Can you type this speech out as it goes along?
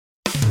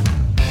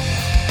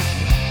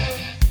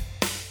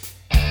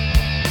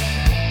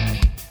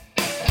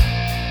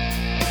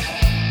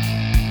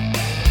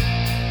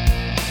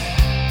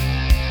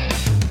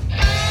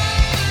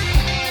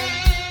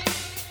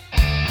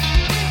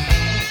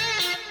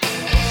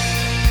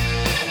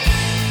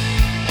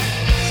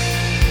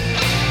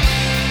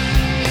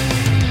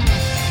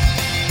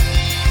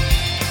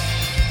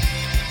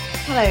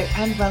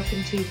and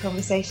welcome to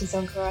Conversations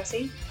on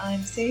Karate.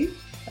 I'm Sue.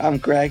 I'm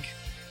Greg.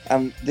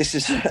 This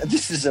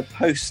is a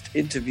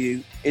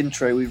post-interview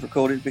intro we've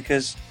recorded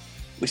because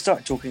we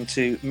started talking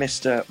to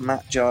Mr.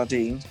 Matt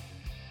Jardine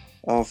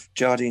of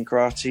Jardine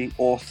Karate,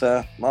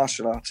 author,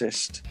 martial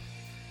artist,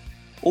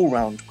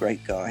 all-round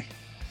great guy.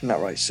 Isn't that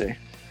right, Sue?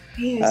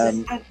 He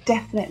is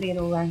definitely an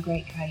all-round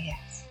great guy,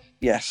 yes.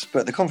 Yes,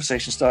 but the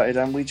conversation started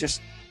and we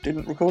just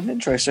didn't record an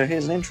intro, so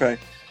here's an intro.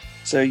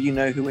 So you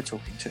know who we're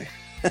talking to.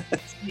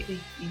 Absolutely.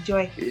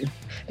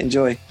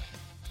 Enjoy.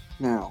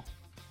 Now.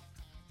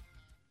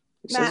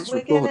 Matt,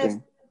 we're going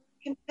to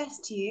confess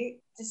to you,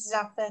 this is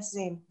our first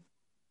Zoom.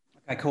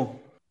 Okay, cool.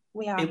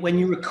 We are. When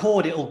you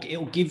record, it'll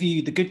give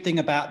you, the good thing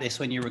about this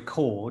when you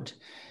record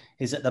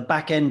is at the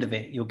back end of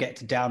it, you'll get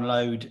to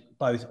download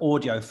both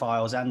audio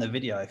files and the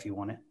video if you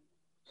want it.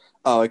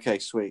 Oh, okay,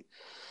 sweet.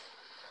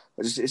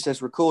 It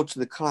says record to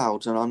the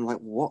cloud, and I'm like,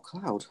 what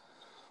cloud?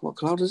 What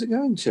cloud is it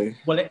going to?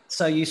 Well,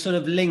 so you sort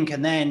of link,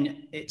 and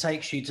then it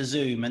takes you to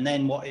Zoom, and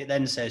then what it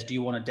then says, do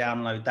you want to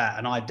download that?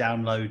 And I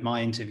download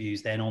my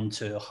interviews then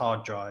onto a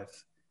hard drive.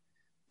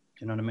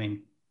 Do you know what I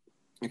mean?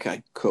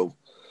 Okay, cool.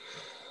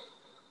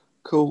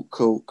 Cool.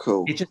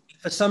 It just,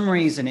 for some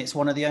reason, it's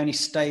one of the only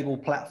stable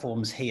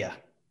platforms here,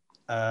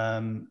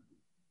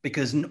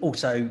 because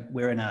also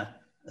we're in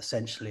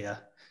essentially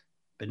a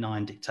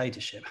benign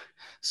dictatorship,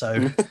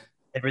 so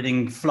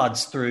everything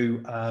floods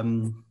through.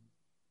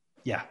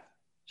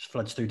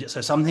 Floods through.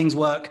 So some things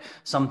work,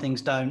 some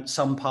things don't.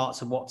 Some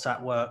parts of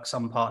WhatsApp work,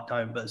 some part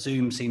don't. But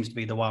Zoom seems to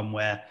be the one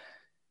where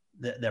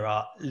there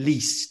are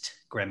least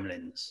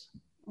gremlins.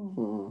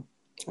 Mm.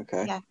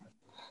 Okay. Yeah.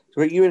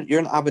 So you're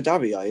in Abu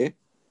Dhabi, are you?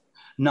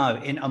 No,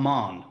 in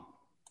Amman.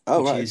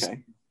 Oh, right.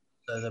 Okay.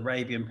 The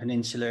Arabian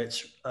Peninsula.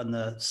 It's on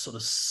the sort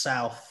of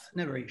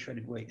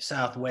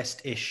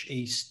southwest-ish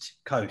east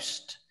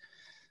coast.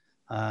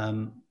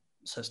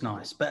 So it's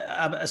nice.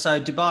 But so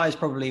Dubai is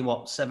probably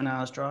 7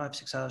 hours drive,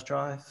 6 hours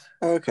drive.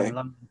 Okay.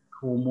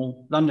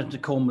 London to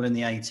Cornwall in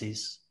the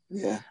 80s.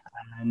 Yeah.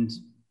 And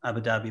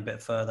Abu Dhabi a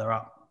bit further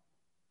up.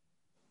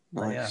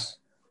 Nice.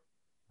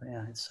 But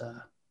yeah, it's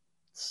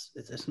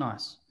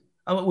nice.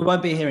 We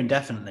won't be here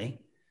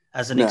indefinitely.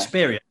 As an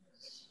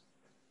experience,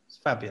 it's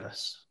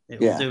fabulous. It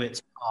will do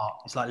its part.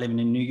 It's like living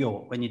in New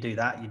York. When you do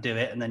that, you do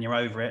it, and then you're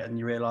over it, and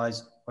you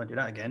realise, I won't do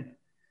that again.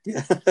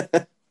 Yeah.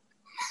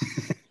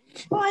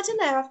 Well, I don't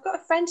know. I've got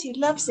a friend who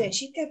loves it.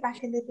 She'd go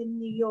back and live in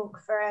New York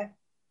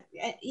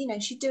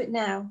she'd do it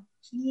now.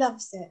 She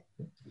loves it.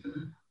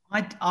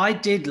 I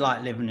did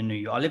like living in New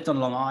York. I lived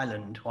on Long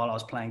Island while I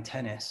was playing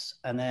tennis,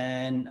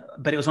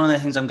 but it was one of the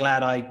things I'm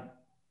glad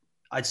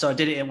so I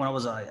did it when I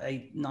was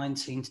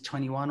 19 to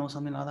 21 or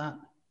something like that.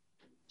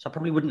 So I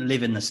probably wouldn't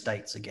live in the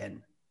States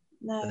again.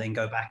 No. But then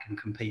go back and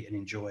compete and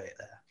enjoy it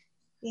there.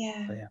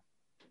 Yeah. But yeah.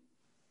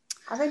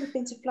 I've only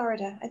been to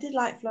Florida. I did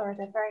like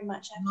Florida very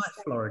much. I like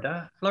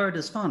Florida.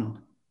 Florida's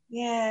fun.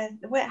 Yeah,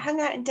 we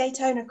hung out in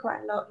Daytona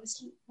quite a lot.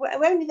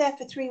 We're only there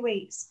for 3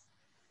 weeks.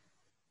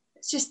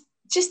 It's just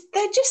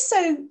they're just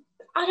so,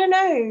 I don't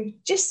know,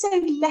 just so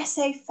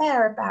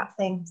laissez-faire about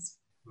things.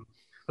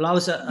 Well, I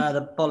was at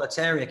the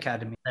Bollettieri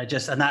Academy.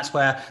 And that's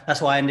why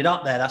I ended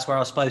up there. That's where I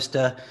was supposed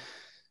to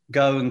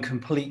go and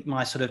complete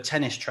my sort of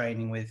tennis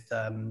training with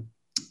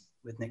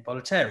Nick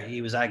Bollettieri.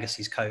 He was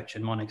Agassi's coach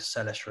and Monica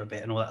Seles for a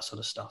bit and all that sort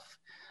of stuff.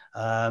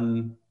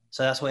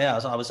 So that's where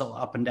I was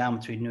up and down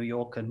between New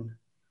York and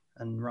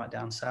right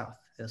down south.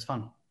 It was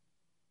fun.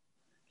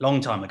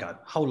 Long time ago,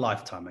 whole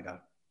lifetime ago.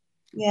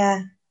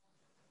 Yeah,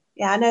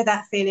 I know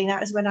that feeling.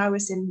 That was when I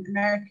was in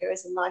America,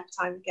 as a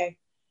lifetime ago.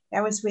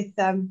 I was with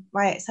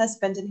my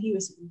ex-husband, and he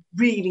was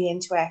really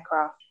into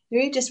aircraft.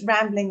 We were just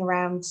rambling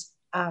around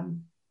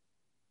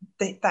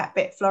that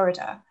bit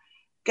Florida,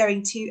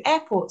 going to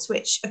airports,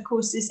 which of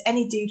course is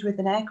any dude with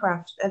an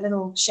aircraft, a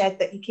little shed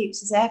that he keeps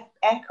his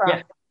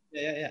aircraft.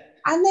 Yeah.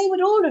 And they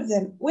would, all of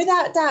them,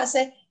 without doubt,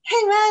 say,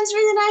 "Hey man, it's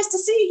really nice to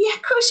see you. Yeah,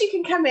 of course you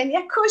can come in.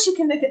 Yeah, of course you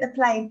can look at the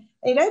plane."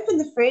 They'd open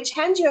the fridge,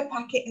 hand you a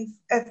packet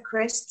of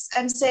crisps,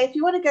 and say, "If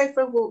you want to go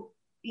for a walk,"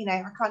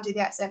 I can't do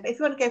the accent, but if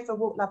you want to go for a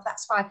walk, love,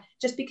 that's fine.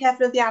 Just be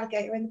careful of the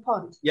alligator in the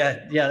pond.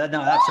 Yeah,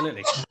 no,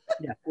 absolutely.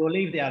 Yeah, we'll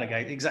leave the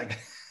alligator, exactly.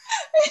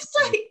 It's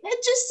like,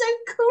 they're just so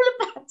cool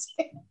about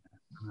it.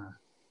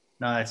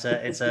 No, it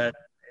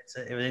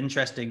was an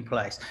interesting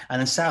place. And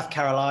then South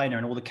Carolina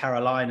and all the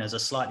Carolinas, a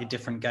slightly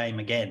different game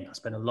again. I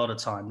spent a lot of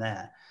time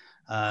there.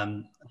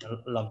 I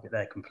loved it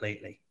there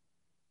completely.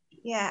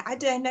 Yeah, I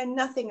don't know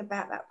nothing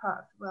about that part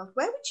of the world.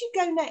 Where would you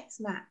go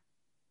next, Matt?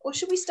 Or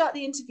should we start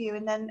the interview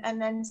and then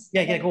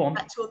go on.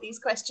 back to all these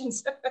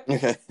questions?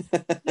 Okay.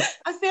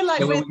 I feel like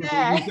we're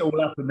there. We'll use it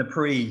all up in the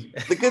pre.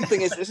 The good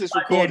thing is this is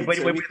recorded.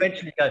 When we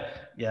eventually go,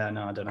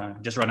 I don't know.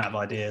 Just run out of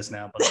ideas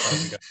now. By the time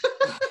we go.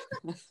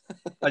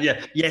 But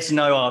yeah, yes,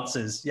 no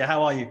answers. Yeah,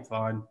 how are you?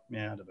 Fine.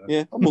 Yeah, I don't know.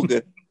 Yeah, I'm all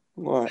good.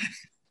 I'm all right.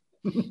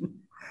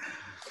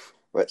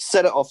 Right,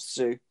 set it off,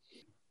 Sue.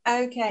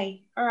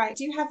 Okay, all right.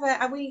 Do you have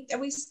are we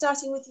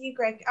starting with you,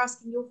 Greg,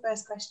 asking your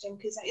first question?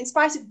 Because in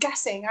spite of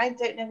guessing, I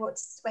don't know where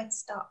to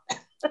start.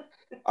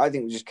 I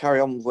think we just carry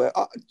on with where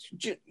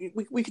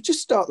we could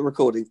just start the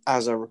recording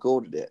as I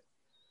recorded it,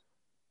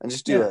 and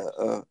just do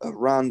a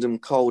random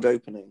cold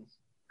opening.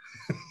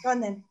 Go on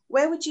then.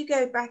 Where would you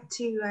go back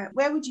to?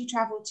 Where would you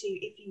travel to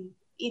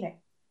if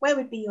where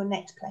would be your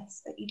next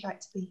place that you'd like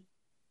to be?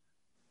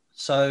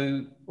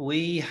 So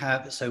we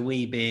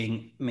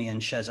being me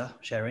and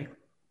Sherry,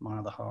 my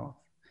other half,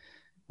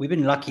 we've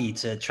been lucky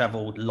to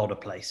travel a lot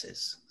of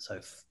places. So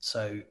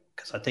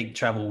because I think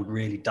travel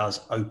really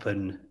does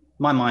open.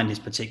 My mind is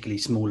particularly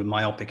small and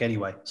myopic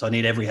anyway, so I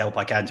need every help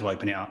I can to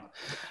open it up.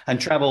 And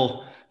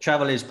travel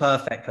is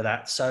perfect for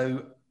that.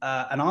 So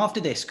and after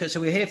this, so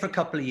we're here for a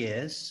couple of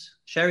years.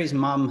 Sherry's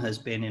mum has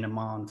been in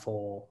Oman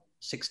for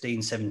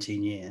 16,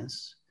 17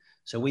 years.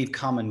 So we've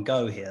come and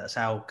go here. That's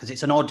how, because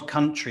it's an odd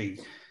country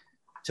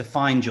to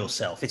find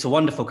yourself. It's a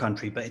wonderful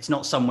country, but it's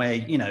not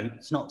somewhere,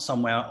 it's not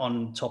somewhere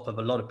on top of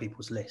a lot of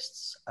people's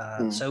lists.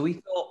 So we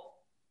thought,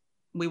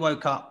 we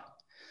woke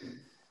up,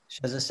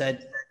 as I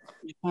said,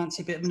 you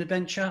fancy a bit of an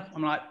adventure?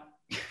 I'm like,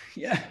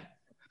 yeah,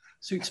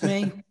 suits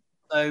me.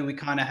 So we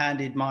kind of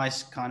handed my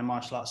kind of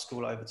martial arts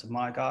school over to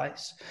my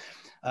guys.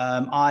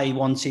 I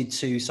wanted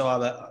to, so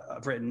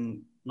I've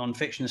written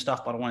non-fiction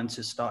stuff, but I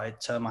wanted to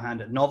turn my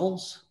hand at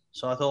novels.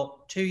 So I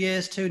thought, 2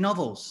 years, 2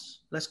 novels,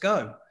 let's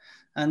go.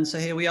 And so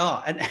here we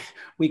are. And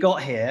we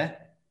got here,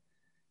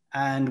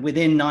 and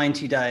within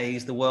 90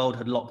 days, the world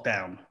had locked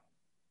down.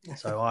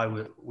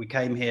 So we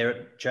came here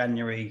at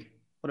January,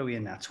 what are we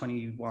in now?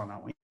 21,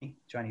 aren't we?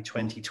 January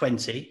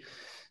 2020.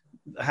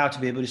 How to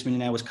Be a Buddhist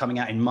Millionaire was coming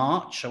out in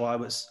March. So I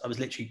was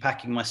literally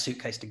packing my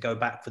suitcase to go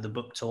back for the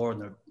book tour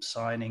and the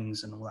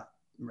signings and all that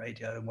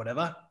radio and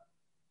whatever.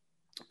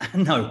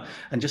 No,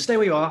 and just there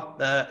we are.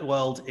 The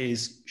world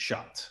is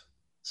shut.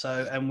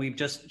 So, and we've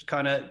just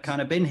kind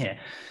of been here.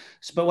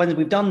 So, but when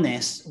we've done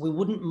this, we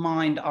wouldn't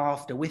mind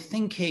after. We're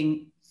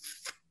thinking,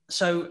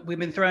 so we've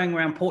been throwing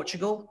around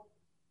Portugal,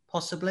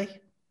 possibly.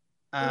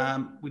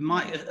 We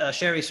might,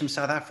 Sherry's from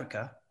South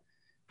Africa,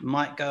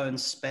 might go and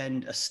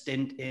spend a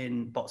stint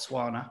in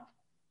Botswana,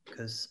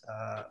 because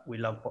we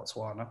love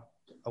Botswana.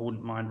 I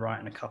wouldn't mind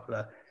writing a couple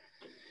of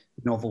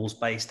novels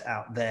based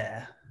out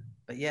there.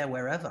 But yeah,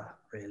 wherever,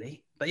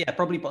 really. But yeah,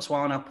 probably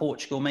Botswana,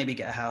 Portugal, maybe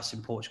get a house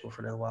in Portugal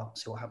for a little while,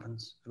 see what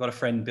happens. I've got a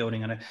friend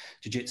building a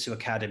jiu-jitsu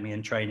academy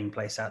and training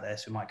place out there,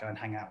 so we might go and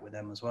hang out with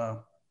them as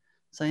well.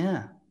 So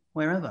yeah,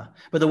 wherever.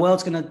 But the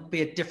world's going to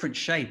be a different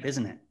shape,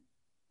 isn't it?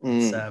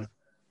 It's a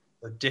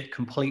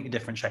completely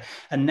different shape.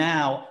 And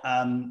now,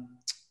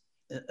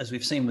 as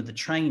we've seen with the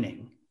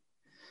training,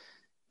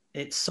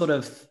 it's sort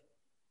of,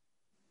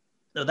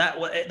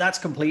 that's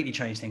completely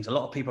changed things. A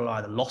lot of people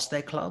either lost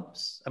their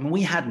clubs. I mean,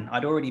 we hadn't.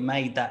 I'd already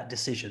made that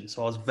decision,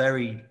 so I was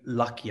very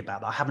lucky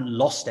about that. I haven't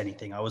lost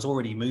anything. I was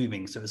already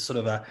moving, so it was sort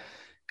of a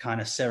kind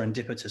of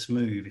serendipitous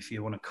move, if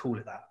you want to call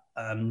it that.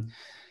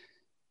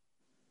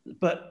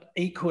 But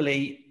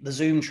equally, the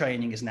Zoom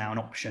training is now an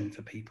option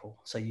for people,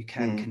 so you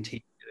can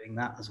continue doing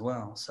that as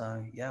well.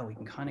 So yeah, we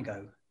can kind of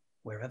go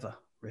wherever,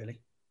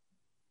 really.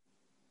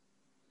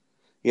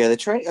 Yeah,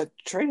 the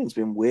training's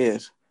been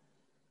weird.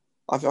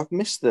 I've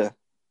missed the.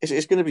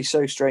 It's going to be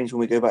so strange when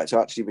we go back to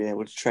actually being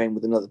able to train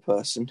with another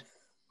person.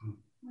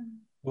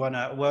 We'll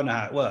know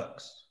how it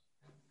works.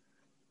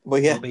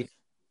 Well, yeah.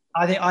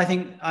 I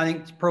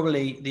think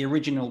probably the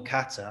original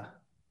kata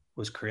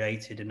was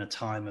created in a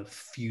time of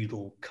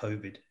feudal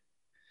COVID,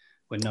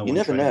 when no one. You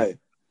never know.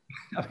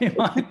 I mean, it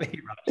might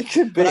be right. It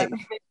could be.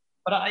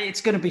 But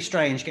it's going to be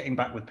strange getting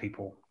back with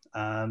people.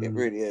 It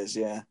really is,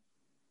 yeah.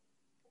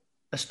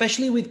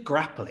 Especially with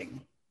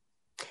grappling.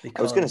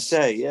 I was going to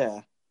say,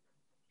 yeah.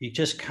 You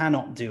just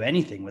cannot do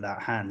anything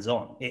without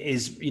hands-on. It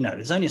is,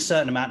 there's only a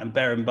certain amount of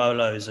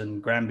berimbolos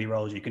and Granby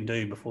rolls you can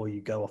do before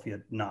you go off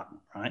your nut,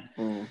 right?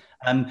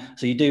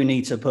 So you do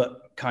need to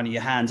put kind of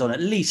your hands on. At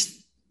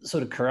least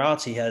sort of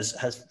karate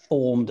has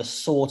formed a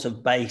sort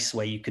of base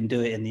where you can do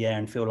it in the air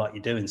and feel like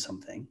you're doing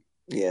something.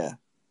 Yeah.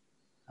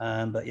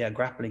 But yeah,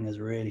 grappling has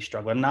really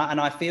struggled. And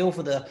I feel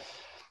for the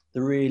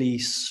really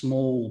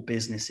small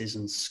businesses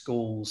and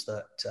schools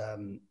that,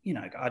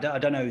 I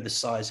don't know the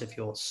size of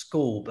your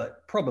school,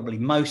 but probably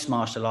most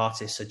martial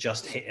artists are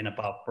just hitting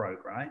above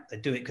broke, right? They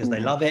do it because they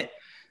love it.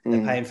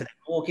 They're paying for their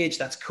mortgage.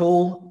 That's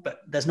cool. But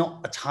there's not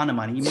a ton of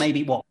money. You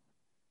maybe,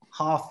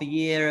 half a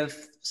year of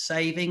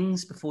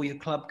savings before your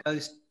club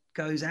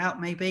goes out,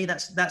 maybe.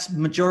 That's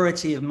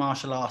majority of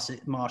martial arts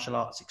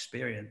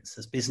experience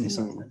as business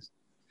owners.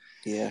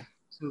 Yeah.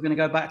 So we're going to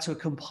go back to a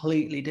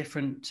completely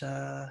different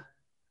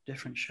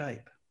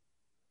shape.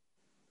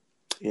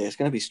 Yeah, it's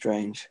going to be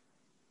strange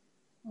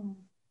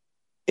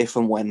if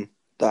and when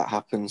that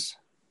happens.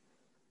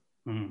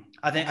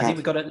 I think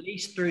we've got at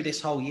least through this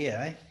whole year.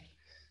 Eh?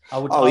 I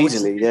would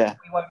easily, yeah.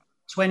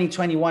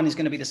 2021 is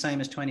going to be the same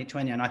as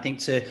 2020, and I think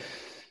to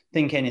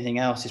think anything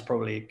else is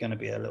probably going to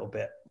be a little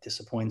bit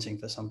disappointing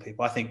for some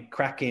people. I think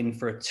crack in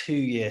for a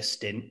 2-year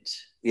stint,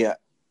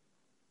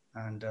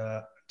 and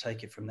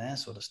take it from there,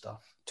 sort of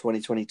stuff.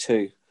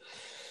 2022.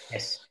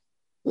 Yes.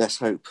 Let's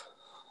hope.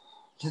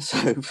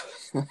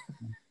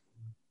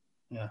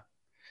 Yeah.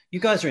 You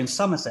guys are in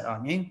Somerset,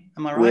 aren't you?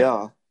 Am I right? We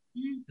are.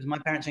 because my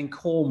parents are in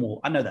Cornwall.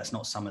 I know that's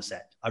not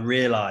Somerset. I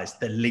realise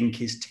the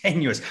link is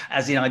tenuous,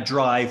 as in I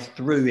drive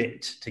through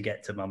it to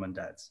get to mum and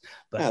dad's.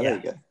 But there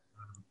you go.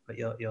 But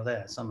you're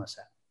there,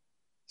 Somerset.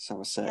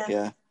 Somerset,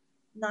 yeah.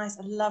 Nice.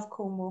 I love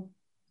Cornwall.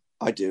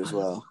 I do as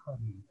well.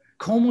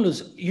 Cornwall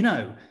is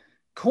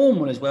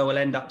where we'll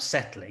end up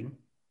settling.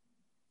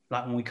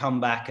 Like when we come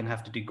back and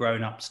have to do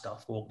grown-up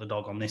stuff, walk the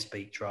dog on this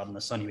beach rather than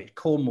the sunny beach.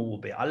 Cornwall will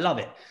be. I love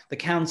it. The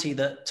county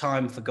that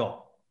time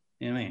forgot.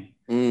 You know what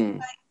I mean?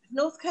 Like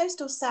North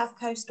Coast or South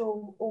Coast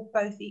or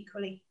both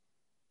equally?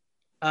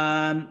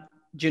 Do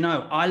you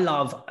know, I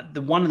love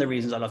one of the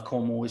reasons I love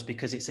Cornwall is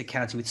because it's a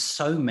county with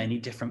so many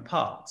different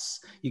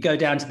parts. You go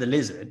down to the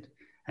Lizard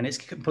and it's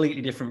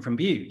completely different from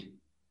Bude.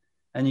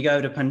 And you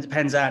go to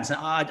Penzance, and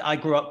I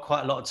grew up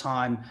quite a lot of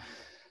time.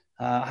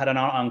 I had an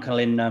aunt uncle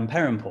in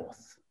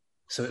Perranporth.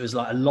 So it was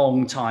like a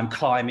long time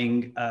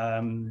climbing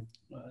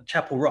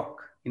Chapel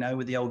Rock,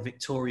 with the old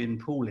Victorian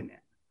pool in it.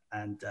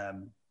 And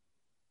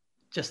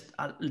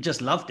I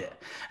just loved it.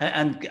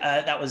 And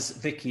that was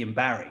Vicky and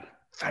Barry.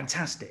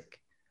 Fantastic.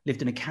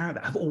 Lived in a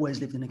caravan. I've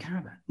always lived in a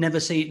caravan. Never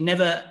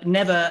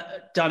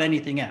done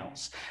anything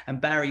else.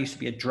 And Barry used to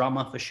be a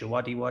drummer for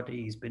Shawaddy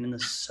Waddy. He's been in the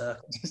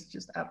circus. It's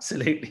just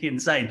absolutely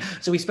insane.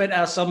 So we spent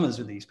our summers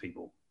with these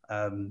people.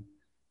 It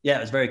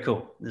was very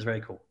cool. It was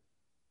very cool.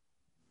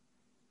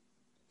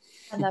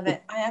 I love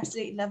it. I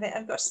absolutely love it.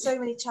 I've got so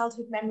many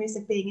childhood memories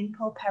of being in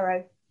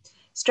Polperro.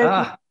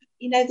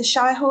 The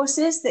shy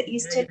horses that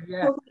used to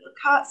pull the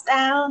carts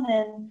down,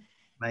 and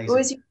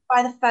always used to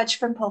buy the fudge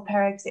from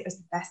Polperro because it was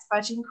the best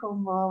fudge in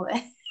Cornwall.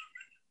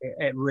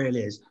 It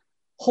really is.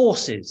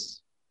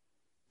 Horses.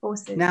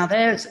 Now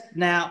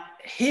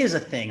here's a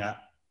thing.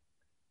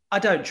 I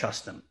don't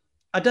trust them.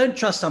 I don't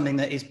trust something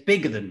that is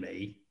bigger than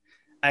me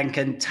and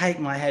can take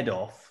my head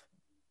off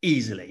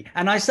easily.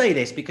 And I say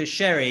this because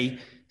Sherry,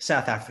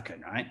 South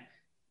African, right?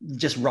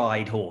 Just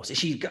ride horse.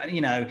 She,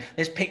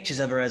 there's pictures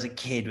of her as a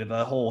kid with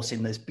her horse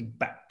in this big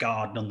back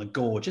garden on the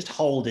gorge, just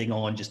holding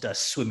on, just her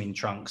swimming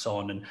trunks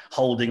on and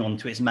holding on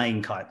to its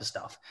mane type of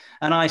stuff.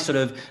 And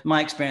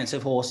my experience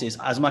of horses,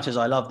 as much as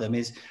I love them,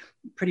 is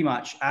pretty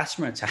much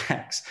asthma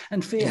attacks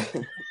and fear.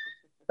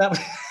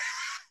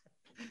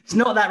 It's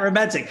not that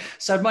romantic.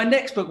 So my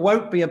next book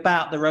won't be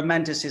about the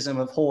romanticism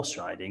of horse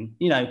riding.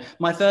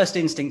 My first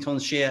instinct on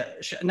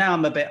now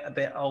I'm a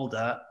bit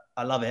older.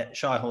 I love it.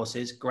 Shy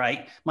horses,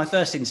 great. My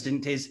first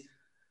instinct is,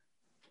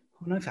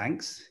 no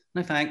thanks.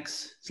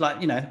 It's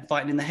like,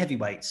 fighting in the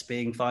heavyweights,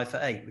 being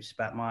 5'8", which is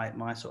about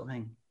my sort of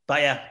thing.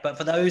 But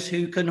for those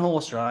who can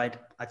horse ride,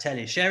 I tell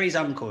you, Sherry's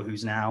uncle,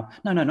 who's now,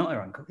 no, not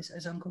her uncle. Is it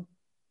his uncle?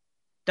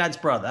 Dad's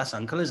brother, that's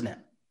uncle, isn't it?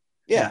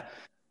 Yeah.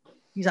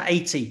 He's at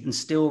 80 and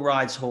still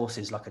rides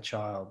horses like a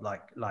child,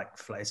 like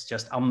it's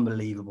just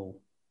unbelievable.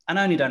 And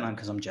I only don't like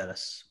because I'm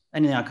jealous.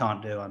 Anything I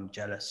can't do, I'm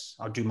jealous.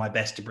 I'll do my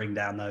best to bring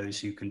down those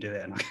who can do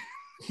it. And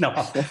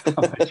That's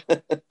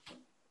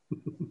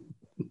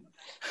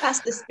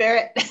the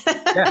spirit.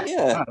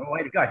 Yeah. Oh,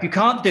 way to go. If you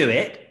can't do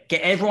it,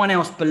 get everyone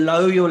else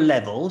below your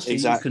level so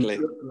exactly. You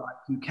can look like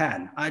you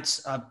can.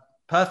 It's a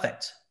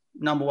perfect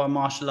number one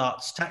martial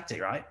arts tactic,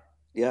 right?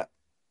 Yeah,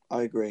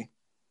 I agree.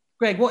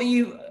 Greg, what do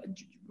you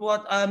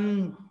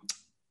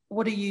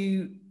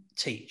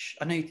teach?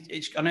 I know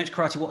it's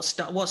karate.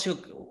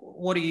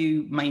 What do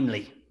you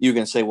mainly? You were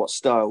going to say what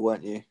style,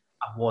 weren't you?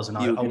 I wasn't.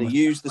 You were going to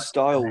use the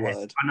style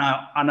word.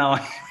 I know.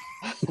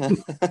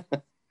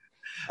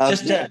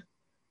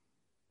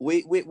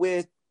 We're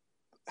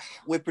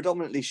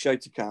predominantly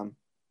Shotokan,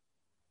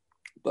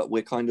 but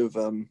we're kind of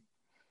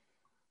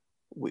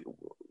we're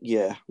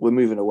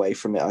moving away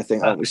from it, I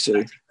think, aren't we, Sue?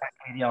 That's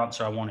exactly the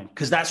answer I wanted,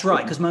 because that's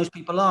right. Because most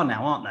people are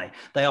now, aren't they?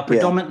 They are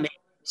predominantly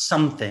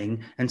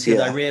something until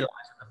they realise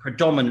that the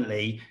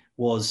predominantly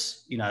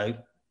was,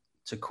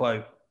 to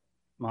quote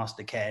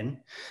Master Ken,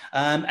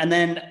 and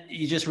then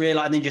you just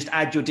realise, and then just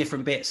add your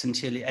different bits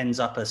until it ends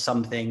up as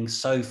something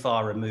so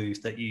far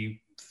removed that you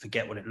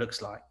forget what it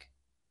looks like.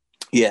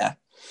 Yeah,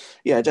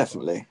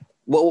 definitely.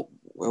 Well,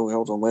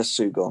 hold on. Where's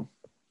Sue gone?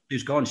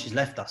 Sue's gone. She's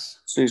left us.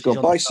 She's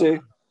gone. Bye,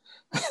 Sue.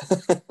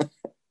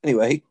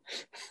 Anyway,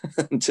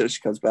 until she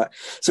comes back.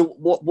 So,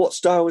 what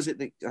style is it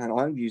that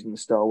I'm using the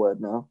style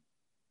word now?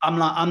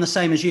 I'm the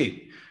same as you,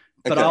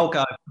 but I'll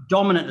go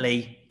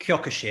predominantly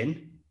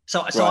Kyokushin.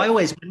 So I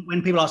always,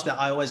 when people ask me that,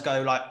 I always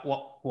go like,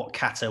 what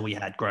kata we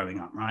had growing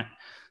up, right?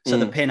 So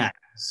the pin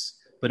axe,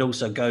 but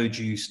also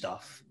Goju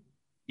stuff,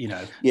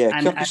 Yeah,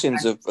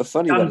 Kyokushin's a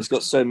funny one. It's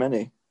got so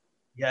many.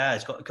 Yeah,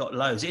 it's got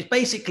loads. It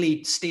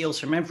basically steals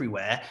from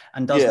everywhere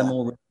and does them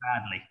all really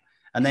badly.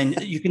 And then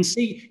you can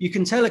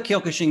tell a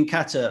Kyokushin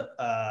kata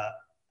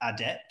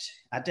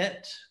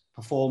adept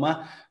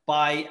performer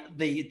by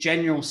the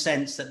general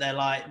sense that they're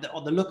like,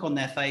 the look on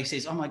their face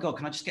is, oh my God,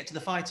 can I just get to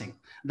the fighting?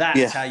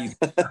 That's how you.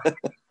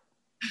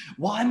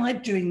 Why am I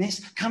doing this?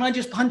 Can I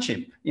just punch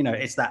him?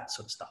 It's that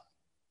sort of stuff.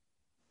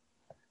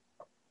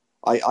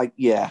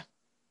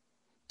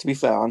 To be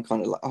fair, I'm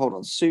kind of like, hold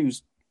on,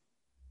 Sue's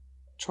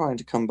trying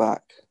to come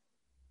back.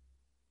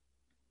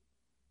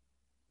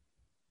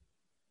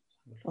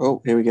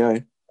 Oh, here we go.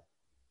 What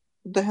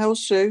the hell,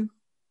 Sue?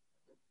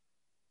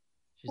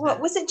 What,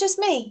 was it just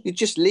me? You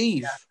just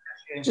leave.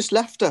 Yeah. Just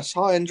left us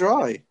high and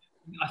dry.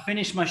 I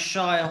finished my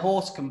Shire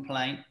horse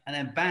complaint, and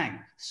then bang,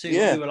 soon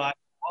Yeah. we were like,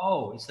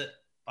 "Oh, is that?"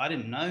 I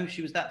didn't know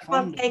she was that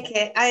I'll fond. take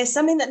it.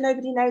 Something that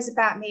nobody knows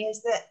about me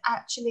is that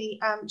actually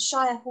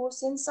Shire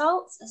horse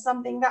insults are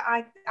something that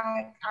I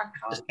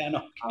Just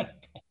can't. cannot.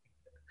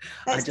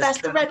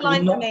 That's the red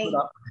line for me.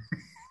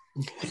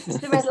 It's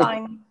the red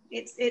line.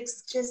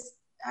 It's just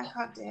I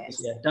can't do it.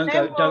 Yeah, don't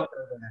go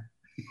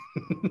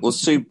there. Well,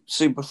 Sue,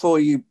 before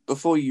you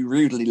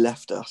rudely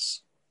left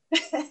us,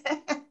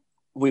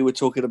 we were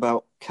talking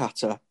about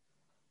kata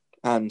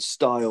and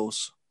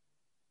styles.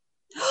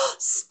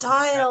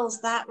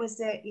 Styles, that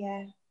was it.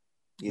 Yeah.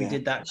 We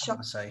did that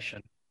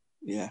conversation.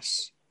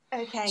 Yes.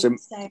 Okay. So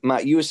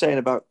Matt, you were saying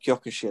about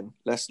Kyokushin.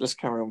 Let's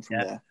carry on from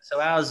there.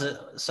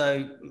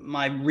 So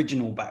my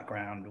original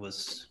background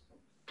was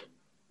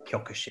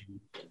Kyokushin.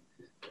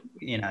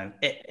 You know,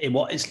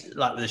 what is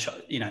like with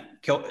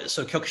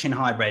so Kyokushin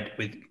hybrid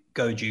with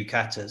Goju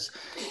katas,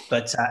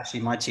 but actually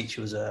my teacher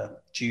was a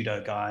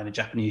judo guy and a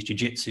Japanese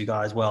jiu-jitsu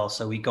guy as well,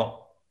 so we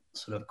got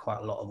sort of quite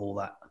a lot of all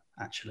that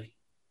actually.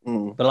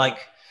 But like,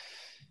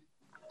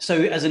 so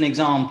as an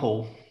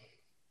example,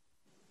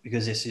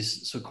 because this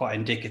is sort of quite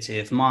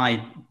indicative,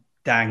 my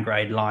Dan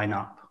grade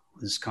lineup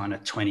was kind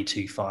of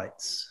 22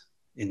 fights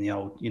in the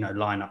old,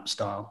 lineup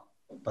style.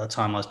 By the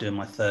time I was doing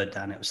my third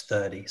Dan, it was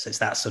 30. So it's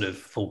that sort of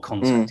full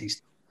concept.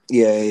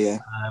 Yeah.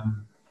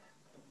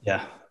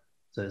 Yeah.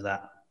 So there's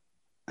that.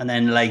 And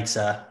then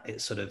later,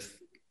 it's sort of,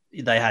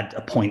 they had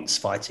a points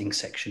fighting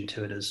section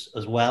to it as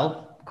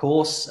well, of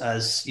course,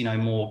 as,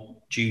 more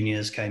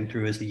juniors came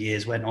through as the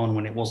years went on,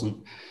 when it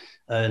wasn't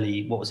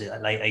late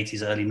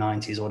 80s, early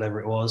 90s, or whatever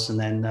it was. And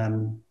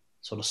then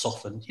sort of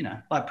softened,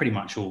 like pretty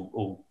much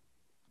all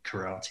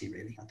karate,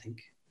 really, I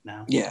think,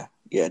 now. Yeah,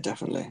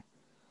 definitely.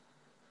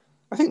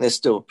 I think there's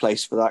still a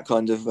place for that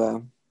kind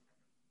of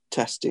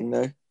testing,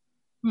 though.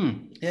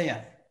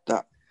 Yeah.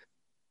 That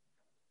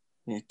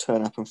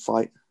turn up and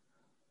fight.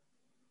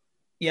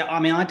 Yeah,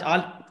 I mean,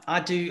 I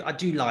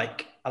do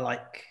like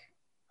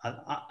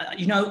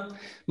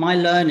my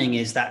learning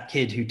is that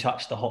kid who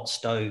touched the hot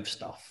stove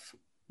stuff.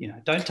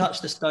 Don't touch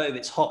the stove;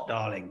 it's hot,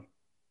 darling.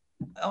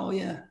 Oh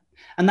yeah,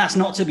 and that's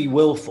not to be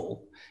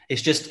willful.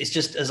 It's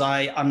just as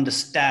I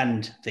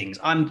understand things.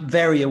 I'm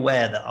very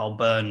aware that I'll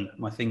burn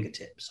my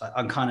fingertips.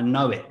 I kind of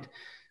know it,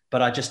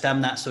 but I just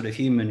am that sort of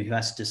human who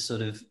has to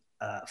sort of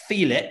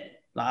feel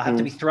it. Like I have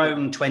to be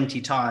thrown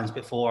 20 times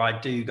before I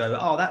do go,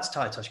 oh, that's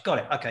tight touch. Got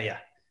it. Okay, yeah.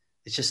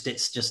 It's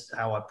just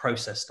how I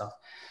process stuff.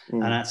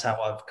 And that's how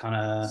I've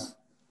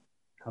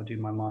how I do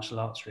my martial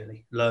arts,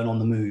 really. Learn on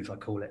the move, I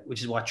call it,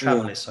 which is why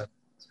travel is so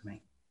important to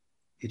me.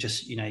 You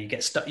just, you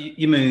get stuck,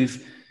 you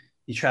move,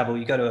 you travel,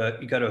 you go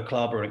to a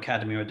club or an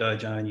academy or a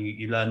dojo, and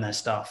you learn their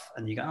stuff,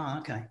 and you go, oh,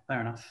 okay,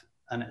 fair enough.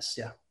 And it's,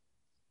 yeah.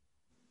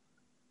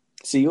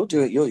 So you're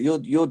doing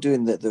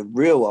the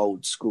real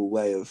old school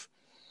way of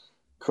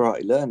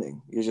karate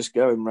learning. You're just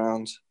going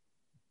around.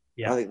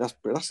 Yeah, I think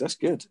that's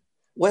good.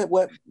 Where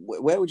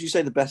would you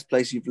say the best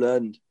place you've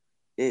learned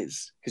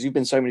is? Because you've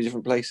been so many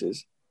different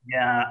places.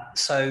 Yeah,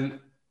 so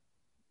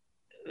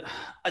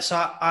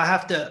I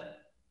have to,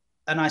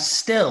 and I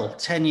still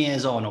 10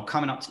 years on, or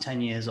coming up to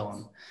 10 years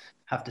on,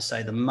 have to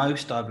say the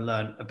most I've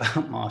learned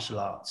about martial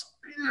arts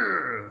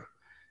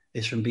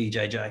is from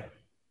BJJ.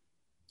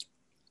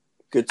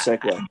 Good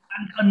segue. And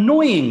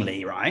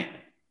annoyingly,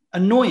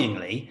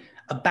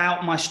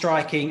 about my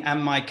striking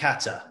and my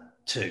kata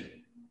too.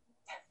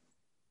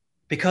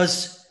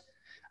 Because,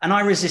 and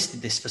I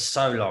resisted this for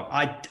so long.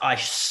 I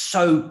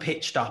so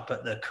pitched up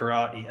at the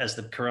karate as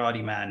the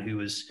karate man who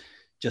was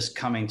just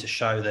coming to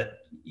show that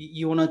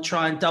you want to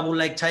try and double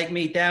leg take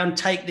me down,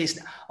 take this.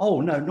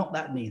 Oh no, not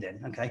that knee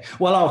then. Okay.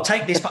 Well, I'll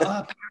take this, but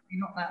apparently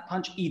not that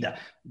punch either.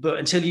 But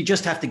until you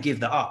just have to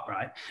give that up,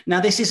 right? Now,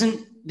 this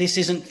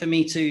isn't for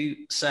me to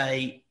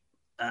say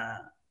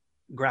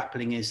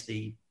grappling is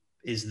the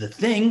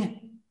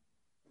thing,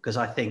 because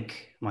I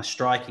think my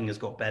striking has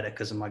got better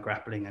because of my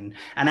grappling, and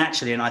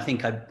I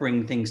think I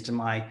bring things to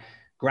my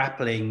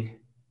grappling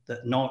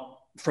that not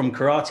from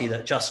karate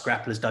that just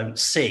grapplers don't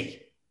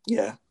see.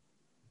 Yeah.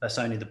 That's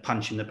only the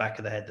punch in the back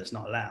of the head that's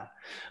not allowed.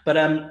 But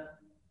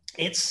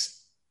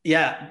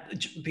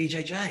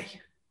BJJ,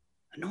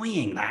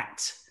 annoying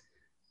that.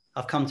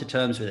 I've come to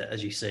terms with it,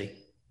 as you see.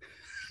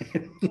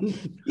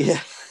 Yeah.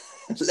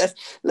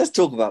 Let's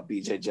talk about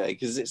BJJ,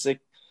 because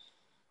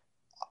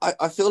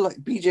I feel like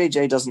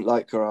BJJ doesn't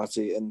like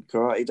karate, and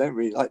karate don't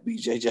really like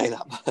BJJ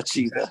that much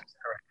either.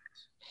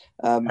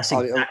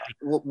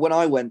 When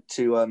I went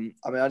to, I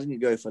didn't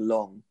go for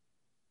long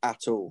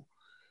at all,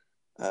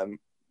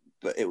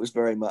 but it was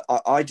very much.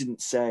 I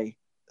didn't say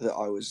that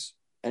I was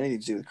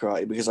anything to do with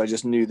karate because I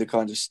just knew the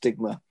kind of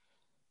stigma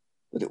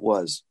that it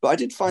was. But I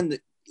did find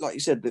that, like you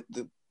said, that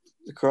the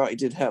karate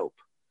did help.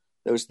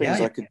 There was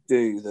things I could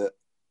do that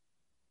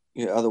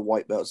other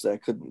white belts there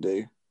couldn't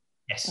do.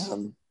 Yes.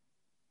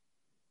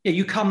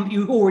 You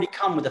already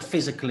come with a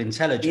physical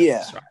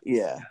intelligence, right?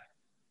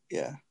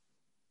 Yeah.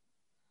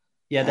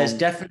 There's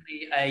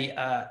definitely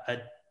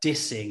a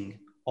dissing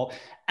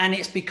And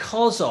it's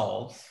because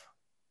of,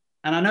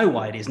 and I know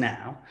why it is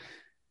now,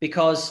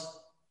 because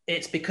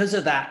it's because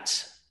of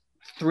that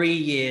 3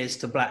 years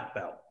to black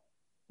belt,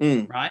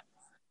 right?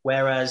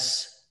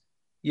 Whereas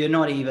you're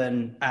not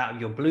even out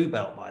of your blue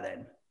belt by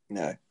then.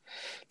 No.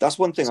 That's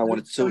one thing I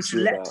wanted to talk to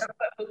you about.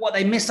 But what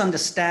they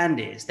misunderstand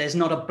is there's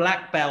not a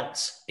black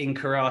belt in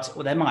karate.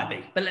 Well, there might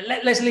be, but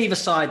let's leave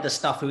aside the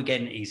stuff who are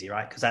getting easy,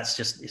 right? Because that's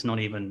just, it's not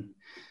even.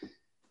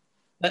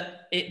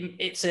 But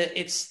it's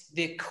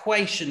the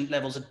equation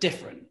levels are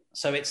different.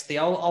 So it's the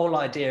old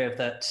idea of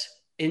that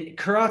in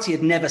karate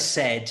had never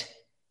said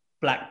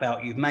black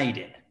belt, you've made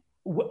it.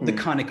 The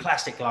kind of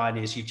classic line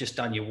is you've just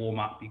done your warm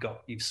up,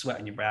 you've sweat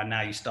on your brow,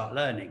 now you start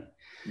learning.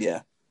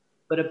 Yeah.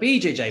 But a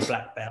BJJ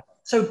black belt.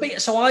 So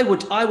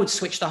I would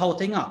switch the whole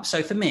thing up.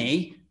 So for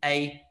me,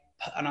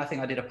 and I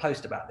think I did a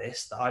post about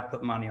this, that I'd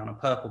put money on a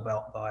purple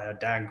belt by a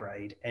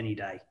downgrade any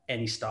day,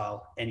 any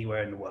style,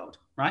 anywhere in the world,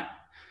 right?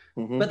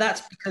 Mm-hmm. But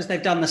that's because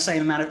they've done the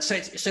same amount of.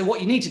 So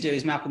what you need to do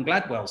is Malcolm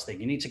Gladwell's thing.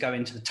 You need to go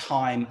into the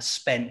time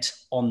spent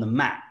on the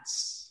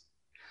mats.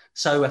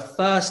 So a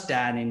first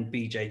dan in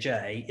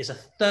BJJ is a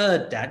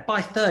third dan.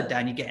 By third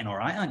dan, you're getting all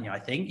right, aren't you? I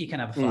think you can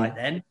have a fight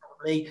then.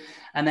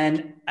 And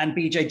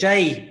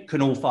BJJ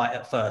can all fight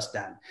at first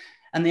dan.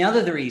 And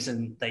the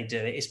reason they do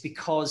it is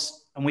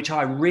because, and which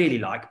I really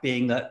like,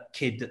 being the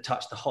kid that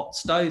touched the hot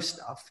stove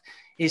stuff,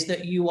 is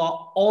that you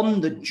are on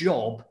the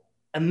job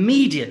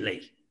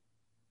immediately.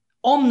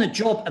 On the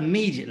job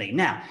immediately.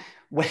 Now,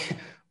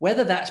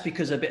 whether that's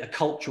because of a bit of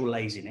cultural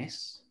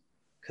laziness,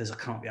 because I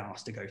can't be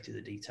asked to go through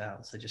the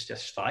details, so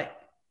just fight.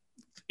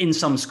 In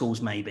some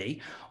schools,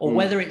 maybe, or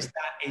whether it's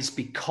that is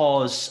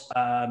because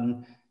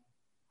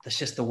that's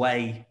just the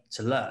way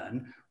to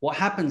learn. What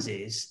happens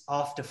is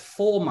after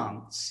 4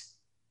 months,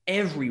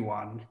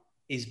 everyone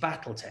is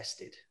battle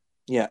tested.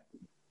 Yeah.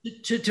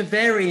 To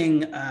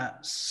varying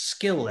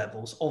skill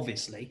levels,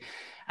 obviously.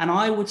 And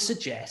I would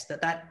suggest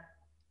that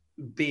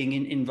being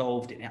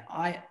involved in it,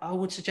 I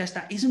would suggest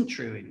that isn't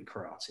true in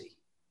karate.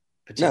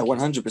 No,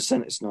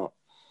 100% it's not.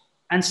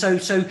 And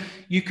so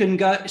you can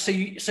go,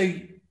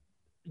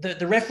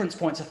 the reference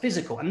points are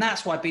physical. And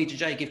that's why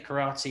BJJ give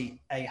karate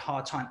a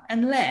hard time,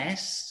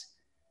 unless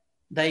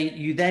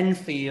you then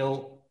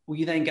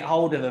get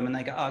hold of them and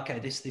they go, okay,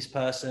 this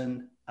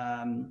person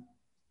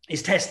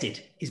is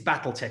tested, is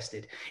battle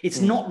tested. It's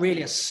not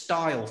really a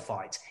style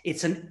fight.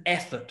 It's an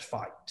effort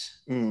fight.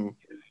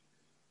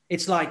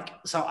 It's like,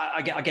 so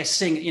I guess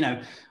sing,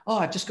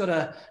 I've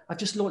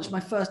just launched my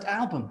first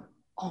album.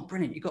 Oh,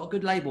 brilliant. You got a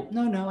good label.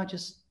 No, I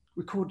just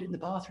recorded it in the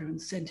bathroom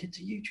and sent it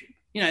to YouTube.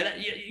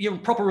 You're a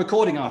proper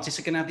recording artist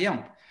that can have the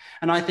ump.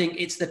 And I think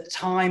it's the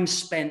time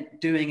spent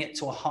doing it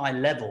to a high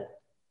level,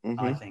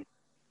 I think,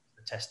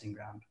 the testing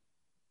ground.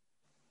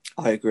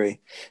 I agree.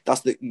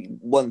 That's the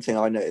one thing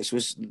I noticed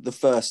was the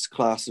first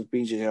class of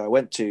BJJ I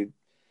went to,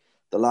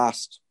 the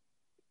last,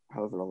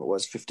 however long it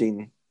was,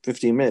 15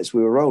 minutes,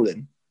 we were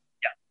rolling.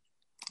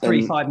 Yeah.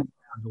 3-5 minutes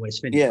always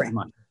finished, pretty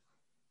much.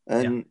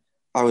 And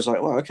I was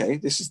like, well, okay,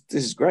 this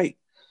is great.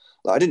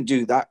 Like, I didn't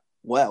do that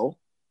well.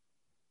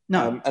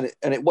 No. And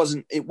it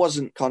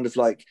wasn't kind of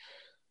like,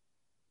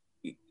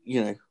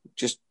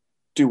 just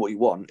do what you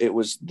want. It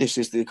was, this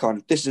is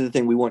the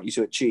thing we want you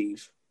to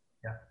achieve.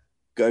 Yeah.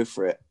 Go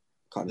for it,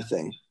 kind of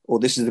thing. Or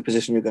this is the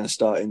position you're going to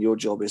start in. Your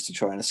job is to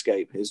try and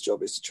escape. His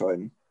job is to try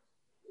and.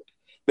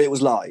 But it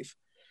was live.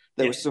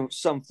 There was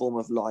some form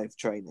of live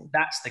training.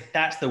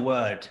 That's the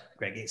word,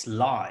 Greg. It's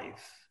live,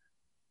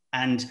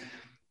 and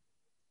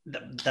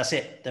that's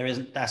it.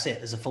 That's it.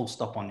 There's a full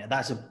stop on it.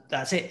 That's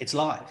it. It's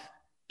live.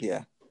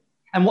 Yeah.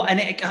 And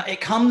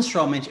it comes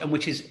from, and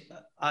which is,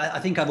 I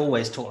think I've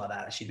always taught like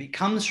that actually. But it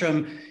comes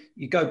from,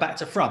 you go back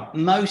to front.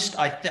 Most,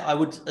 I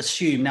would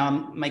assume, now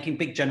I'm making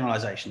big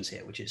generalizations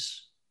here, which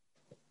is,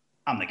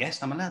 I'm the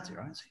guest, I'm allowed to,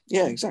 right?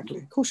 Yeah, exactly.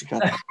 Of course you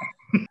can.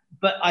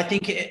 But I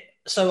think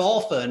so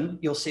often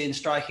you'll see in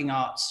striking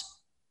arts,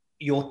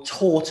 you're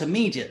taught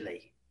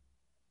immediately,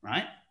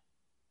 right?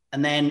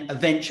 And then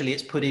eventually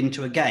it's put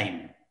into a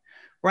game.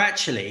 Where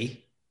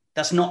actually,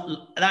 that's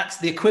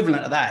the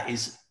equivalent of that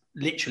is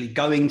literally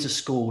going to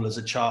school as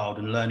a child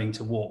and learning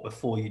to walk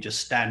before you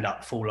just stand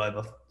up, fall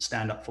over.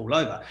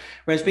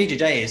 Whereas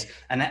BJJ is,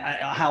 and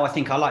how I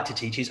think I like to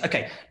teach is,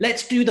 okay,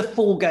 let's do the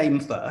full game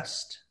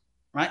first,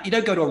 right? You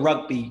don't go to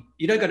rugby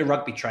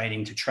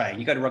training to train.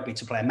 You go to rugby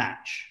to play a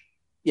match.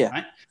 Yeah.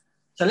 Right.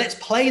 So let's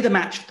play the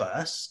match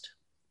first,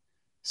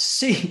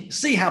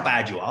 see how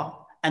bad you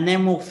are, and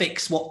then we'll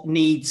fix what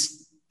needs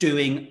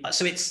doing.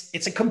 So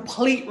it's a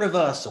complete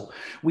reversal.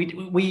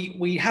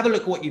 We have a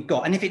look at what you've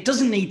got, and if it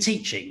doesn't need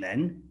teaching,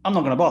 then I'm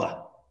not going to bother.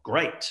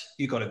 Great,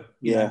 you got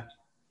to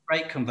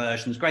great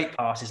conversions, great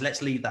passes.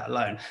 Let's leave that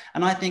alone.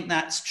 And I think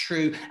that's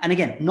true. And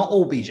again, not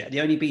all BJJ.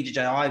 The only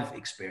BJJ I've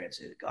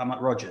experienced, I'm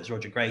at Roger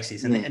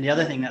Gracie's, and the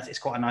other thing it's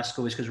quite a nice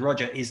school is because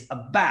Roger is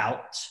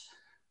about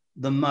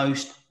the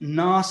most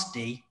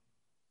nasty,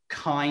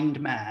 kind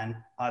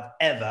man I've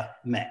ever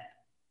met.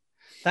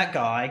 That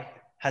guy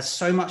has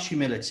so much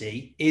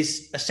humility,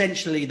 is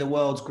essentially the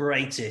world's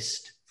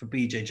greatest for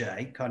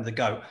BJJ, kind of the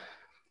GOAT.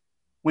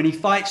 When he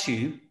fights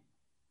you,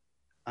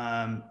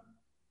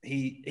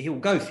 he'll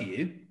go for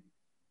you,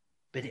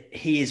 but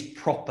he is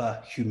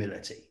proper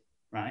humility,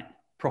 right?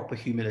 Proper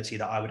humility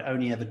that I would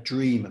only ever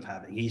dream of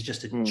having. He's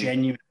just a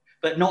genuine,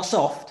 but not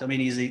soft. I mean,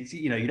 he's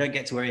you know, you don't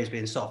get to where he is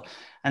being soft.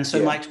 And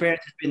so my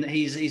experience has been that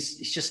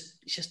he's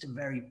just a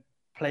very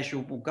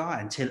pleasurable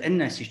guy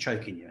unless he's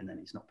choking you, and then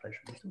he's not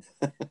pleasurable.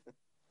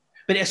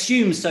 But it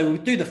assumes, so we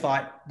do the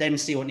fight, then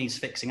see what needs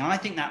fixing. And I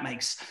think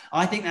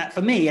that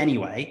for me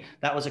anyway,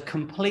 that was a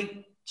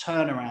complete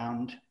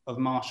turnaround of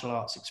martial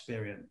arts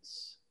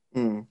experience.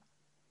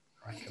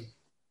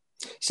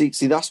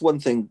 See, that's one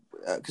thing,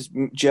 because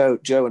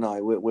Joe and I,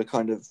 we're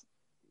kind of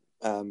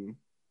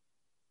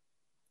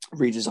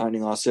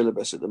redesigning our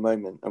syllabus at the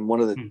moment. And one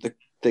of the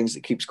things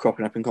that keeps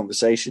cropping up in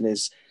conversation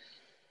is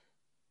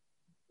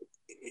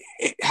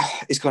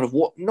kind of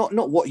what,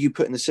 not what you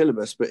put in the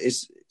syllabus, but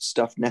is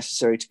stuff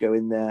necessary to go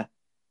in there,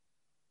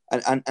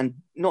 and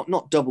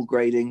not double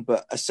grading,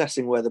 but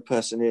assessing where the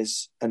person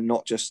is and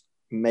not just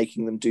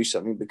making them do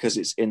something because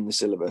it's in the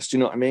syllabus. Do you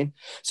know what I mean?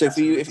 So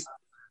for you,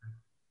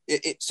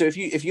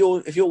 if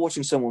you're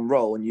watching someone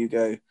roll and you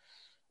go,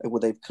 well,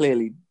 they've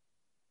clearly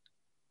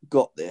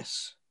got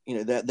this, you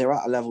know, they're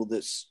at a level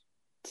that's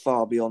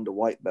far beyond a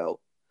white belt.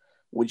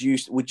 Would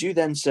you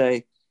then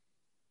say,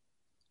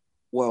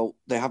 well,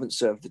 they haven't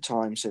served the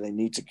time, so they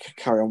need to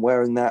carry on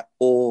wearing that?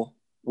 Or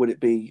would it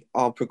be,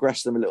 I'll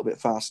progress them a little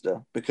bit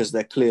faster because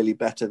they're clearly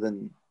better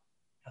than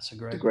That's a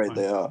great the grade point.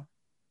 they are?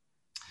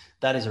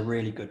 That is a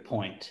really good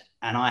point.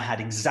 And I had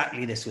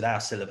exactly this with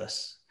our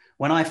syllabus.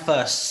 When I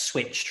first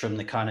switched from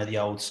the kind of the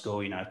old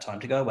school, you know,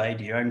 time to go away,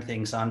 do your own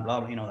thing, son, blah,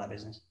 blah, you know, that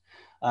business.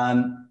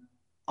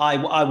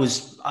 I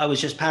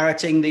was just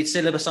parroting the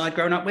syllabus I'd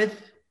grown up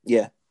with.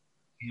 Yeah.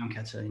 Young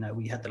cats, you know,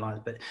 we had the lines,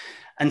 but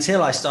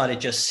until I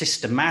started just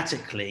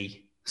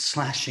systematically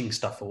slashing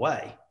stuff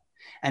away.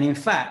 And in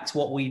fact,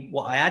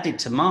 what I added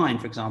to mine,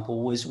 for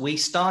example, was we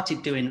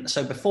started doing,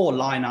 so before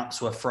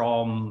lineups were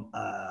from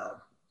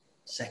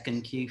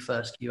second kyu,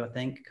 first kyu, I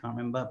think, can't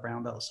remember,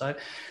 brown belt or so.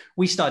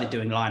 We started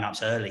doing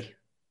lineups early.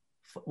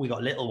 We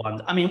got little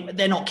ones. I mean,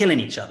 they're not killing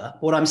each other.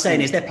 What I'm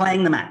saying is they're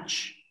playing the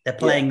match. They're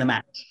playing the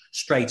match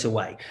straight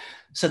away.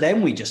 So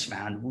then we just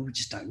found, well, we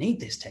just don't need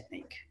this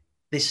technique.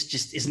 This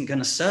just isn't going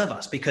to serve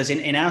us, because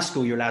in our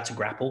school, you're allowed to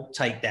grapple,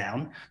 take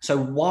down. So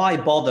why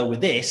bother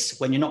with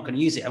this when you're not going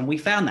to use it? And we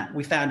found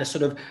a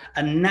sort of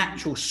a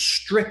natural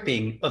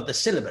stripping of the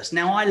syllabus.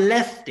 Now, I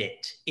left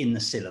it in the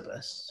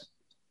syllabus,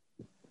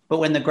 but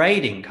when the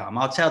grading come,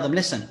 I'll tell them,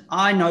 listen,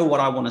 I know what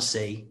I want to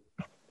see.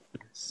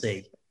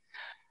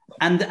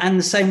 And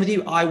the same with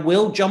you. I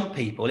will jump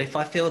people if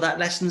I feel that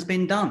lesson's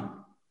been done.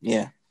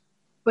 Yeah.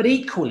 But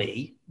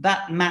equally,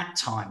 that mat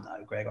time,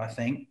 though, Greg, I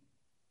think,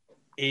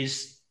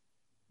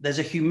 there's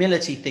a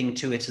humility thing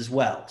to it as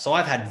well. So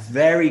I've had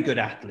very good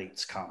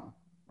athletes come,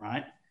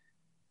 right,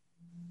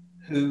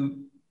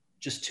 who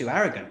just too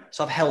arrogant.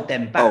 So I've held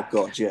them back. Oh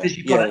God, yeah. Because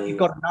you've got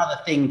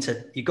another thing to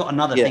test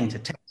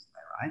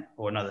there, right?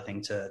 Or another thing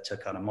to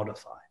kind of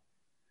modify.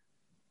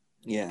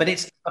 Yeah. But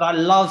I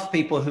love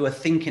people who are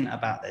thinking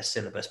about their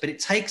syllabus, but it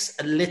takes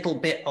a little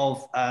bit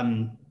of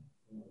I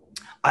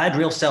had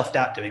real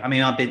self-doubt doing. I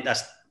mean,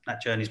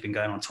 that journey's been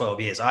going on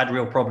 12 years. I had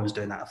real problems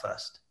doing that at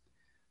first.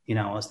 You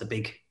know, I was the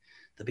big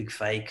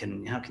fake,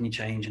 and how can you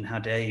change, and how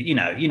dare you? You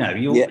know,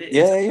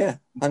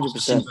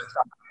 100%.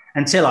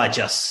 Until I was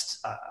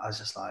just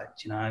like,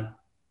 I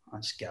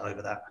just get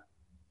over that.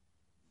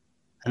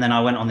 And then I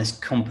went on this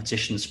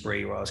competition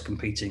spree where I was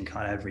competing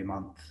kind of every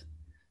month.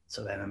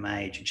 So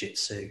MMA,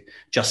 jiu-jitsu,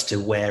 just to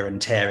wear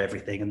and tear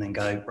everything, and then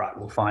go, right,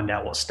 we'll find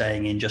out what's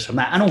staying in just from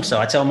that. And also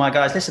I tell my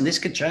guys, listen, this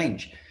could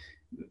change.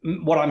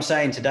 What I'm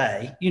saying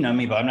today, you know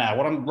me by now,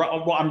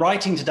 what I'm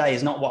writing today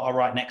is not what I'll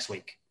write next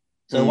week.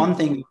 So one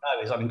thing you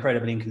know is I'm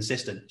incredibly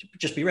inconsistent.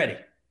 Just be ready.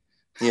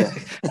 Yeah.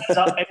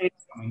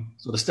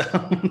 Sort of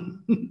stuff.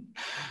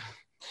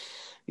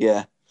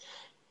 Yeah.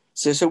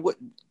 So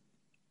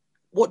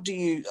what do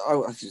you,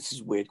 this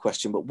is a weird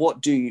question, but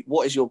what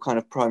is your kind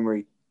of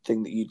primary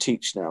thing that you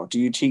teach now? Do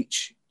you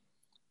teach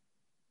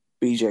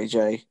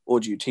BJJ, or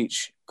do you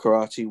teach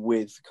karate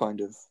with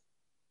kind of,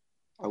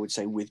 I would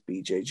say, with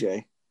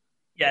BJJ?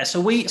 Yeah.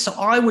 So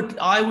I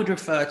would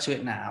refer to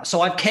it now.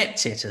 So I've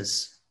kept it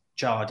as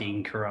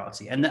Jardine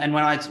Karate. And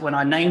when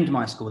I named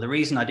my school, the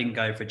reason I didn't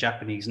go for a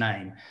Japanese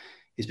name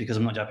is because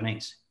I'm not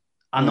Japanese.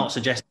 I'm not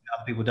suggesting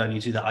other people don't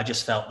need to do that. I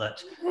just felt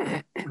that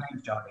my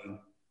name's Jardine.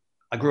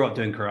 I grew up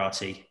doing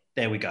karate.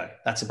 There we go.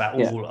 That's about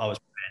all I was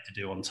prepared to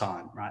do on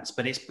time, right?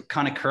 But it's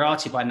kind of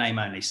karate by name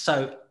only.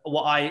 So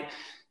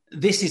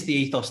this is the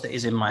ethos that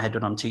is in my head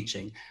when I'm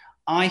teaching.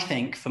 I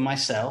think for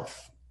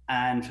myself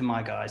and for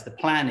my guys, the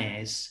plan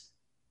is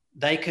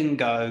they can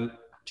go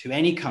to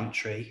any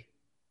country,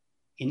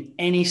 in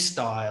any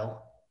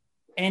style,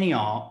 any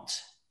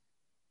art,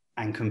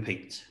 and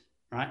compete,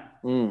 right?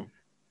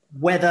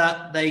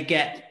 Whether they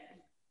get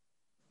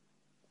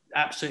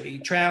absolutely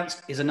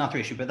trounced is another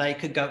issue, but they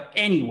could go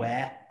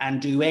anywhere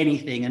and do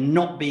anything and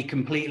not be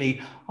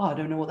completely, I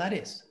don't know what that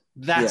is.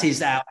 That's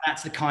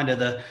the kind of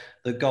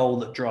the goal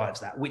that drives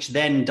that, which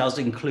then does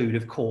include,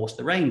 of course,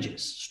 the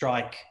ranges,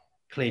 strike,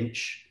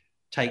 clinch,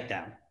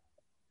 takedown.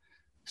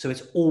 So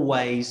it's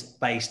always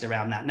based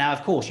around that. Now,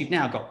 of course, you've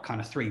now got kind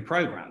of 3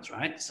 programs,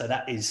 right? So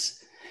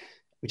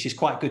which is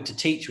quite good to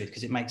teach with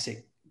because it makes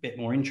it a bit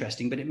more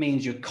interesting, but it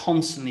means you're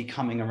constantly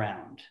coming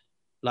around.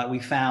 Like we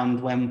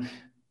found when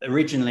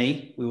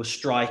originally we were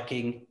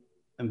striking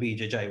and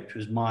BJJ, which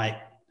was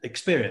my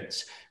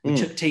experience. We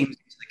took teams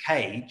into the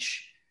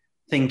cage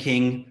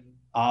thinking,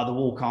 the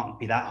wall can't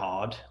be that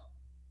hard.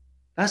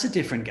 That's a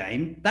different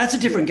game. That's a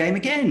different game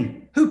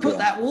again. Who put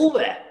that wall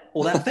there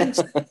or that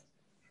fence?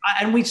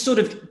 And you'd sort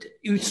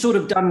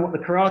of done what the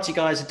karate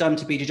guys had done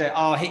to BJJ.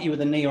 I'll hit you with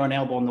a knee or an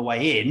elbow on the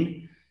way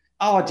in.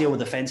 I'll deal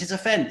with the fence. It's a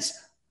fence.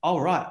 Oh,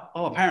 right.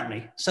 Oh,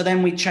 apparently. So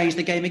then we changed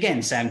the game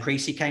again. Sam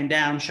Creasy came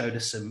down, showed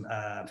us some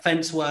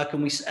fence work,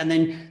 and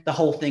then the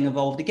whole thing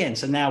evolved again.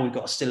 So now we've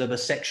got a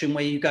syllabus section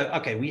where you go,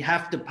 okay, we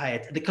have to pay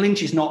it. The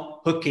clinch is not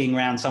hooking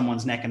around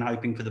someone's neck and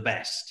hoping for the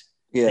best.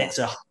 Yeah. It's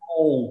a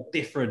whole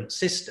different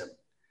system.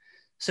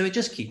 So it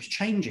just keeps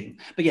changing.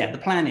 But yeah, the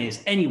plan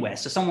is anywhere.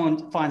 So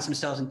someone finds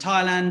themselves in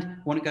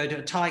Thailand, want to go to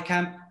a Thai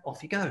camp,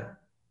 off you go.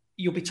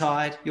 You'll be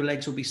tired, your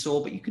legs will be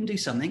sore, but you can do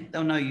something.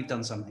 They'll know you've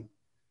done something.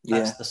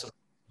 That's the sort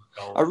of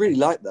goal. I really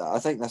like that. I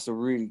think that's a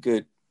really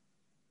good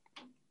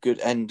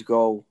end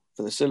goal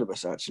for the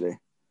syllabus, actually.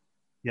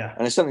 Yeah.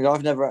 And it's something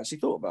I've never actually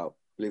thought about,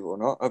 believe it or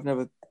not.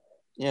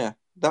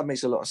 That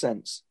makes a lot of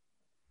sense.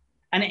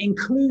 And it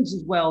includes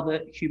as well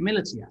the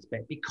humility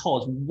aspect,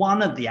 because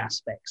one of the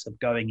aspects of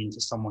going into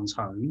someone's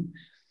home,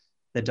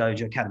 the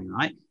Dojo Academy,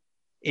 right,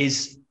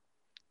 is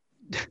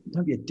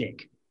don't be a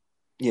dick.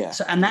 Yeah.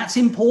 So, and that's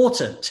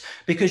important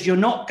because you're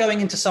not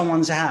going into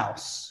someone's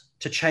house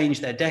to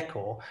change their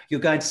decor. You're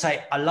going to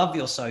say, I love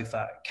your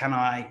sofa. Can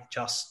I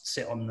just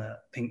sit on the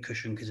pink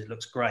cushion because it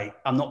looks great?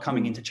 I'm not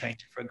coming in to change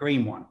it for a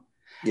green one.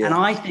 Yeah. And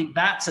I think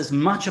that's as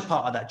much a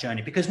part of that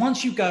journey, because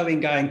once you go in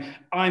going,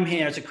 I'm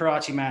here as a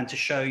karate man to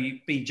show you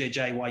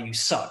BJJ why you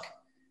suck,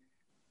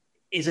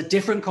 is a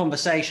different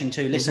conversation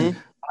to, listen,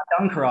 I've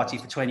done karate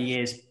for 20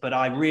 years, but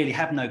I really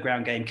have no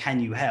ground game. Can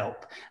you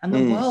help? And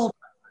the world,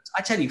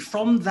 I tell you,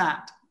 from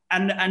that,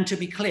 and to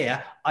be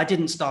clear, I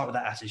didn't start with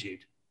that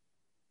attitude.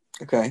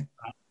 Okay.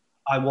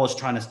 I was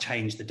trying to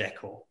change the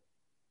decor.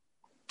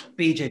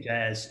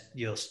 BJJ,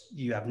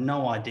 you have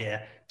no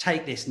idea.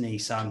 Take this knee,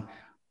 son,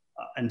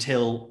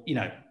 until,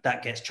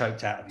 that gets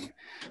choked out of you.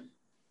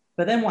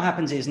 But then what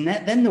happens is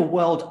then the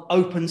world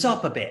opens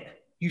up a bit.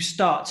 You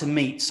start to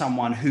meet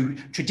someone who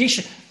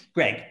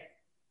Greg,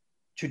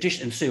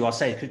 and Sue, I'll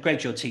say, because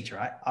Greg's your teacher,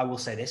 right? I will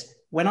say this.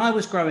 When I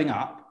was growing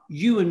up,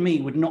 you and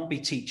me would not be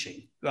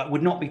teaching,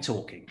 would not be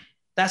talking.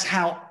 That's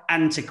how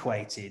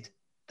antiquated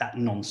that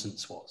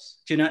nonsense was.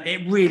 Do you know?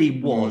 It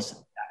really was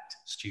that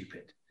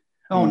stupid.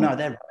 Oh no,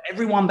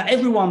 everyone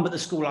but the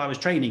school I was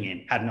training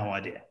in had no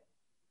idea.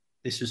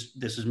 This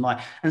was my,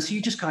 and so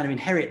you just kind of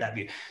inherit that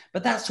view.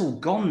 But that's all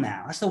gone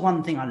now. That's the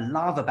one thing I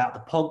love about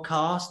the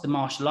podcast, the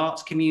martial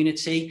arts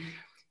community,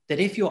 that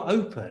if you're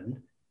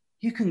open,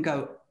 you can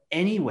go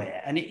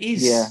anywhere. And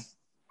it's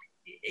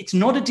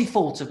not a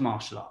default of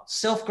martial arts.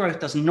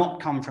 Self-growth does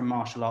not come from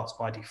martial arts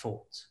by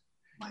default.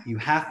 You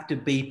have to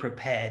be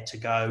prepared to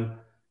go,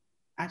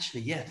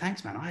 actually, yeah,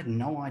 thanks, man. I had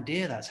no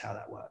idea that's how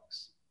that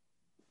works.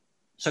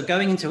 So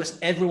going into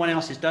everyone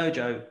else's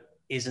dojo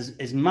is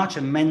as much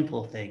a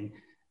mental thing.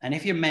 And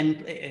if you're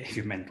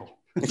mental,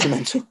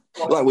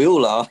 like we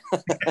all are.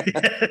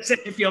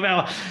 If you're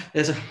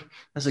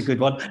that's a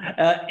good one.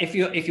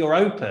 If you're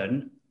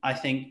open, I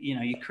think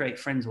you create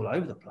friends all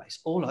over the place,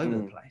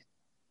 the place,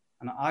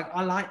 and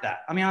I like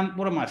that. I mean,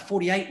 what am I?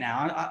 48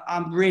 now.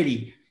 I'm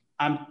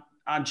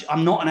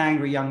not an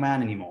angry young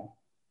man anymore.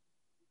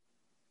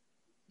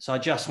 So I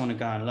just want to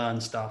go and learn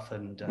stuff,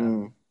 and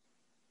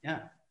I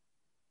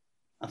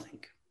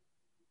think.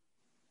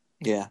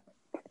 Yeah.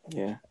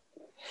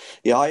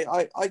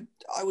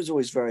 I was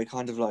always very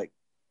kind of like,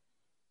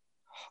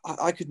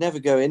 I could never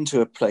go into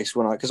a place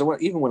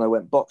even when I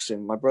went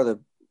boxing, my brother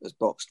has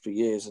boxed for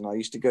years, and I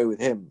used to go with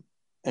him,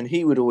 and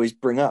he would always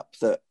bring up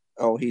that,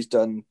 he's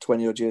done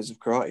 20 odd years of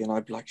karate, and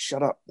I'd be like,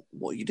 shut up,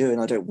 what are you doing?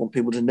 I don't want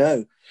people to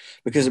know,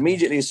 because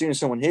immediately as soon as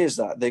someone hears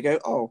that, they go,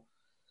 oh,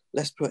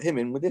 let's put him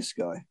in with this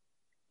guy.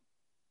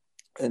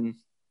 And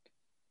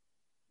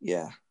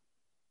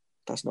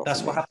that's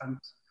what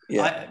happens.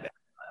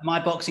 My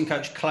boxing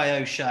coach,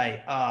 Clay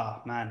O'Shea,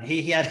 man,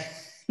 he had...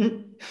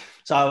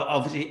 So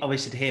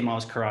obviously to him, I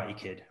was Karate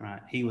Kid,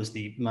 right? He was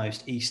the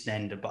most East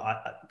Ender,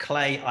 but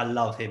Clay, I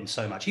love him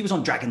so much. He was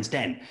on Dragon's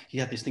Den. He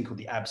had this thing called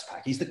the Abs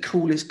Pack. He's the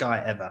coolest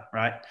guy ever,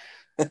 right?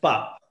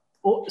 But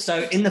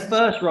so in the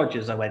first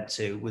Rogers I went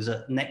to was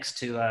next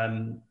to,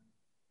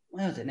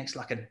 where was it? Next to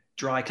like a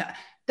dry...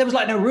 There was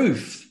like no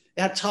roof.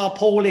 It had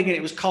tarpaulin and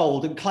it was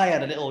cold, and Clay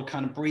had a little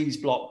kind of breeze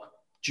block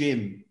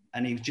gym.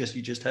 And you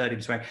just heard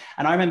him swearing.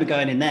 And I remember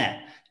going in there,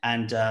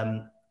 and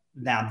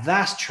now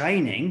that's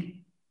training.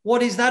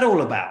 What is that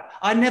all about?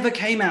 I never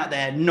came out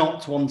there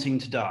not wanting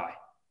to die.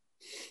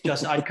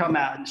 I'd come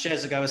out and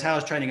Sheza goes,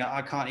 how's training?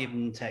 I can't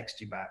even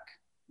text you back.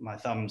 My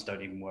thumbs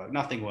don't even work.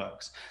 Nothing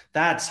works.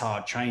 That's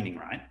hard training,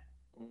 right?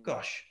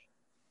 Gosh.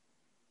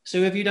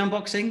 Sue, have you done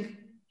boxing?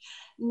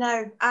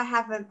 No, I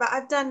haven't, but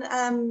I've done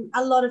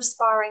a lot of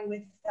sparring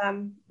with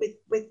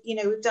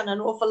we've done an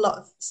awful lot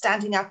of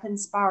standing up and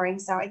sparring.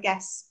 So I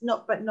guess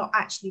not, but not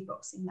actually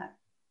boxing. No.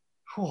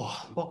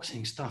 Oh,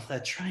 boxing stuff,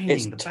 their training,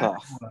 It's the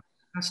tough. back.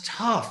 That's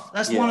tough.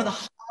 That's Yeah. one of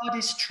the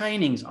hardest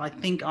trainings I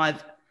think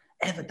I've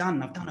ever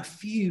done. I've done a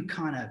few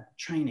kind of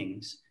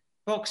trainings.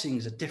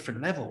 Boxing's a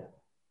different level.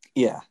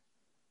 Yeah.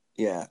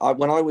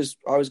 When I was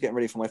getting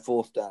ready for my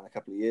 4th Dan a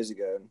couple of years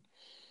ago, and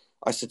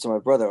I said to my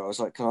brother, I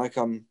was like, "Can I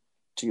come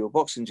to your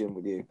boxing gym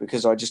with you?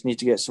 Because I just need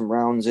to get some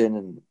rounds in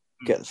and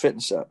get the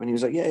fitness up." And he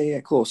was like, yeah,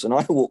 of course. And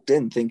I walked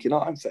in thinking,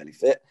 I'm fairly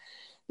fit.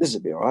 This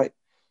will be all right.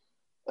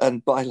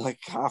 And by like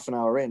half an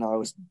hour in, I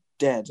was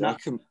dead. No,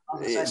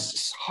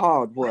 it's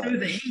hard work. I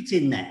overheat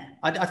in there.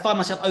 I find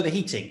myself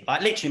overheating.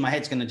 Like literally, my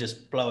head's going to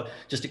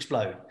just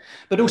explode.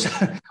 But also,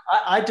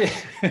 I do.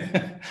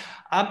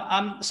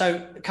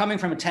 So coming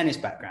from a tennis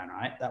background,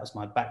 right? That was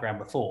my background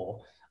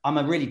before. I'm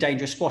a really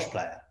dangerous squash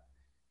player.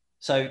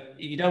 So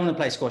you don't want to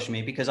play squash with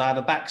me because I have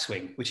a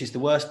backswing, which is the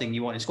worst thing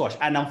you want in squash.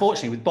 And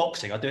unfortunately, with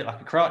boxing, I do it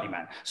like a karate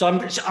man. So I'm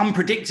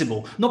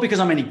unpredictable, not because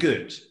I'm any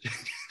good,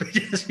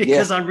 just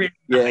because I'm really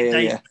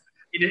dangerous.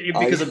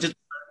 Because I'm just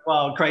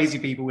wild, crazy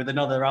people with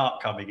another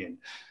art coming in.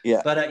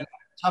 Yeah. But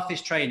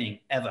toughest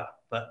training ever.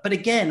 But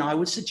again, I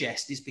would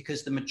suggest is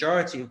because the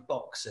majority of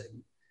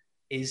boxing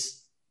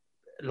is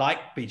like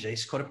BJ,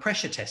 it's called a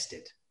pressure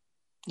tested.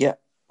 Yeah,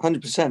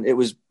 100%. It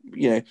was,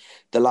 the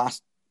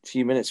last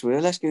few minutes we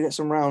were, let's go get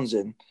some rounds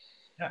in.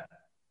 Yeah.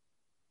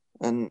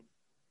 And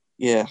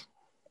yeah,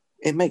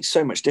 it makes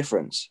so much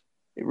difference.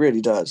 It really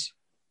does.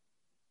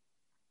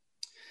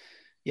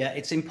 Yeah,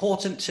 it's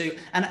important to,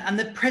 and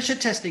the pressure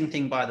testing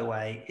thing, by the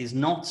way, is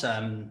not,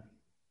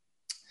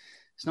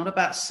 it's not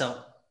about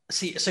so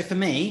for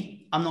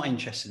me, I'm not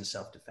interested in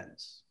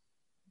self-defense.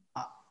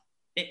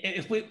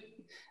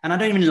 And I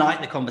don't even like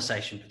the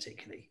conversation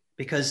particularly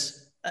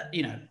because,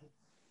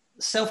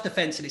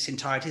 self-defense in its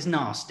entirety is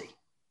nasty.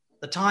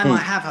 The time I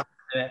have to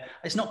do it,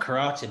 it's not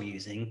karate I'm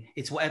using,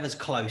 it's whatever's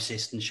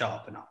closest and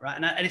sharp enough, right?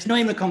 And it's not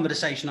even a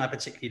conversation I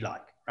particularly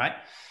like, right?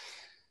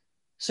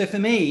 So for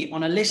me,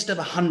 on a list of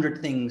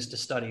 100 things to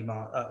study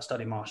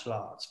martial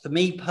arts, for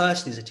me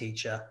personally as a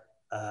teacher,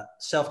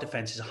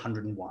 self-defense is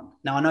 101.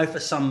 Now, I know for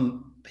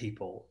some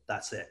people,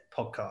 that's it,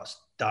 podcast,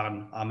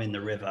 done, I'm in the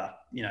river,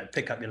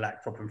 pick up your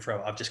laptop and throw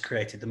it. I've just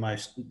created the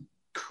most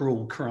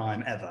cruel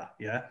crime ever,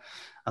 yeah?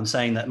 I'm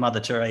saying that Mother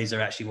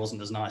Teresa actually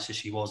wasn't as nice as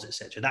she was,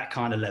 etc. That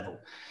kind of level.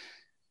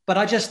 But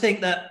I just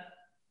think that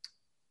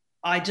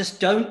I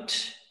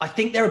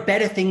think there are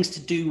better things to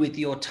do with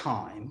your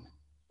time.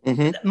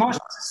 Mm-hmm.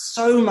 Martial arts has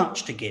so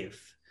much to give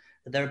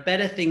that there are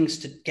better things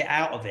to get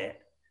out of it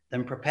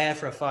than prepare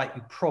for a fight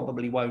you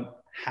probably won't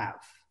have.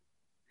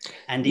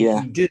 And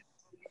if you do,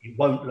 it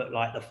won't look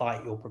like the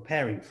fight you're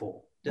preparing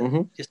for.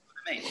 Mm-hmm. Just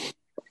what I mean.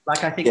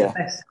 Like, I think the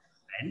best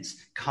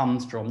defense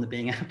comes from the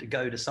being able to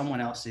go to someone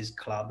else's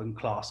club and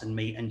class and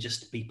meet and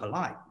just be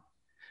polite.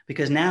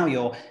 Because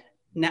now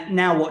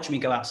now watch me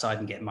go outside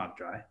and get mugged,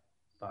 right?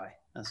 Bye.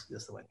 That's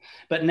the way.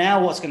 But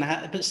now what's going to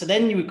happen? So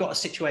then you've got a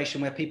situation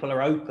where people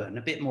are open,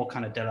 a bit more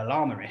kind of Dalai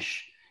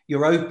Lama-ish.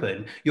 You're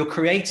open. You're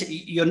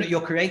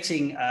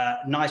creating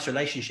nice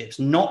relationships,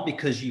 not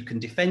because you can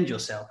defend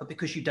yourself, but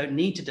because you don't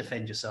need to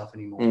defend yourself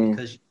anymore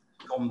because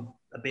you've gone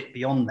a bit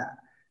beyond that.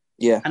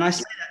 Yeah. And I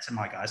say that to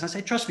my guys. I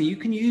say, trust me, you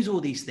can use all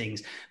these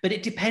things, but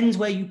it depends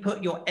where you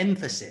put your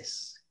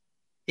emphasis.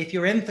 If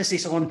your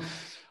emphasis on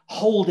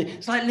holding,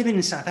 it's like living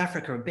in South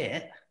Africa a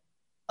bit.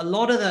 A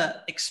lot of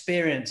the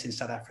experience in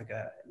South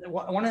Africa,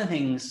 one of the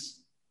things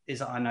is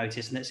that I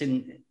noticed, and it's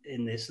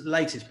in this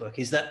latest book,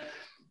 is that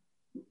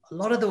a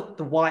lot of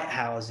the white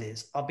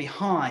houses are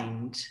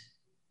behind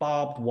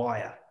barbed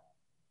wire.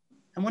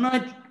 And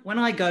when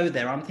I go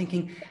there, I'm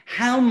thinking,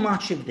 how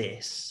much of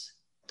this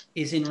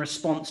is in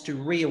response to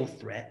real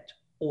threat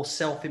or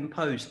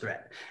self-imposed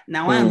threat?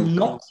 Now, I am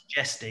not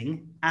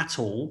suggesting at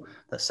all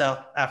that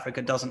South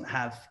Africa doesn't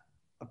have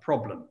a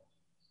problem,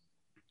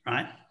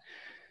 right?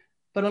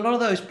 But a lot of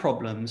those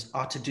problems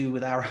are to do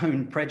with our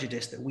own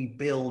prejudice that we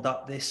build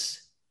up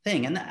this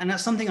thing. And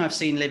that's something I've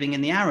seen living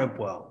in the Arab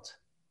world,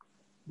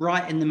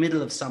 right in the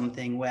middle of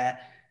something where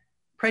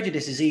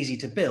prejudice is easy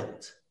to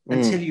build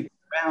until you get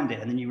around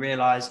it and then you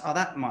realize, oh,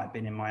 that might have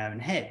been in my own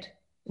head.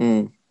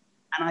 And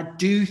I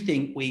do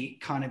think we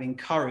kind of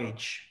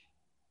encourage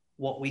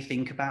what we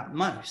think about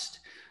most.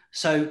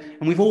 So,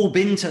 and we've all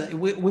been to,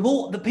 we've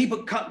all, the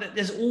people,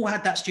 there's all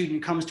had that student who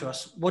comes to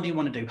us, what do you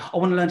want to do? I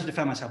want to learn to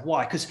defend myself.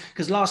 Why?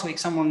 Because last week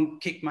someone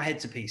kicked my head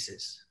to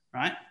pieces,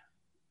 right?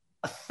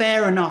 A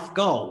fair enough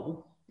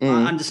goal. I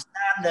understand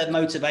their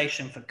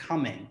motivation for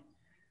coming,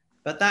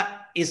 but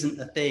that isn't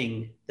the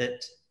thing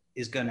that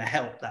is going to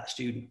help that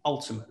student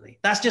ultimately.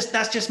 That's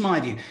just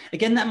my view.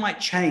 Again, that might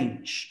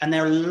change. And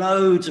there are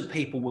loads of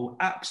people who will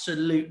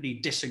absolutely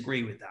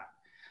disagree with that.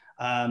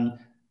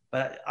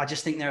 But I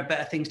just think there are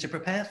better things to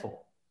prepare for.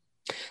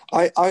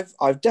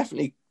 I've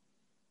definitely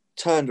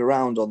turned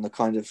around on the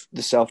kind of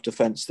the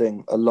self-defense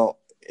thing a lot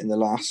in the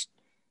last,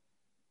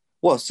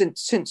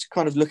 since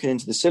kind of looking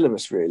into the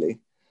syllabus really.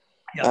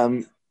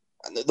 Yep.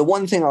 the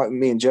one thing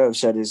me and Joe have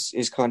said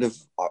is kind of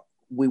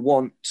we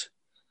want,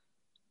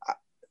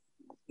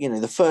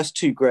 the first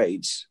two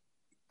grades.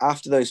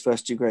 After those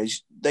first two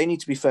grades, they need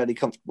to be fairly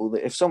comfortable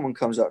that if someone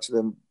comes up to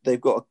them, they've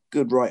got a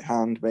good right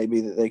hand maybe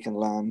that they can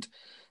land,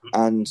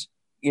 and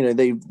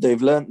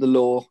they've learnt the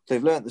law,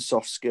 they've learnt the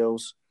soft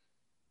skills,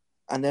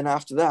 and then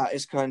after that,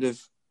 it's kind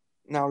of,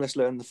 now let's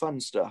learn the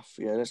fun stuff.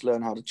 Let's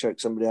learn how to choke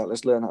somebody out.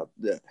 Let's learn how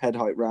the head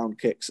height round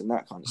kicks and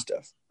that kind of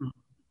stuff.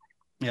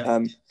 Yeah.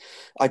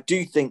 I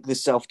do think the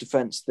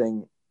self-defense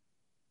thing,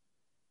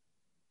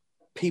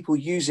 people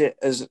use it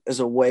as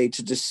a way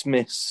to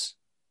dismiss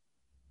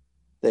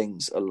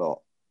things a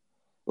lot.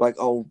 Like,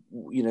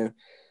 no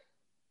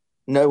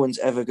one's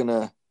ever going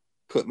to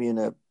put me in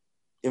a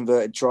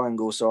inverted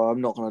triangle, so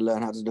I'm not going to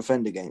learn how to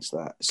defend against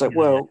that. It's like,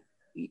 but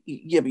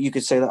you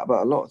could say that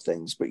about a lot of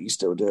things, but you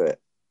still do it.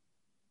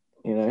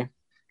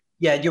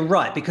 Yeah, you're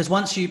right. Because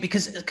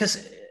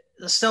because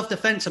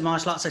self-defense and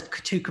martial arts are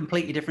two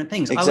completely different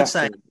things. Exactly. I would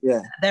say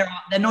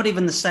they're not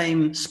even the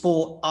same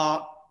sport,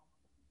 art,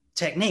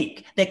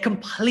 technique. They're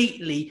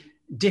completely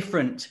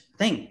different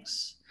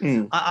things.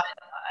 And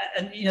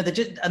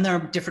they're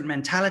a different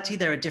mentality.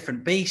 They're a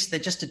different beast. They're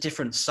just a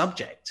different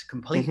subject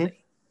completely.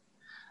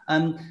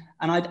 And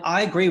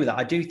I agree with that.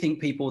 I do think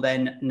people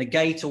then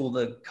negate all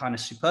the kind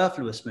of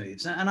superfluous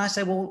moves. And I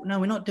say, well, no,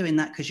 we're not doing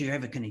that because you're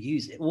ever going to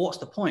use it. Well, what's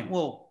the point?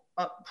 Well,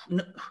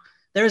 no,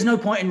 there is no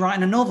point in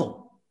writing a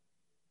novel,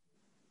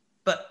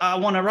 but I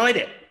want to write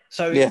it.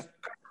 So,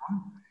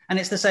 and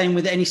it's the same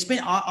with any spin.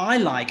 I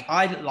like,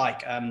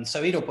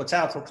 so Ido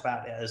Portal talks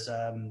about it as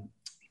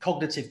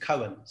cognitive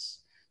koans.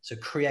 So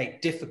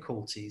create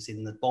difficulties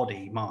in the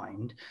body,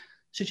 mind.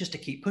 So just to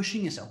keep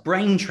pushing yourself,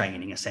 brain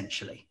training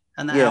essentially.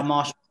 And our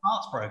martial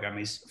arts program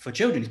is for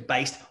children is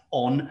based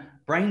on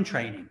brain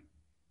training,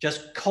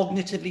 just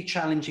cognitively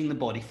challenging the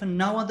body for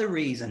no other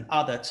reason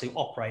other to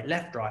operate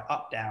left, right,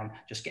 up, down,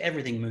 just get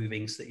everything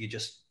moving so that you're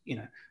just,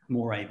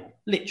 more able.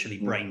 Literally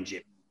brain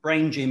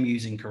gym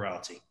using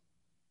karate.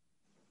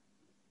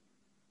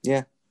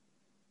 Yeah.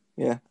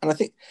 Yeah, and I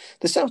think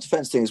the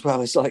self-defense thing as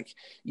well is like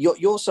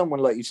you're someone,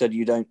 like you said,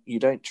 you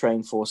don't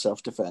train for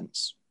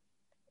self-defense,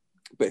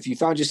 but if you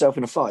found yourself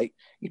in a fight,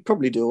 you'd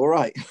probably do all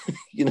right.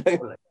 You'd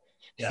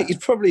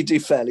probably do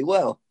fairly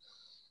well.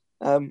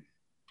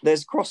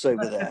 There's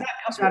crossover there. That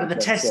comes out of the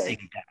testing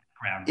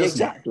background, doesn't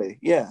exactly. It?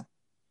 Yeah.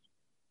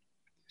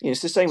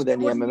 It's the same with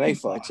any MMA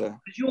fighter.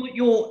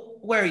 You're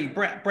where are you?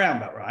 Brown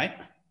belt, right?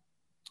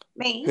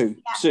 Me? Who?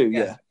 Yeah. Sue,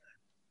 yeah.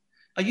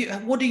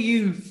 What do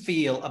you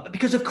feel?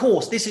 Because of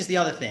course, this is the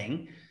other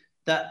thing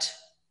that,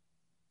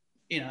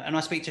 and I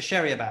speak to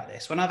Sherry about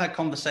this. When I've had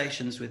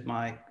conversations with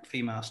my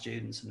female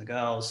students and the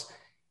girls,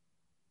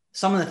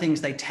 some of the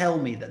things they tell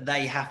me that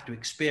they have to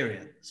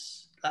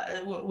experience.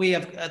 We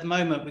have, at the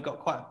moment, we've got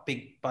quite a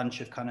big bunch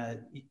of kind of,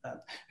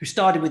 who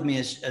started with me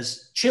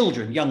as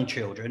children, young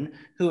children,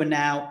 who are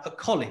now at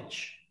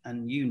college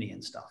and uni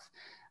and stuff.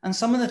 And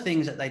some of the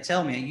things that they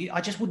tell me,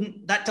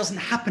 that doesn't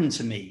happen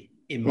to me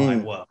in my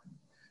work.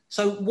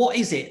 So what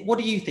is it? What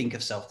do you think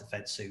of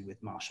self-defense, Sue,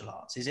 with martial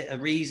arts? Is it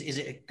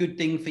a good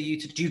thing for you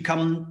do you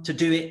come to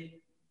do it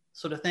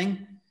sort of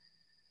thing?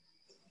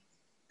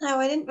 No,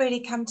 I didn't really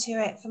come to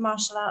it for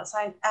martial arts.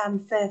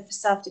 For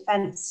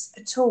self-defense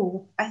at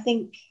all. I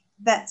think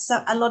that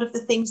a lot of the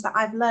things that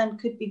I've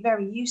learned could be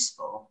very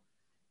useful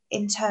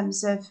in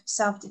terms of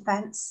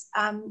self-defense.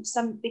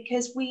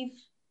 Because we've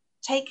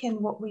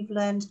taken what we've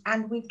learned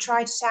and we've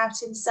tried it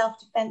out in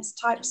self-defense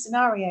type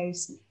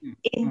scenarios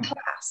in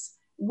class,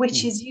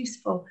 which is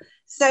useful.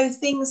 So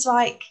things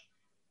like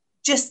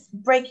just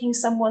breaking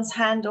someone's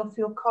hand off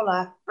your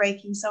collar,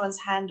 breaking someone's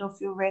hand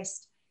off your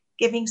wrist,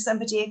 giving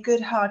somebody a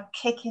good hard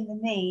kick in the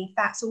knee, if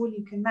that's all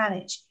you can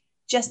manage,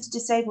 just to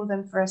disable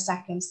them for a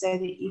second so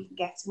that you can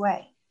get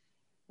away.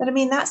 But I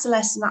mean, that's a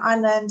lesson that I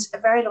learned a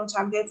very long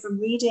time ago from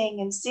reading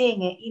and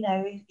seeing it.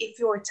 If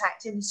you're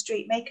attacked in the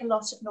street, make a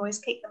lot of noise,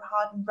 kick them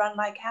hard and run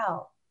like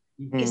hell.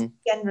 Is the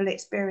general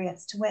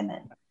experience to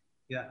women.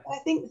 Yeah. I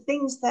think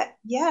things that,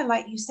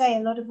 like you say,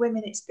 a lot of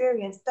women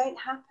experience don't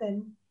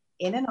happen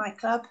in a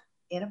nightclub,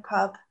 in a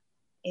pub,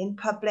 in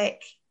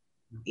public.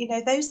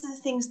 Those are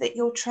the things that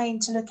you're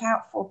trained to look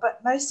out for.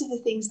 But most of the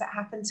things that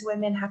happen to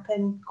women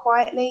happen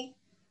quietly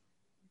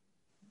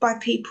by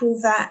people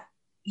that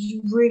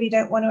you really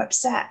don't want to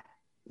upset.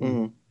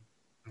 Yeah.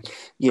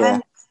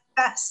 And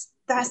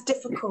that's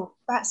difficult.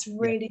 That's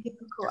really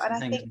difficult. And I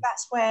think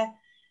that's where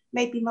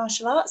maybe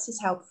martial arts is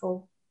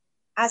helpful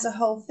as a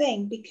whole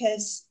thing,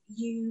 because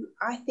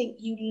I think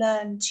you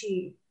learn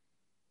to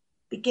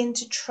begin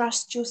to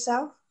trust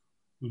yourself,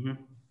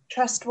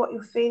 trust what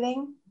you're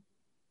feeling.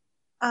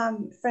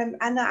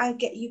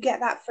 You get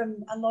that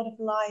from a lot of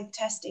live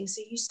testing.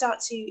 So you start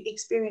to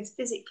experience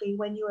physically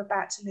when you're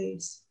about to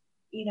lose,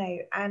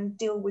 and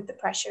deal with the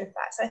pressure of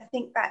that. So I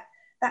think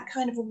that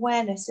kind of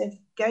awareness of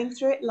going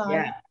through it live.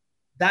 Yeah,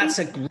 that's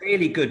a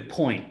really good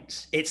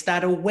point. It's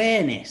that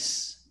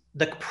awareness.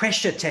 The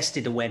pressure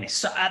tested awareness.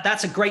 So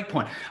that's a great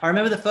point. I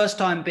remember the first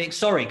time being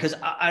sorry, because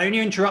I only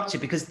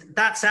interrupted because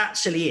that's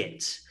actually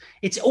it.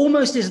 It's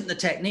almost isn't the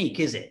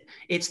technique, is it?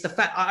 It's the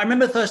fact. I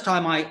remember the first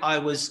time I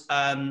was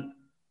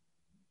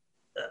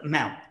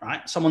mount,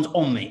 right? Someone's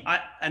on me,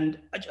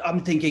 I'm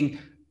thinking,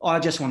 oh, I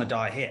just want to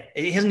die here.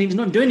 It hasn't even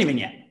not doing anything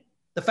yet.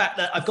 The fact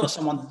that I've got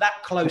someone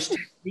that close to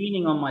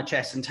leaning on my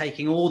chest and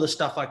taking all the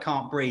stuff I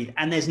can't breathe,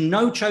 and there's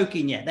no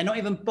choking yet. They're not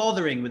even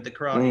bothering with the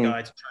karate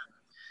guy to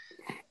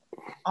choke.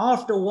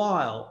 After a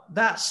while,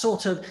 that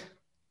sort of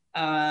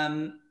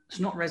it's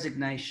not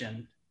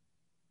resignation,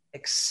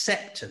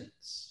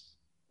 acceptance.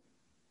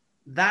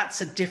 That's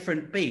a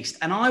different beast.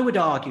 And I would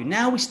argue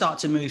now we start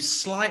to move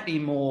slightly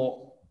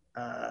more.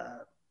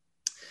 I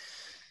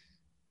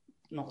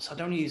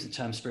don't use the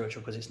term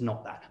spiritual because it's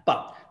not that,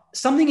 but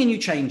something in you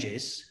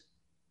changes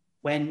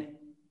when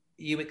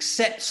you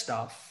accept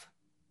stuff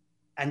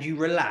and you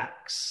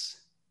relax.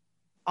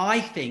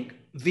 I think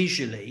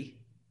visually,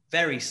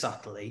 very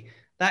subtly,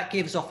 that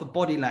gives off a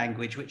body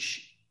language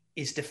which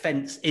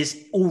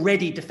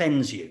already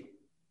defends you.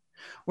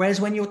 Whereas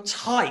when you're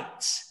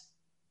tight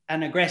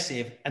and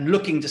aggressive and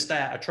looking to stay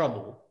out of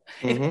trouble,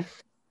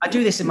 I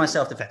do this in my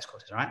self-defense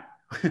courses, right?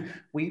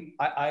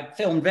 I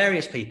filmed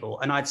various people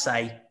and I'd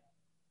say,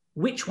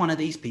 which one of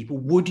these people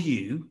would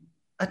you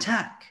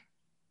attack?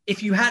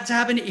 If you had to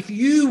have if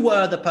you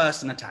were the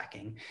person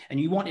attacking and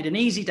you wanted an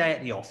easy day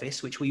at the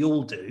office, which we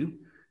all do,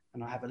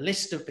 and I have a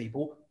list of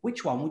people,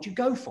 which one would you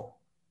go for?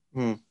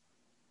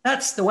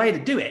 That's the way to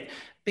do it.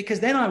 Because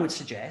then I would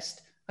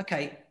suggest,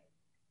 okay,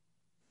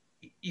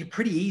 you're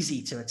pretty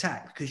easy to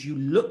attack because you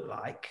look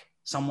like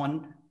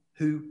someone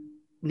who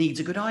needs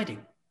a good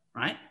hiding,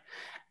 right?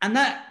 And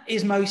that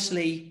is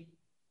mostly,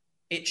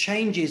 it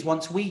changes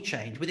once we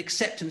change. With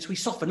acceptance, we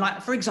soften.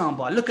 Like, for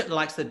example, I look at the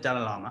likes of the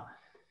Dalai Lama.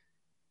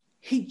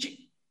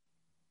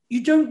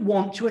 You don't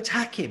want to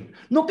attack him.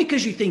 Not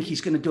because you think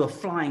he's going to do a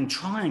flying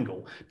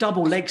triangle,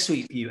 double leg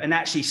sweep you, and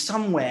actually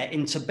somewhere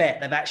in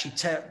Tibet, they've actually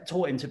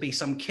taught him to be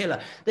some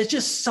killer. There's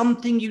just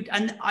something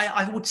and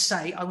I would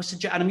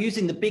suggest, and I'm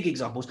using the big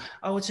examples,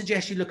 I would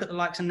suggest you look at the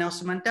likes of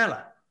Nelson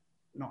Mandela.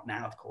 Not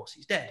now, of course,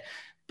 he's dead.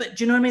 But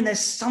do you know what I mean? There's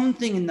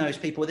something in those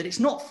people that it's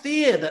not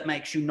fear that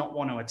makes you not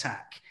want to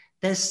attack.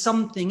 There's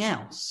something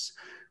else,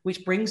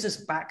 which brings us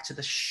back to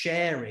the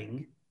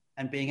sharing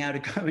and being able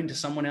to go into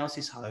someone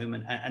else's home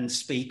and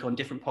speak on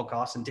different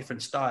podcasts and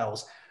different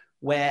styles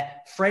where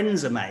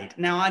friends are made.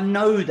 Now, I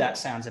know that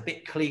sounds a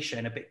bit cliche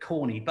and a bit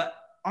corny, but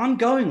I'm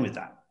going with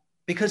that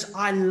because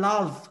I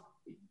love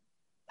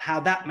how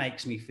that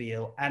makes me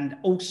feel. And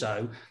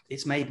also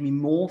it's made me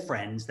more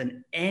friends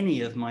than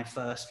any of my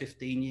first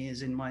 15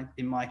 years in my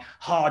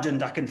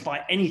hardened, I can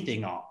fight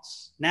anything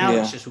arts. Now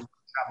it's just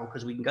travel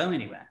because we can go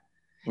anywhere.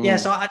 Yeah.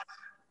 So I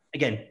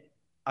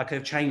could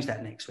have changed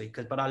that next week,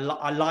 but I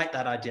like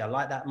that idea. I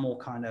like that more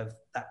kind of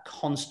that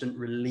constant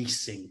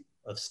releasing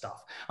of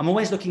stuff. I'm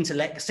always looking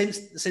to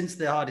since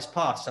the hardest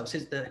part, so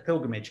since the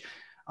pilgrimage,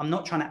 I'm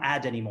not trying to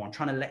add anymore. I'm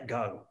trying to let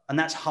go. And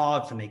that's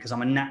hard for me because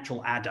I'm a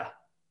natural adder.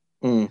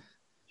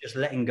 Just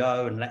letting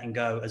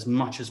go as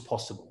much as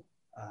possible.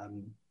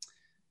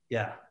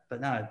 But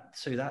no,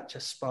 so that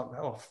just sparked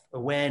that off.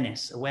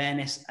 Awareness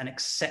and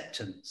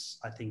acceptance,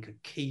 I think, are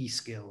key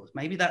skills.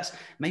 Maybe that's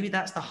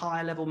the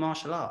higher level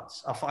martial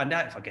arts. I'll find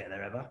out if I get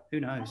there ever. Who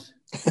knows?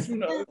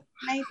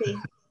 Maybe.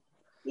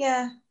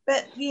 Yeah.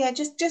 But yeah,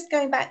 just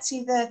going back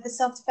to the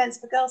self-defense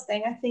for girls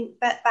thing, I think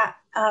that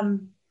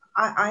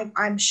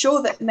I'm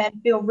sure that men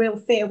feel real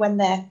fear when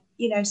they're,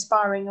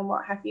 sparring and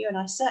what have you. And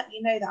I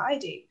certainly know that I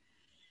do,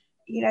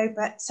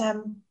 but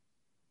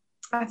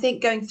I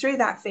think going through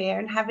that fear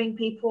and having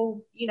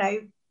people,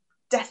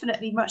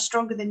 definitely much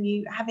stronger than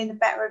you, having the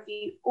better of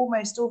you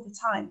almost all the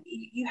time,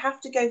 you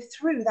have to go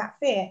through that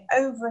fear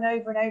over and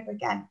over and over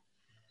again.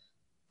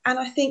 And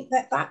I think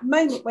that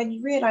moment when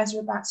you realize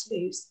you're about to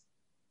lose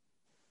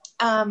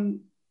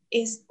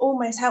is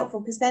almost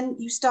helpful, because then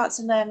you start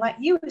to learn, like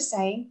you were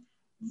saying,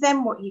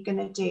 then what you're going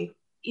to do.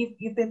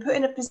 You've been put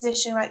in a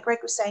position, like Greg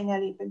was saying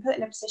earlier, you've been put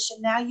in a position,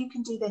 now you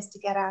can do this to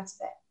get out of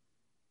it.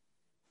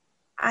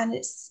 And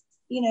it's,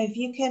 if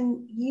you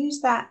can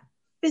use that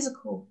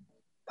physical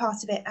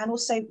part of it and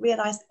also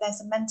realize that there's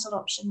a mental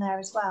option there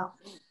as well.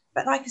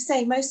 But like I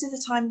say, most of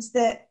the times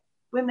that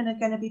women are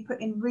going to be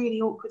put in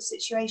really awkward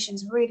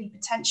situations, really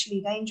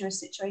potentially dangerous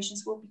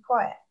situations, will be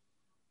quiet.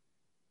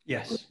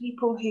 Yes. With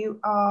people who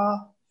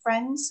are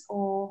friends,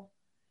 or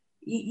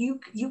you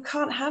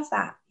can't have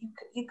that.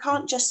 You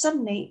can't just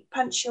suddenly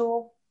punch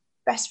your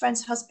best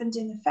friend's husband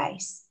in the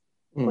face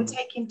or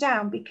take him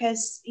down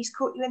because he's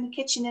caught you in the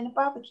kitchen in a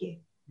barbecue.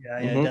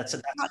 Yeah, that's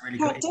really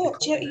good.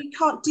 You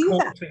can't do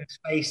that.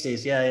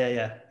 Spaces,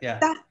 yeah.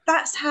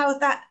 That's how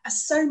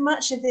so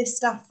much of this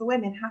stuff for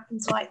women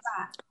happens like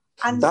that.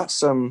 And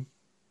that's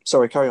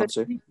sorry, carry on,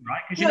 Sue.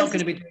 Right, because you're not going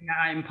to be doing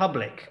that out in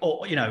public,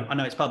 or I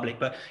know it's public,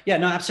 but yeah,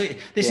 no, absolutely.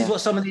 This is what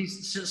some of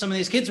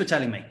these kids were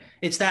telling me.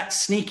 It's that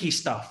sneaky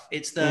stuff.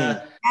 It's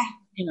the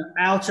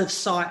out of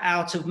sight,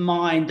 out of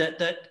mind.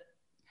 That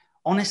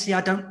honestly,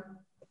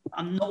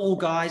 I'm not all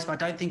guys, but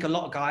I don't think a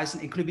lot of guys,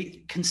 including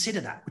me,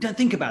 consider that. We don't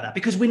think about that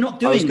because we're not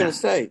doing that. I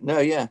was going to say, no,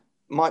 yeah.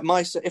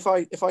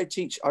 if I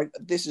teach,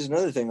 this is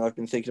another thing I've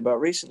been thinking about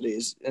recently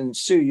is, and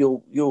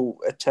Sue, you'll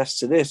attest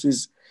to this,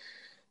 is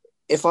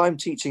if I'm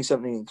teaching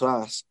something in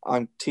class,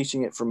 I'm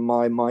teaching it from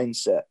my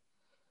mindset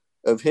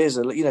of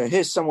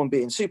here's someone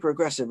being super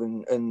aggressive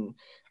and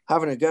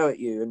having a go at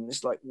you, and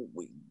it's like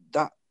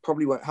that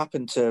probably won't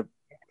happen to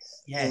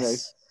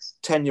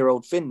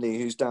 10-year-old Finley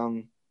who's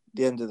down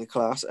the end of the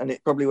class, and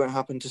it probably won't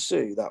happen to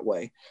Sue that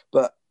way.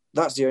 But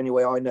that's the only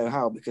way I know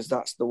how, because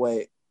that's the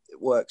way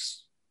it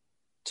works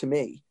to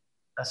me.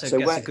 That's a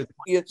good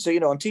point. So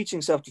I'm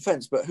teaching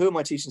self-defense, but who am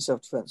I teaching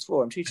self-defense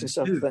for? I'm teaching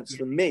self-defense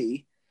for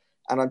me,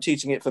 and I'm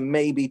teaching it for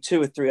maybe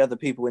 2 or 3 other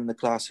people in the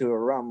class who are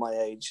around my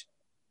age,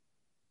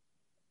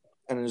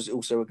 and there's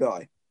also a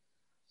guy.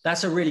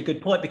 That's a really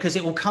good point, because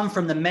it will come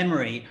from the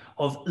memory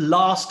of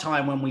last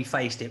time when we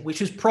faced it,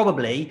 which was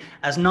probably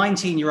as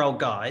 19-year-old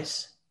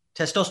guys,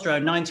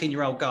 testosterone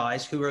 19-year-old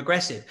guys who were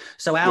aggressive.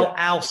 So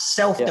our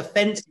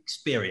self-defense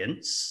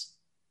experience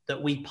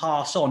that we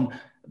pass on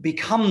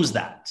becomes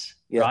that,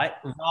 right?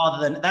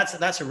 Rather than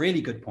that's a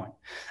really good point.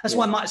 That's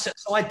why so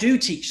I do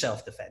teach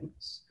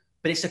self-defense,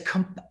 but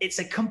it's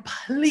a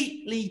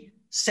completely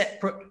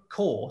separate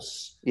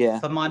course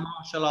for my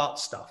martial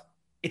arts stuff.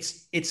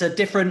 It's a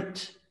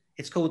different.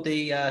 It's called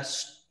the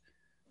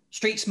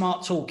Street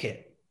Smart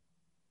Toolkit,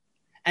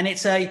 and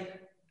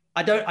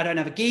I don't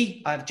have a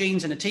gi. I have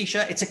jeans and a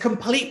t-shirt. It's a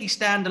completely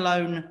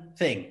standalone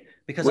thing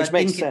because which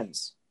makes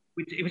sense.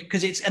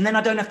 Because and then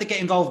I don't have to get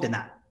involved in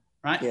that,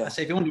 right? I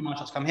say if you want to do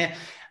martial arts, come here.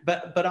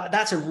 But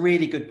that's a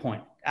really good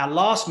point. Our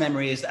last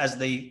memory is as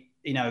the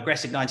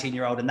aggressive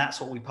 19-year-old, and that's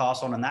what we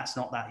pass on, and that's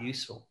not that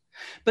useful.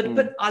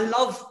 But I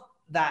love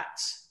that.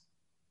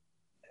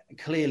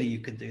 Clearly you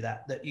could do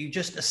that you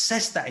just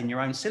assess that in your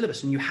own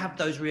syllabus and you have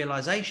those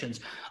realizations.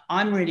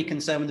 I'm really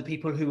concerned with the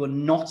people who are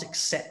not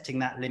accepting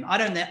that limit.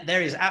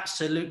 There is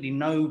absolutely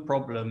no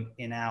problem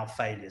in our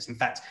failures. In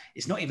fact,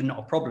 it's not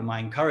a problem. I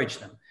encourage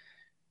them,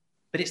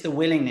 but it's the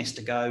willingness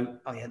to go,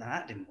 oh yeah, no,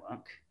 that didn't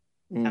work.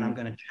 And I'm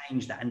going to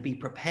change that and be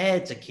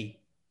prepared to keep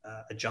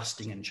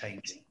adjusting and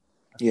changing.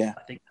 I think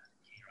that's the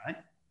key, right?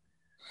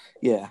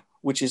 Yeah.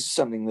 Which is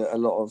something that a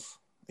lot of,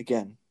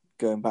 again,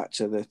 going back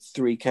to the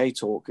 3K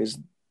talk, is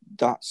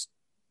that's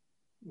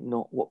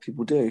not what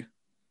people do.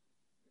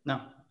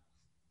 No,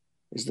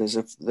 is there's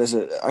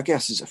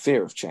a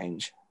fear of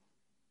change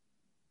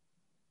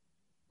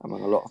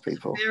among a lot of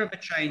people. Fear of a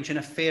change and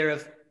a fear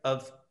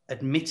of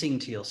admitting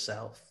to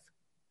yourself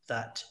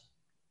that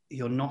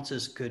you're not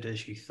as good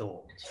as you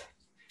thought.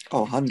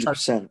 Oh,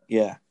 100%.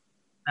 Yeah.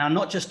 Now, I'm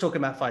not just talking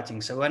about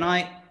fighting. So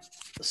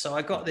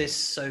I got this.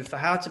 So for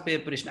how to be a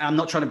Buddhist, I'm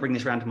not trying to bring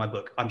this around to my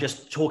book. I'm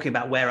just talking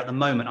about where at the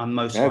moment I'm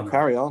most vulnerable.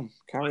 Carry on.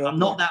 I'm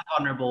not that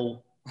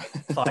vulnerable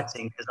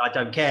fighting because I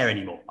don't care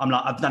anymore.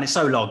 I've done it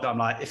so long that I'm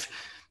like, if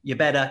you're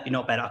better, you're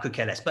not better, I could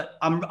care less. But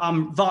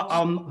I'm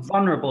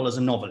vulnerable as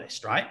a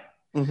novelist, right?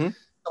 Mm-hmm.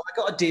 So I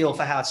got a deal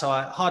for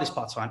hardest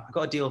part time. I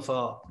got a deal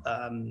for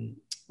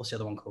what's the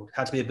other one called?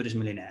 How to be a Buddhist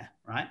Millionaire,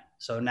 right?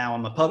 So now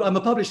I'm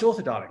a published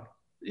author, darling.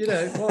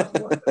 What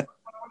am I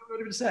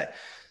going to say?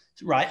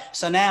 Right.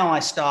 So now I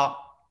start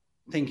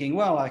thinking,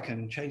 well, I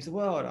can change the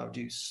world. I'll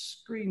do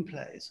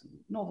screenplays and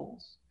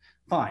novels.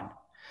 Fine.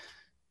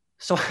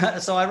 So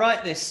I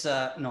write this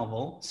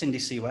novel, Cindy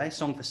Seaway,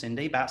 Song for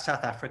Cindy, about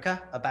South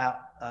Africa, about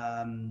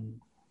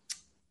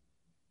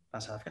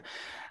South Africa.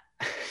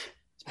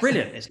 It's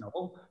brilliant, this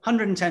novel.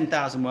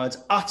 110,000 words,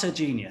 utter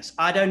genius.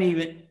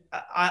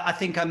 I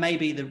think I may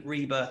be the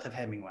rebirth of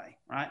Hemingway,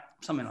 right?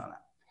 Something like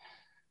that.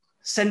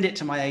 Send it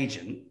to my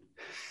agent.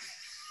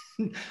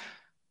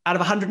 Out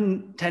of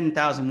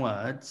 110,000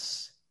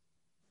 words,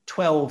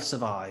 12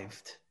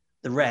 survived.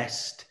 The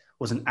rest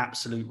was an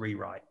absolute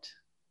rewrite.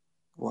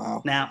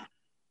 Wow. Now,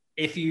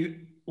 if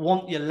you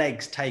want your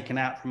legs taken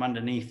out from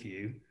underneath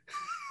you,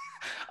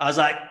 I was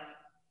like,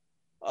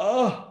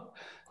 oh,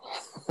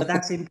 but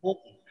that's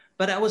important.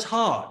 But it was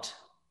hard.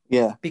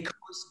 Yeah. Because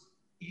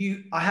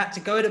I had to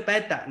go to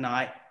bed that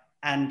night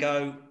and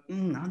go,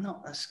 I'm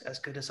not as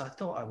good as I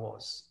thought I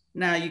was.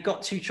 Now, you've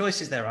got 2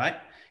 choices there, right?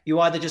 You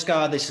either just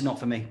go, this is not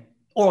for me,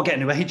 or I'll get a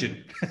new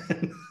agent.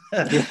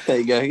 Yeah, there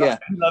you go. Yeah.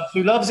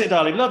 Who loves it,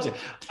 darling, loves it.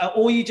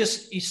 Or you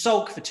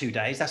sulk for 2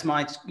 days. That's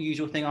my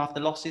usual thing after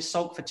losses.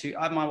 Sulk for 2.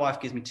 My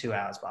wife gives me 2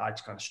 hours, but I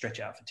just kind of stretch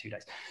it out for 2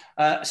 days.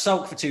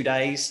 Sulk for 2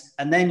 days.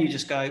 And then you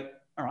just go,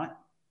 all right,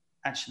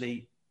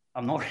 actually,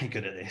 I'm not really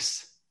good at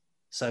this.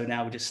 So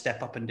now we just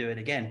step up and do it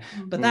again.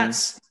 But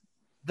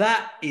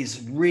that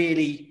is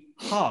really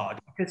hard,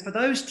 because for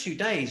those 2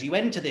 days, you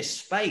enter this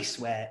space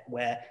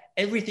where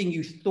everything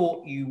you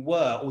thought you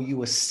were or you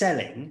were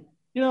selling,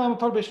 I'm a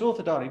published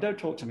author, darling, don't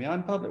talk to me.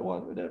 I'm published.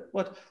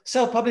 What?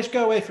 Self-published,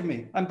 go away from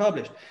me. I'm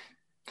published.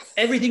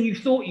 Everything you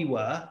thought you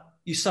were,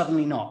 you're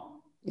suddenly not.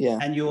 Yeah.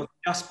 And you're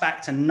just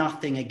back to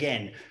nothing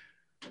again,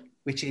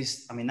 which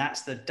is,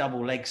 that's the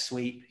double leg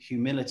sweep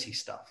humility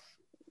stuff.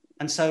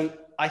 And so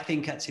I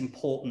think it's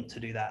important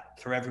to do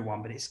that for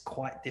everyone, but it's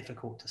quite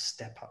difficult to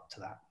step up to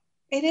that.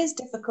 It is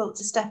difficult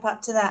to step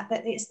up to that,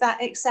 but it's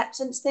that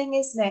acceptance thing,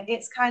 isn't it?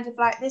 It's kind of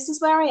like, this is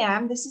where I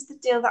am. This is the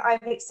deal that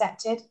I've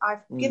accepted.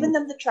 I've given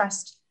them the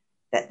trust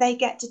that they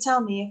get to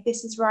tell me if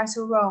this is right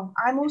or wrong.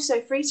 I'm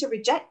also free to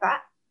reject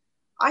that.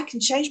 I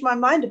can change my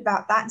mind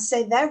about that and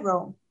say they're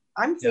wrong.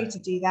 I'm free to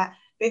do that.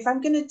 But if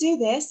I'm going to do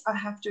this, I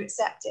have to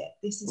accept it.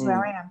 This is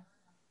where I am.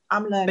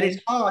 I'm learning. But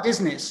it's hard,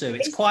 isn't it, Sue?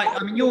 It's quite,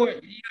 hard. I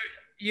mean,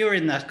 you're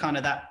in that kind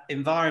of that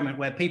environment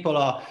where people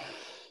are,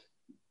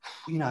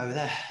 you know,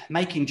 they're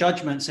making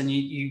judgments, and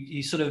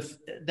you sort of,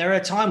 there are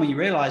a time when you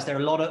realize there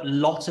are a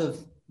lot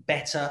of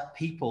better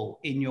people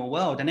in your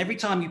world. And every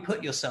time you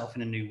put yourself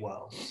in a new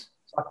world,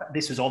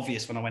 this was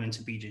obvious when I went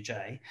into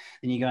BJJ,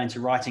 then you go into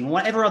writing,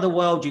 whatever other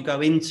world you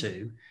go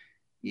into,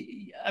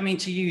 I mean,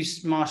 to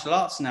use martial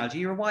arts analogy,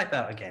 you're a white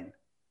belt again.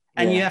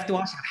 And you have to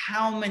ask,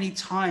 how many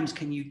times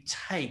can you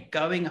take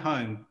going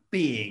home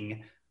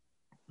being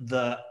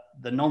the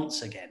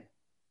nonce again?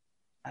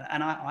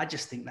 And I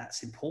just think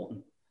that's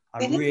important.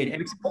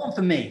 It's important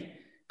for me,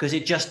 because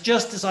it just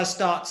as I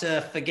start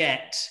to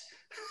forget,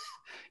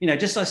 you know,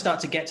 just as I start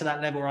to get to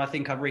that level where I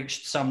think I've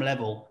reached some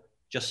level,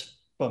 just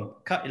boom,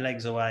 cut your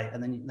legs away,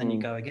 and then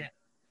you go again.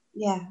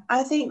 Yeah,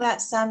 I think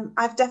that's I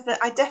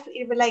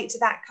definitely relate to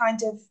that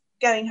kind of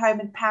going home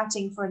and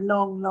pouting for a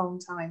long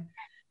time.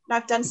 And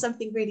I've done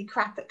something really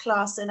crap at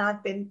class, and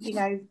I've been, you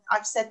know,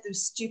 I've said the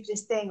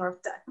stupidest thing, or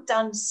I've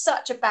done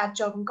such a bad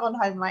job and gone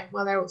home like,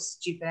 well, they're all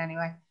stupid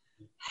anyway.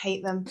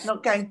 Hate them.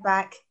 Not going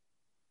back.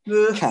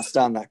 Ugh. Can't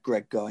stand that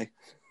Greg guy.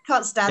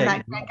 Can't stand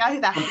that Greg guy.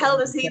 Who the hell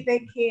does he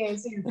think he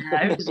is? Is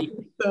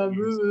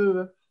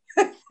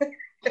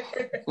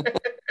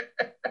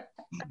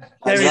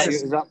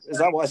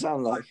that what I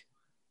sound like?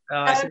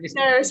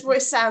 It's what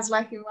it sounds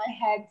like in my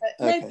head. But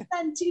no,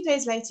 then 2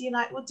 days later, you're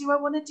like, well, do I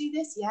want to do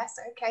this? Yes.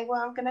 Okay,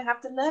 well, I'm going to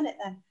have to learn it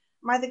then.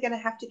 I'm either going to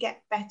have to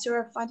get better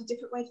or find a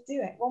different way to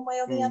do it, one way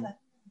or the other.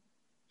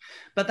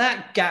 But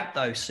that gap,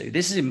 though, Sue,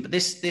 this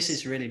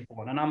is really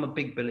important, and I'm a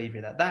big believer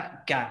in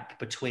that gap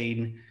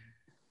between.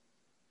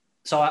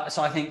 So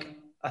I think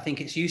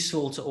it's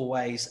useful to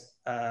always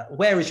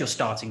where is your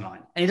starting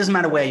line, and it doesn't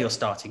matter where your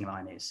starting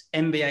line is.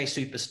 NBA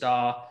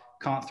superstar,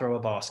 can't throw a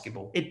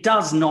basketball. It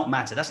does not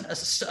matter.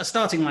 That's a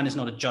starting line is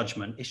not a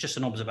judgment. It's just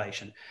an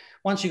observation.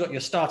 Once you've got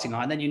your starting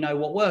line, then you know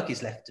what work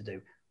is left to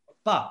do.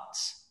 But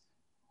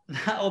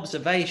that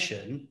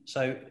observation,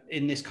 so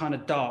in this kind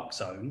of dark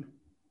zone,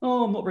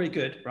 oh, I'm not very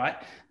good, right?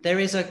 There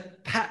is a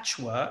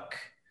patchwork,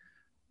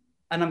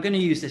 and I'm going to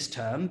use this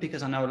term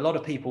because I know a lot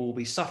of people will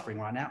be suffering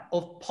right now,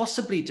 of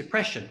possibly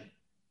depression,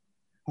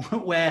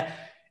 where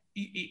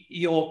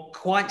you're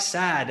quite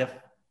sad of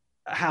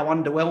how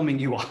underwhelming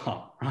you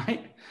are,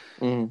 right?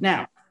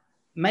 Now,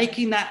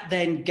 making that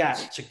then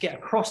gap to get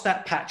across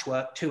that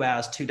patchwork, 2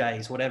 hours, 2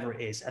 days, whatever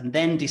it is, and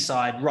then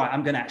decide, right,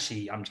 I'm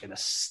just going to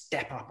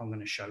step up. I'm going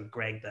to show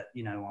Greg that,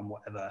 you know, I'm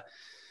whatever.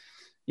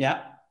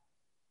 Yeah.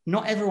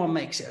 Not everyone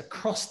makes it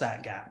across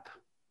that gap.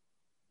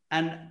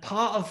 And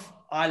part of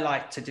I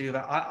like to do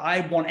that,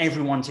 I want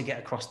everyone to get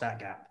across that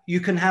gap. You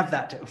can have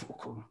that,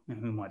 who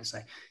am I to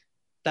say?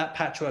 That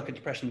patchwork of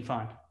depression,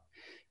 fine.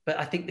 But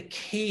I think the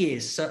key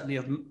is certainly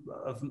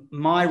of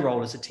my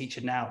role as a teacher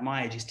now at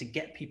my age is to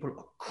get people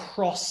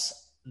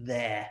across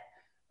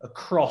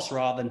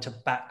rather than to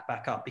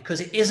back up, because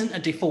it isn't a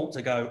default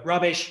to go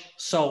rubbish,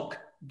 sulk,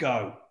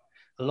 go.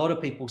 A lot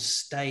of people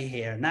stay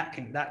here, and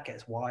that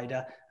gets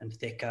wider and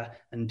thicker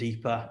and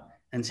deeper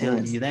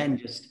until you then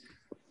just,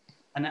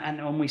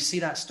 and when we see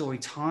that story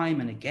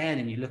time and again,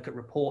 and you look at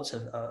reports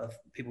of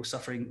people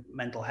suffering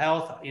mental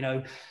health, you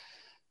know,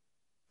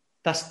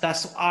 that's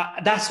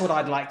what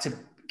I'd like to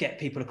get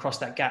people across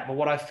that gap. But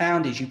what I've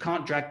found is you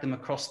can't drag them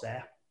across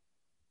there.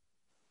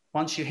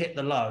 Once you hit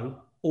the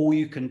low, all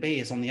you can be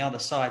is on the other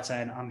side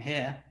saying, I'm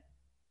here.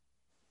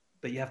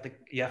 But you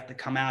have to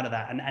come out of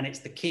that. And it's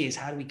the key is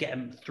how do we get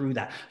them through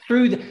that?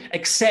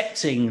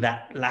 Accepting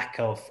that lack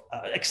of,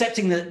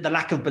 accepting the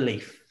lack of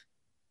belief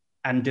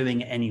and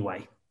doing it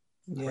anyway,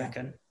 I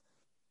reckon.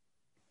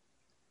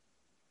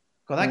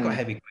 God, that got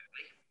heavy quickly.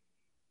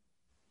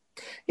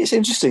 It's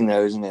interesting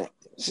though, isn't it?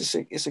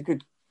 It's a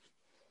good,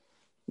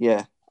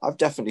 I've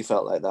definitely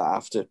felt like that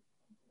after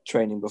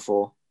training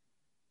before.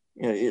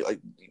 You know, like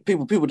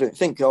people don't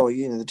think, oh,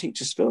 you know, the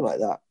teachers feel like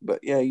that, but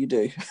yeah, you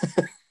do.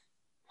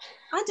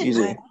 I didn't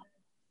know that.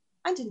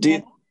 I didn't know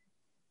that.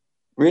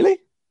 Really?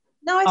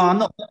 No, I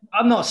didn't.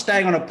 I'm not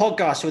staying on a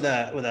podcast with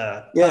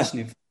a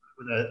person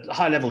with a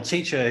high level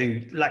teacher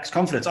who lacks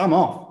confidence. I'm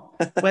off.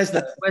 Where's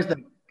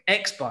the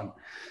X bun?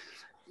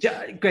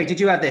 Greg, did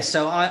you have this?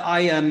 So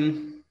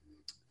I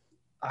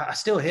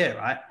still hear it,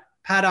 right?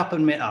 Pad up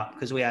and mitt up,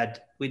 because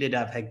we did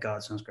have head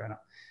guards when I was growing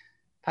up.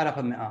 Pad up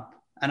and mitt up,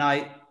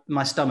 and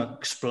my stomach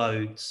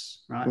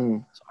explodes, right? So I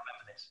remember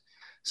this.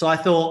 So I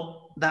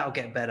thought that'll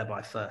get better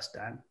by first,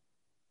 Dan.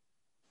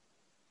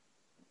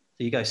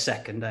 So you go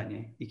second, don't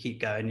you? You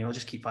keep going, you'll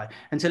just keep fighting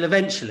until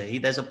eventually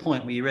there's a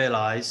point where you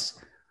realise,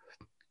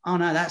 oh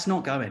no, that's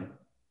not going.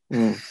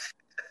 That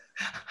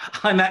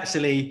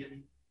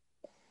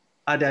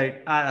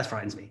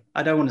frightens me.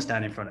 I don't want to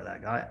stand in front of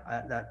that guy.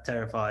 That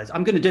terrifies.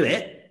 I'm going to do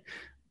it,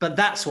 But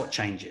that's what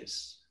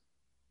changes.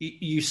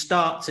 You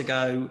start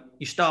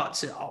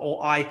to,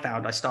 or I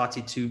found I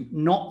started to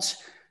not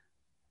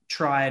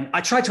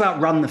I tried to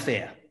outrun the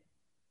fear.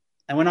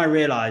 And when I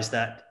realized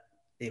that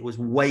it was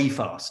way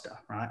faster,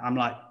 right? I'm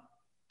like,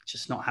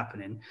 just not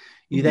happening.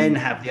 You then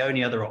have the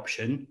only other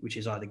option, which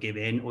is either give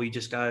in or you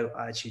just go,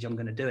 actually, I'm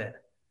going to do it.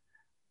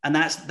 And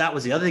that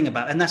was the other thing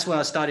and that's where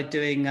I started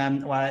doing,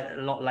 a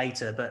lot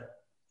later, but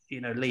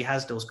Lee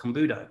Hasdall's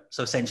Kombudo.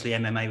 So essentially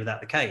MMA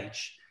without the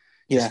cage,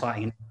 just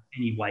fighting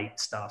any weight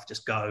stuff,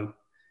 just go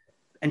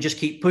and just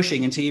keep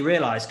pushing until you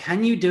realize,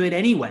 can you do it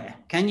anywhere?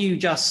 I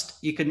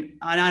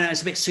know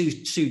it's a bit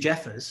Susan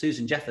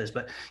Jeffers,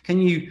 but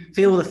can you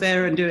feel the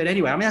fear and do it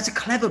anywhere? I mean, that's a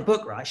clever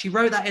book, right? She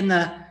wrote that in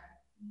the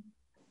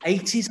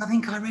 80s. I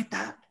think I read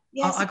that.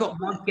 Yes. I got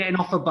getting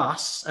off a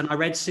bus and I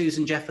read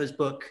Susan Jeffers'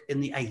 book in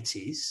the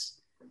 80s,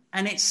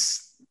 and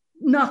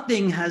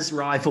nothing has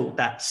rivaled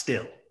that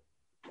still.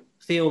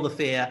 Feel the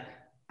fear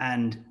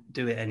and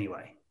do it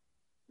anyway.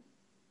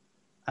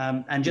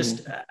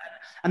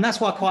 And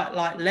that's why I quite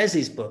like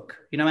Les's book,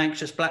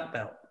 Anxious Black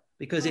Belt,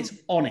 because it's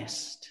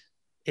honest.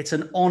 It's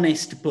an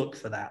honest book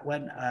for that.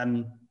 When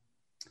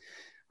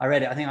I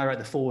read it, I think I wrote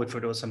the forward for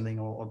it or something,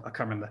 or I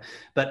can't remember.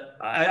 But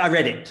I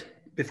read it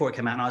before it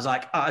came out and I was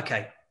like,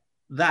 okay,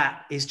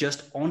 that is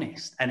just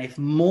honest. And if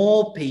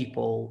more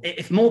people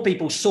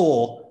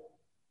saw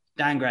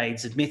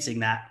downgrades admitting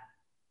that,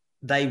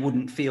 they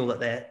wouldn't feel that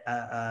they're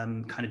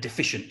kind of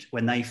deficient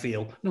when they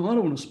feel, no, I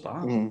don't want to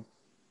spar.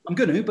 I'm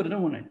going to, but I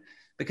don't want to.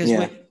 Because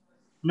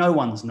no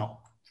one's not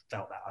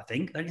felt that, I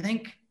think. Don't you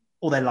think?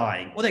 Or they're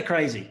lying, or they're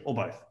crazy, or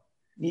both.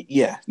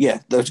 Yeah. I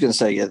was going to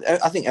say,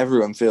 I think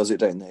everyone feels it,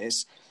 don't they?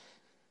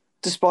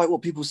 Despite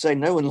what people say,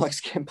 no one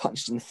likes getting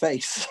punched in the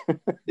face.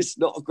 It's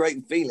not a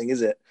great feeling,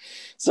 is it?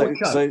 Or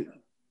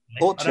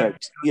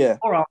choked, yeah.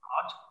 Or hard,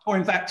 or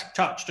in fact,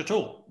 touched at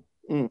all.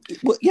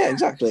 Well, yeah,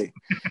 exactly.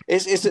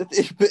 It's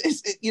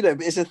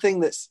a thing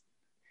that's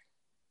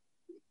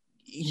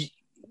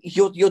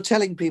you're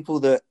telling people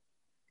that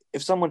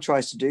if someone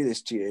tries to do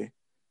this to you,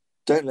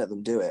 don't let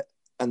them do it.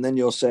 And then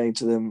you're saying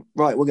to them,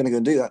 right, we're going to go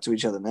and do that to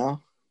each other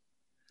now.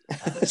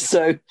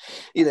 So,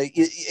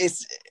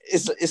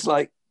 it's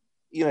like,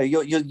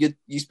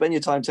 you spend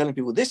your time telling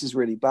people this is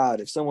really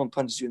bad. If someone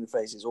punches you in the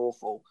face, it's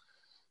awful.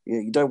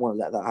 You don't want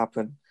to let that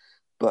happen.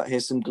 But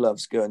here's some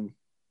gloves, go and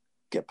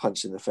get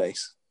punched in the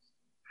face.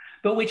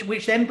 But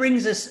which then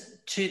brings us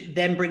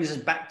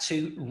back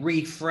to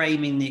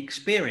reframing the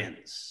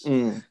experience.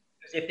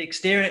 If the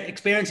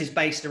experience is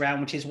based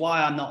around, which is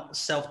why I'm not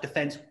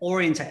self-defense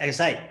oriented,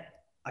 as I say,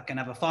 I can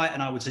have a fight,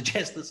 and I would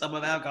suggest that some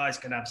of our guys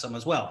can have some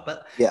as well.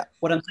 But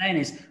what I'm saying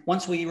is,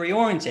 once we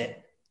reorient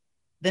it,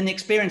 then the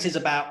experience is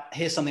about,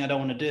 here's something I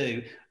don't want to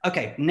do.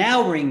 Okay,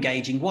 now we're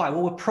engaging. Why?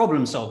 Well, we're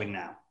problem solving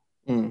now.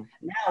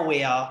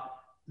 Now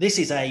this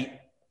is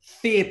a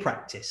fear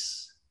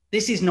practice.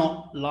 This is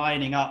not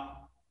lining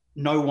up,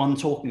 no one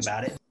talking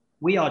about it.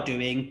 We are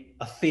doing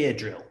a fear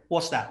drill.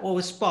 What's that? Well,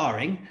 we're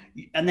sparring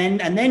and then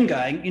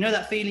going,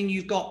 that feeling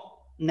you've got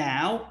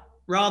now,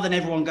 rather than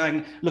everyone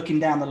going, looking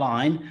down the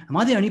line, am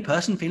I the only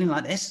person feeling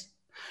like this?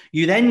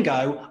 You then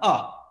go,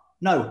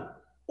 no,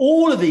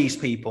 all of these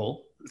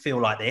people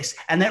feel like this,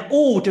 and they're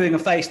all doing a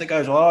face that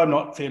goes, I'm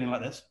not feeling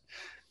like this.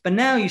 But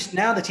now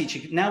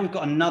we've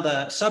got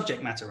another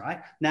subject matter,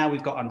 right? Now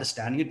we've got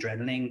understanding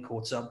adrenaline,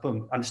 cortisol,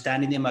 boom,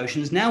 understanding the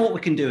emotions. Now what we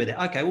can do with it?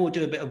 Okay, we'll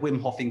do a bit of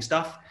Wim Hofing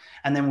stuff,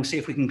 and then we'll see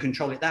if we can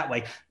control it that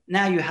way.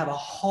 Now you have a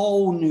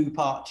whole new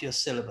part to your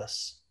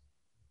syllabus,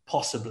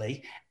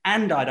 possibly,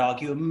 and I'd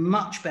argue a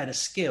much better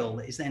skill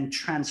that is then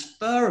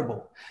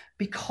transferable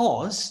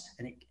because,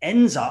 and it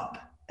ends up,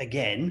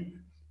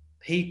 again,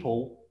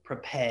 people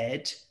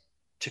prepared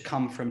to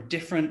come from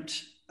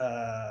different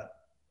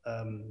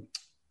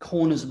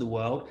corners of the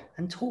world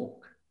and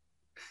talk.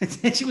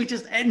 We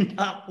just end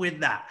up with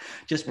that.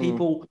 Just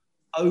people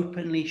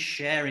openly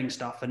sharing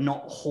stuff and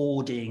not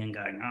hoarding and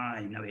going,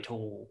 I know it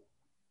all.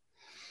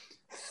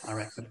 I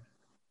reckon.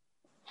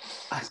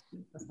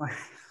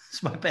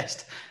 It's my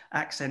best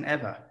accent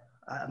ever.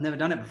 I've never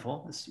done it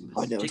before.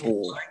 I know it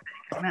all.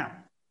 Now.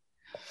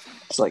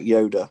 It's like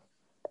Yoda.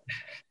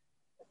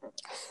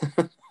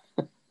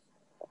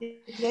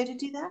 Did Yoda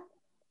do that?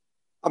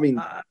 I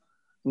mean,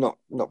 not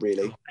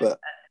really, but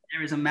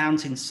there is a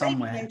mountain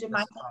somewhere. Baby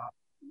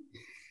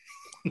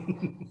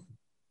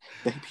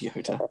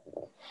Yoda.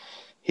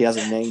 He has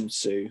a name,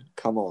 Sue.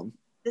 Come on.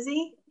 Does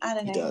he? I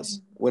don't know. He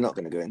does. We're not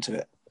going to go into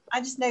it. I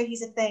just know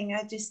he's a thing.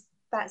 Is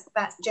there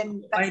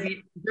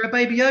a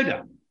Baby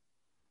Yoda?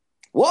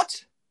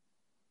 What?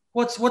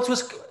 What's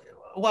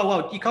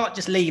well, you can't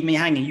just leave me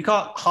hanging. You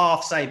can't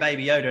half say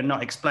Baby Yoda and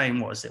not explain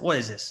what is it. What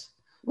is this?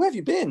 Where have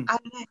you been? I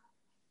don't know.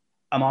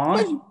 Am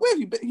I? Where have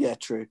you been? Yeah,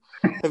 true.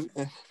 Have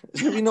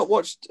you not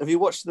watched? Have you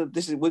watched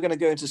we're going to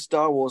go into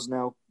Star Wars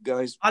now,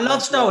 guys. I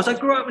love Star Wars. I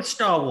grew up with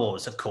Star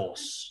Wars, of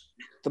course.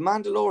 The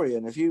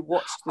Mandalorian. Have you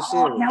watched the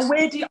series?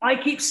 Now, I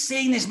keep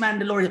seeing this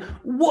Mandalorian.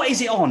 What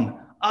is it on?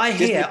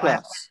 Disney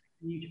Plus.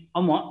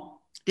 On what?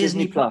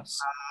 Disney Plus.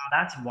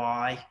 That's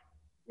why.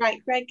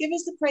 Right, Greg, give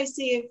us the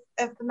précis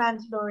of the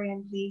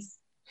Mandalorian, please.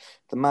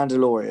 The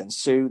Mandalorian.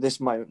 Sue, this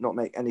might not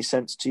make any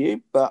sense to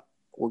you, but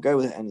we'll go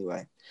with it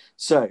anyway.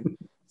 So,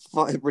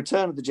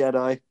 Return of the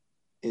Jedi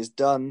is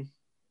done.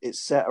 It's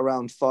set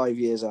around 5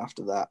 years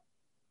after that.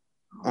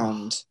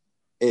 And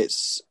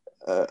it's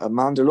a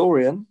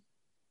Mandalorian,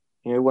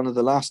 one of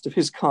the last of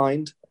his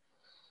kind.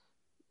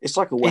 It's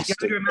like a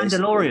Western. Is Yoda a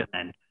Mandalorian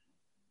then?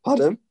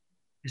 Pardon?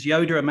 Is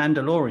Yoda a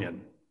Mandalorian?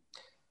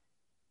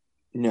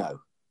 No.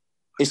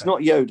 It's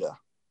not Yoda.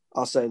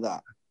 I'll say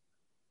that.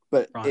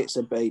 But It's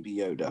a baby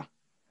Yoda.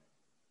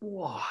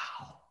 Wow.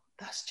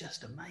 That's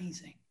just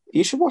amazing.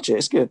 You should watch it.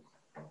 It's good.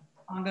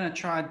 I'm going to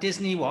try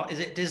Disney. What is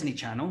it? Disney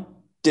Channel?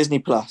 Disney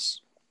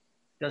Plus.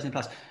 Disney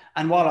Plus.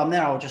 And while I'm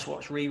there, I'll just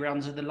watch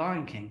reruns of The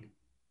Lion King.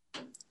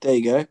 There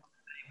you go.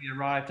 We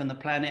arrived on the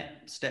planet,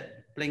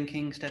 step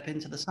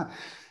into the sun.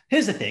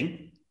 Here's the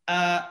thing.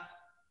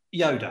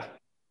 Yoda.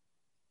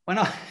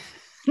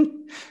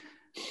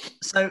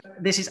 So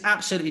this is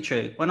absolutely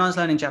true. When I was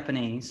learning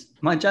Japanese,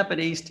 my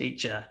Japanese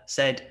teacher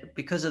said,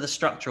 because of the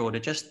structure order,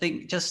 just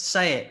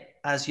say it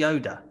as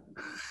Yoda.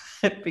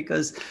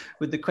 Because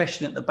with the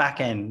question at the back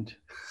end,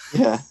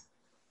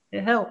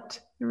 it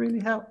helped. It really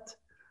helped.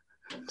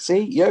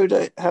 See,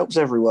 Yoda helps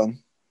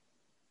everyone.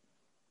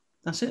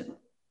 That's it.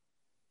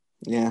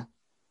 Yeah.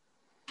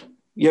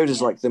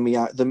 Yoda's like the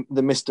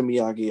Mr.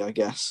 Miyagi, I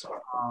guess.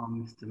 Oh,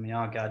 Mr.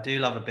 Miyagi. I do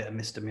love a bit of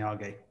Mr.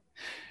 Miyagi.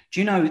 Do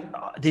you know,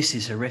 this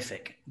is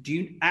horrific. Do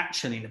you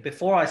actually,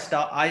 before I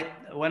start,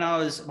 when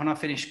I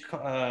finished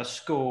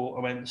school,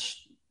 I went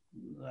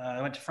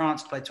to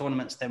France to play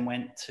tournaments, then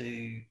went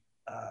to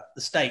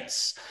the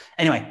States.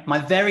 Anyway,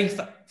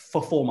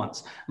 for 4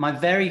 months, my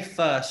very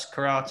first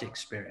karate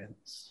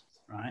experience,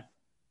 right,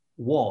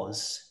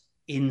 was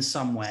in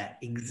somewhere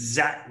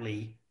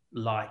exactly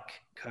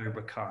like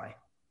Cobra Kai.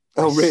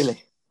 Oh,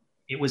 really?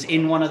 It was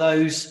in one of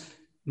those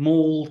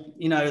mall,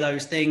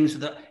 those things.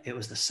 It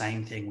was the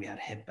same thing. We had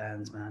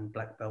headbands, man,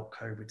 black belt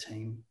Cobra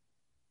team.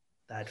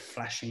 They had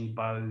flashing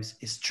bows.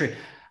 It's true.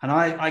 And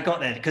I got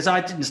there because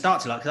I didn't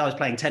start till, because I was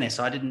playing tennis.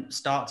 So I didn't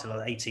start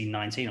till 18,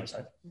 19 or so.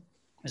 It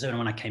was only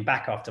when I came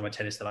back after my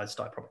tennis that I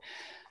started properly.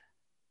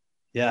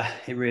 Yeah,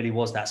 it really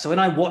was that. So when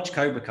I watch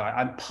Cobra Kai,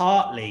 I'm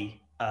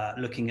partly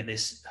looking at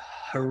this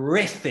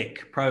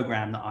horrific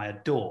program that I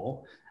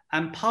adore,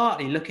 and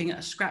partly looking at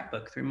a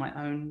scrapbook through my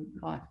own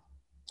life.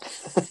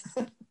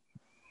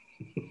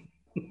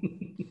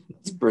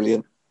 It's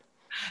brilliant.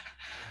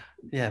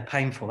 Yeah,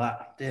 painful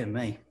that. Dear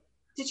me.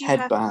 Did you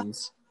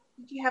Headbands.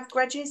 Did you have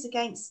grudges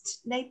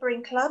against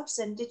neighbouring clubs,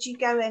 and did you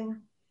go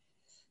and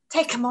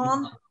take them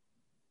on?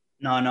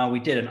 No, we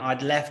didn't.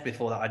 I'd left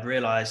before that. I'd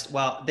realised,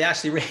 well, the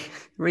actually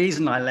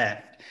reason I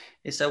left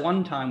is so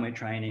one time we're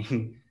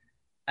training,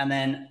 and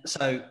then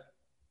so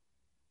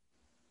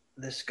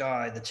this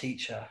guy, the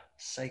teacher,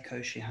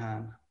 Seiko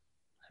Shihan,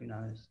 who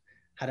knows,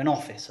 had an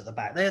office at the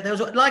back. There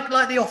was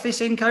like the office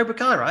in Cobra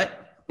Kai, right?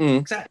 Mm.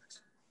 Exactly.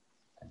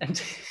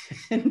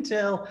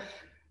 Until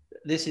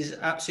this is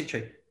absolutely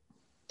true.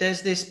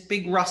 There's this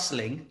big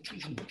rustling,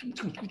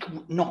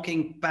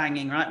 knocking,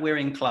 banging, right? We're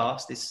in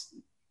class. This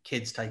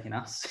kid's taking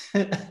us.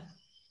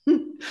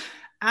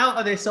 Out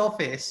of this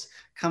office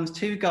comes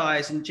two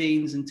guys in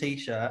jeans and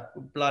t-shirt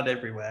with blood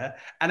everywhere.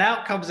 And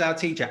out comes our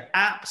teacher,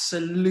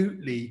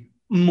 absolutely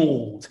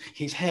mauled.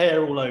 His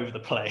hair all over the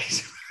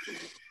place.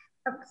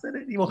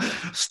 Absolutely mauled.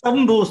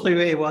 Stumbles through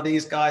here while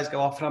these guys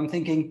go off. And I'm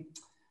thinking,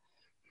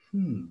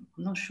 I'm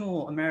not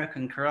sure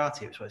American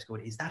karate, which is what it's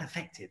called, is that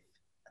effective?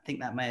 I think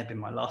that may have been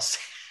my last.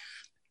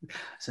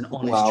 It's an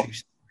honest true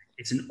story.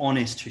 It's an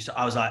honest true story.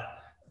 I was like,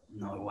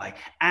 no way.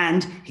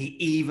 And he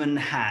even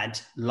had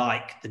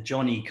like the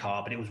Johnny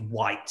car, but it was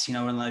white,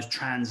 one of those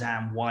Trans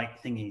Am white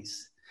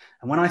thingies.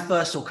 And when I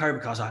first saw Cobra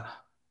Kai, I was like,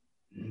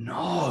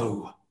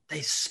 no,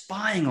 they're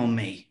spying on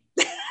me.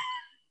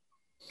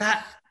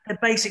 That they're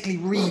basically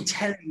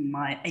retelling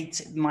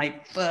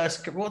my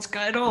first. What's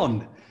going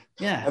on?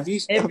 Yeah. Have you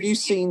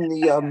seen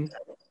the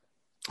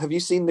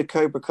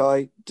Cobra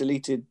Kai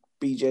deleted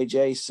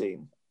BJJ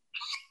scene?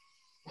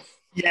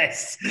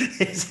 Yes,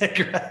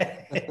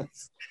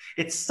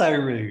 it's so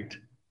rude.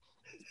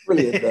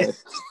 Brilliant though.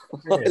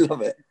 I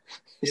love it.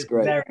 It's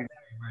great. Very, very,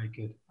 very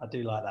good. I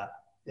do like that.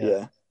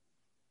 Yeah.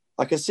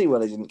 I can see why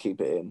they didn't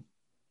keep it in.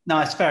 No,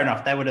 it's fair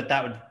enough.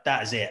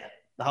 That is it.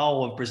 The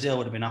whole of Brazil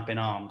would have been up in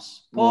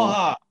arms.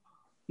 Porra!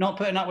 Not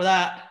putting up with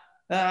that.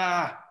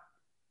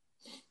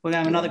 We're going to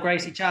have another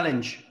Gracie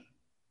challenge.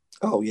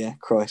 Oh yeah,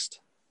 Christ.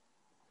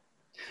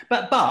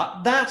 But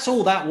that's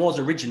all that was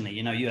originally,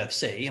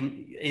 UFC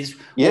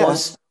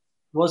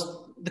was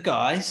the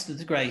guys,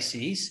 the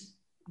Gracies,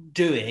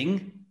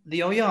 doing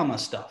the Oyama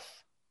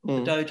stuff,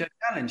 the Dojo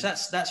Challenge.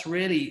 That's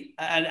really,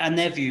 and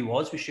their view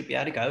was we should be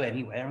able to go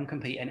anywhere and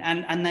compete,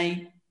 and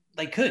they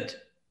could.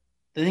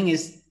 The thing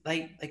is,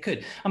 they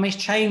could. I mean,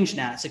 it's changed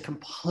now. It's a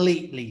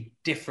completely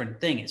different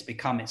thing. It's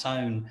become its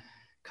own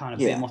kind of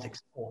behemoth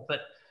sport,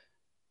 but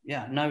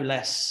yeah, no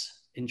less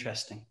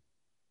interesting.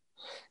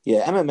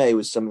 Yeah, MMA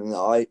was something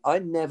that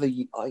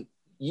I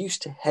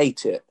used to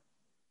hate it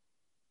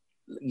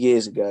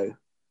years ago.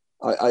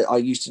 I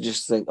used to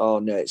just think, oh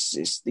no,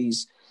 it's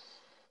these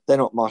they're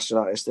not martial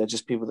artists. They're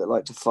just people that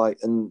like to fight.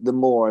 And the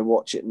more I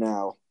watch it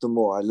now, the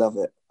more I love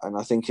it. And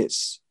I think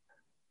it's,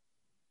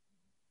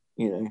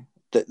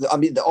 I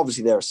mean,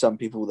 obviously there are some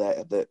people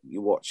there that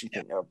you watch, you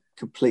think they're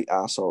complete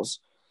assholes.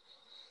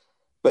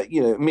 But,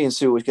 me and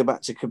Sue always go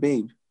back to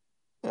Khabib.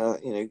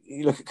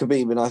 You look at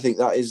Khabib, and I think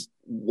that is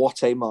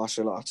what a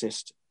martial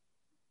artist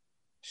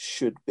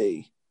should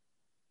be.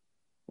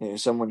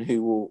 Someone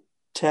who will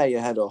tear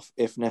your head off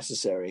if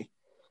necessary,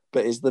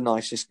 but is the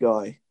nicest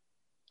guy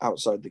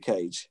outside the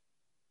cage.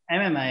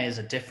 MMA is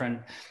a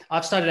different...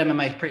 I've studied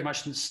MMA pretty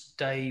much since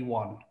day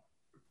one.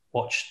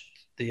 Watched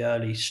the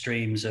early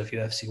streams of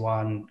UFC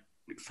 1,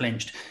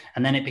 flinched,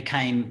 and then it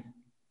became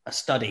a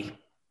study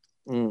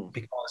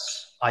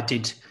because I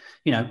did...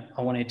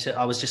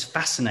 I was just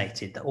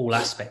fascinated that all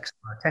aspects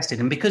were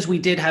tested. And because we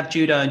did have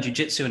judo and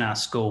jiu-jitsu in our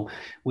school,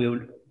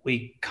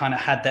 we kind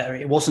of had that.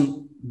 It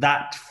wasn't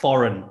that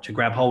foreign to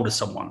grab hold of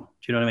someone. Do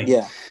you know what I mean?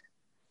 Yeah.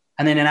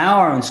 And then in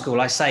our own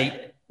school, I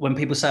say, when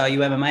people say, are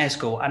you MMA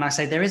school? And I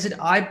say,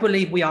 I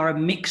believe we are a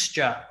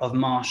mixture of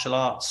martial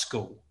arts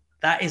school.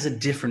 That is a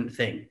different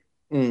thing.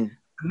 For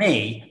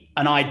me,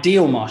 an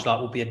ideal martial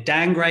art would be a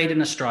Dan grade in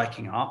a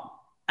striking art.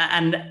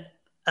 And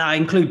I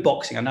include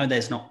boxing. I know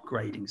there's not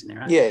gradings in there,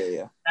 right?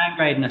 Yeah. Dan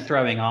grade in a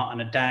throwing art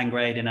and a Dan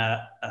grade in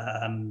a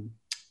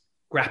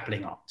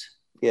grappling art.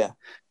 Yeah.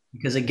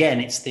 Because again,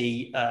 it's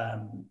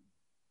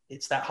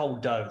it's that whole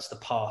dough, it's the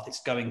path,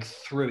 it's going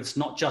through. It's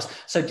not just...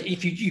 So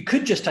if you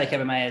could just take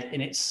MMA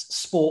in its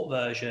sport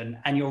version,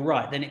 and you're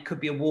right, then it could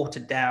be a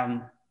watered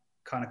down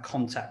kind of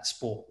contact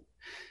sport.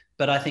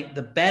 But I think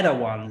the better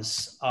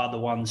ones are the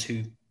ones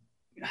who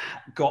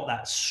got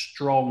that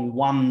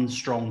one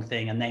strong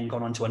thing and then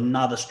gone on to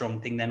another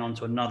strong thing, then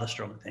onto another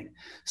strong thing.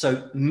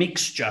 So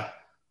mixture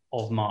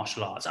of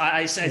martial arts.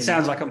 It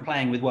sounds like I'm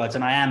playing with words,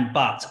 and I am,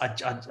 but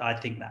I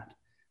think that.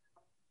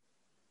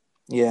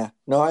 Yeah,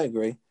 no, I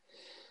agree.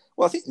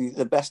 Well, I think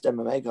the best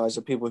MMA guys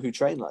are people who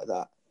train like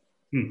that.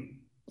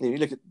 You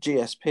look at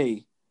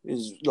GSP,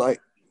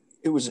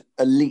 it was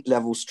elite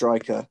level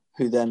striker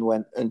who then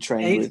went and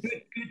trained with...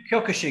 Good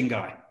Kyokushin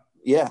guy.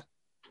 Yeah.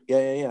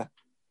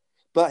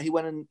 But he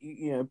went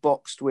and,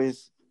 boxed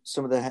with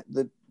some of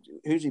the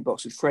who's he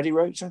boxed with? Freddie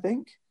Roach, I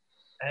think.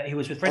 He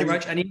was with Freddie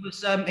Roach, and he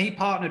was he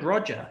partnered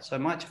Roger, so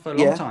might for a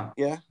long time.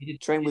 Yeah, he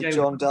trained with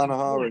John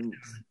Danaher, and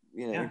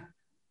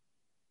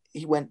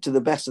he went to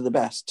the best of the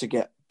best to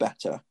get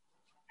better.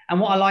 And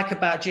what I like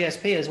about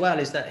GSP as well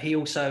is that he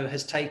also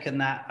has taken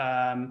that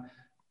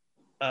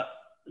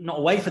not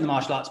away from the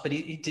martial arts, but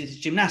he did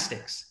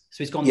gymnastics.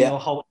 So he's gone the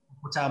whole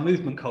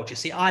movement culture.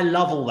 See, I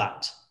love all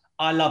that.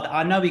 I love that.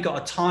 I know he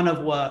got a ton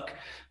of work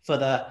for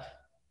the,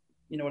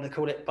 what they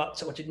call it,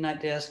 what did Nate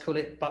Diaz call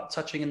it, butt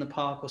touching in the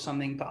park or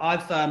something. But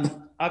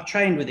I've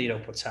trained with Ido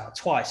Portal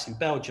twice in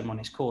Belgium on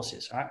his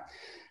courses, right?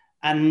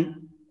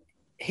 And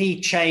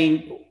he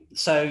trained,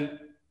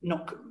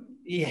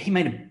 he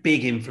made a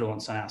big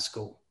influence on our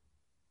school.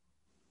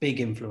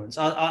 Big influence.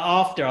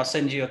 I'll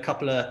send you a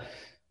couple of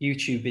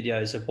YouTube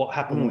videos of what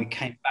happened when we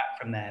came back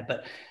from there.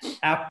 But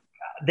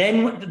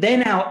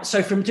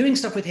so from doing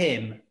stuff with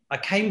him, I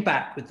came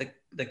back with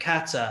the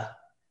kata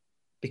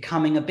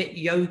becoming a bit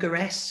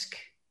yoga-esque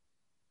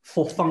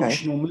for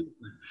functional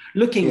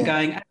movement.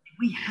 Going,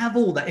 we have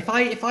all that. If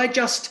I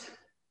just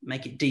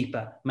make it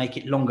deeper, make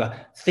it longer,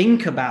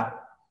 think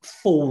about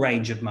full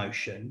range of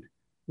motion,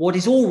 what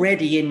is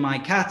already in my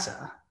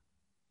kata,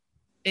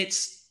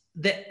 it's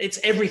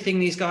everything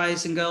these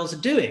guys and girls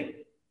are doing,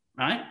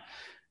 right?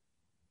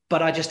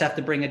 But I just have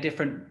to bring a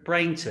different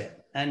brain to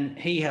it. And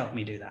he helped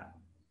me do that.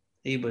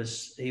 He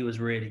was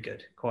really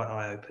good, quite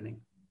eye-opening.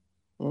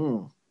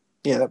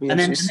 Yeah, that'd be and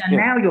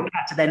now your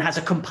kata then has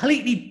a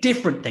completely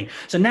different thing.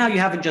 So now you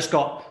haven't just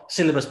got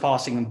syllabus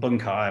passing and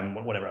bunkai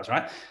and whatever else,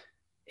 right?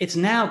 It's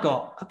now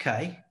got,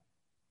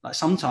 like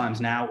sometimes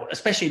now,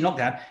 especially in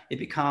lockdown, it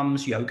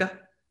becomes yoga,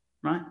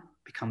 right?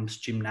 It becomes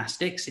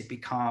gymnastics. It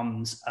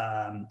becomes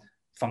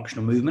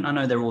functional movement. I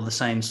know they're all the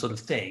same sort of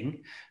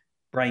thing.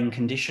 Brain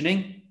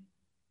conditioning,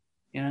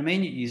 you know what I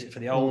mean? You use it for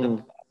the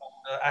older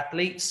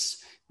athletes.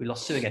 We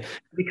lost Sue again.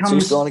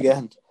 Sue's gone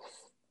again.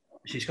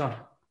 She's gone.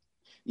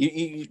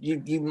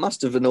 You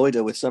must have annoyed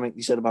her with something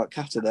you said about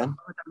kata then.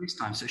 This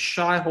time, so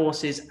shy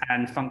horses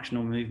and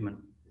functional movement.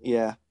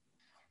 Yeah.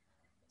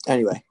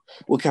 Anyway,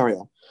 we'll carry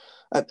on.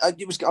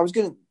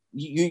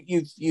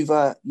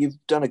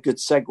 You've done a good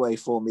segue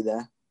for me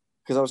there,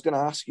 because I was going to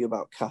ask you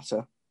about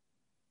kata.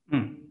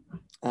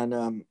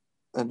 And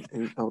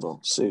hold on,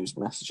 Sue's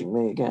messaging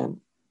me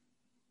again.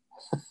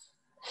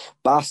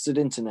 Bastard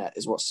internet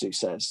is what Sue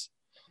says.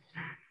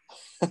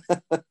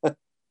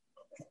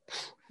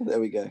 There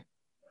we go.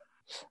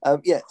 So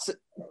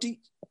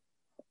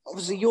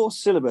obviously your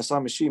syllabus,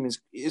 I'm assuming,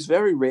 is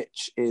very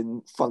rich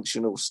in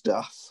functional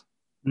stuff.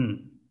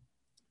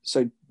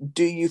 So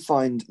do you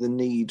find the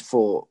need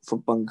for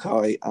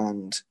bunkai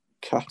and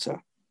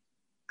kata?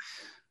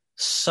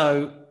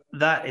 So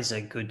that is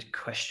a good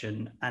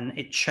question, and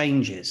it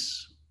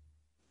changes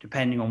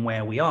depending on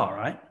where we are,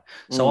 right?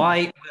 So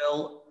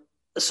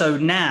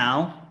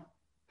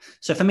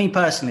for me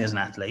personally as an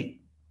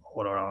athlete,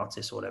 or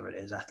artist or whatever it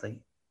is, athlete,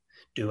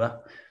 doer,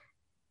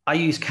 I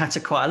use kata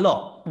quite a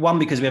lot. One,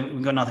 because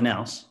we've got nothing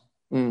else.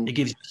 It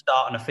gives you a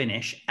start and a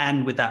finish,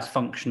 and with that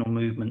functional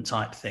movement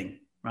type thing,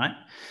 right?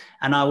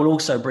 And I will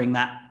also bring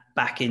that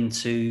back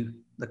into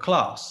the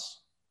class,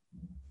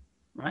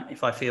 right?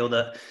 If I feel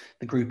that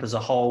the group as a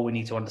whole, we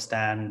need to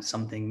understand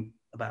something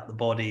about the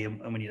body,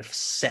 and we need a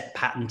set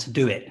pattern to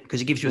do it,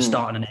 because it gives you a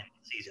start and an end.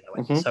 It's easier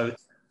that way. So,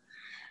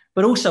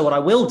 but also what I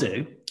will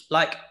do,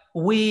 like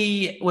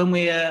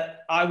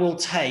I will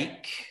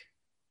take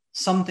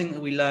something that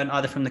we learn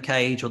either from the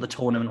cage or the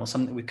tournament, or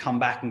something we come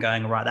back and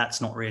going, right, that's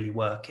not really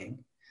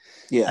working.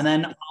 Yeah. And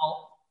then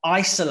I'll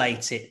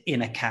isolate it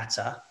in a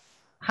kata.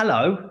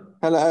 Hello.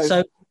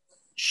 So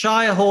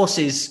Shire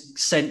horses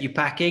sent you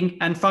packing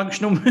and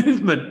functional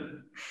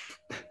movement.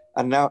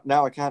 And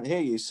now I can't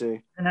hear you,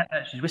 Sue.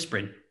 She's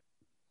whispering.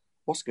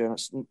 What's going on?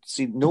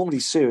 See, normally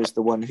Sue is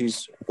the one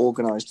who's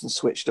organised and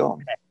switched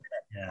on.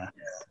 Yeah.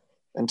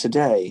 And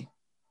today,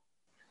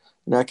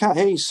 no, I can't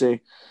hear you, Sue.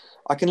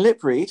 I can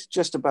lip read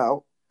just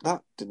about.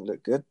 That didn't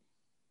look good.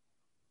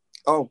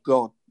 Oh,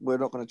 God, we're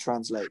not going to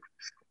translate.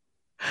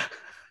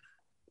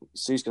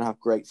 Sue's going to have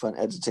great fun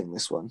editing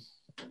this one.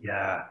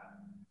 Yeah,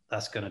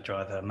 that's going to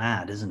drive her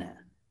mad, isn't it?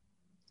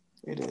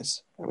 It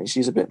is. I mean,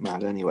 she's a bit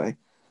mad anyway,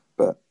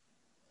 but,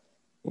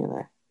 you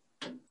know.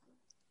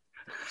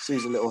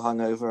 Sue's a little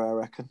hungover, I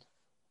reckon.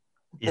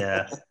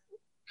 Yeah.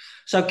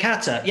 So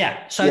kata,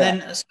 yeah. So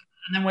then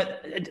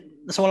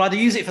I'll either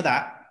use it for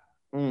that,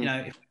 you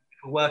know, if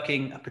we're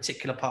working a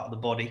particular part of the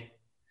body,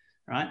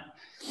 right?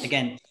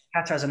 Again,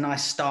 kata has a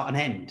nice start and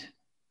end.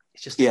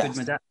 It's just a good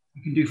modality.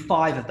 You can do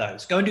 5 of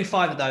those. Go and do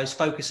 5 of those,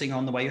 focusing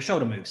on the way your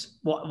shoulder moves,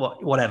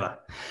 whatever.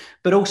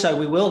 But also,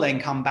 we will then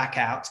come back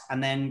out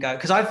and then go,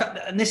 because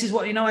and this is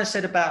what, you know, I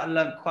said about, I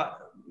learned quite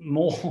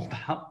more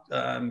about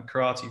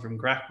karate from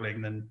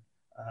grappling than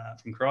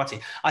from karate.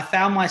 I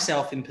found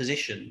myself in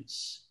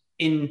positions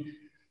in,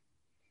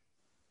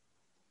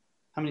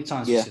 how many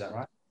times did you see that,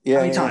 right? Yeah.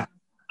 How many times?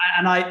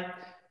 And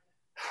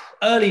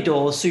early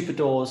doors, super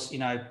doors, you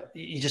know,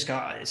 you just go,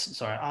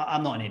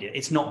 I'm not an idiot.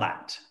 It's not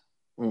that.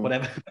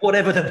 Whatever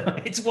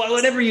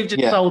you've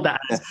just told that,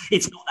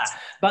 it's not that.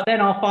 But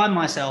then I'll find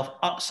myself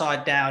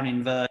upside down,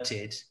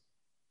 inverted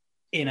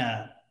in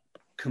a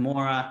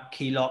Kimura,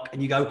 key lock,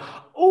 and you go,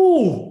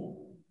 oh.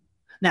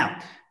 Now,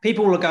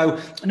 people will go,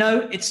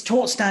 no, it's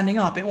taught standing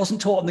up. It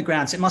wasn't taught on the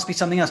ground, so it must be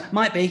something else.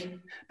 Might be,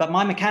 but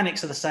my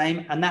mechanics are the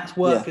same, and that's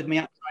worked with me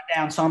upside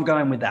down, so I'm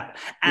going with that.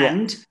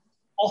 And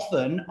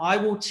often I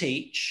will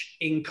teach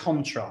in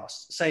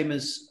contrast, same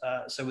as,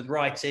 so with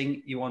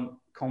writing, you want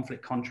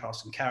conflict,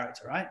 contrast, and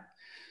character, right?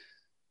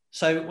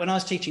 So when I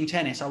was teaching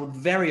tennis, I would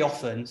very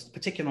often,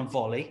 particularly on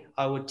volley,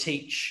 I would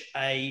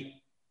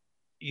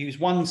use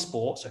one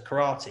sport, so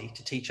karate,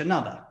 to teach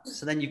another.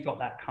 So then you've got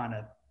that kind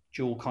of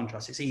dual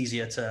contrast. It's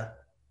easier to,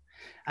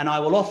 and I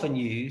will often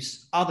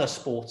use other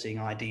sporting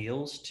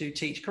ideals to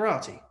teach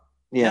karate.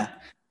 Yeah.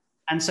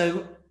 And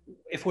so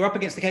if we're up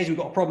against the cage and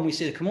we've got a problem, we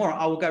see the Kimura,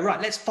 I will go, right,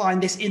 let's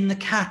find this in the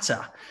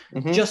kata,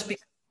 just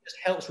because it just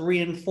helps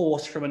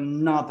reinforce from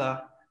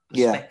another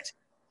perspective.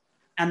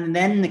 And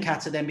then the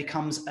kata then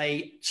becomes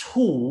a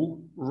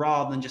tool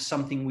rather than just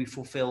something we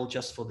fulfill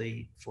just for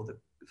the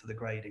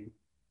grading.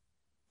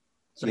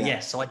 So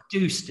so I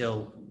do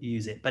still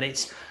use it, but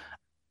it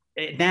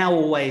now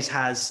always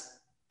has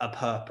a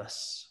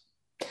purpose.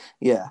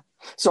 Yeah.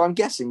 So I'm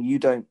guessing you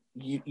don't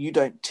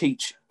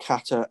teach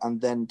kata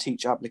and then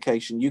teach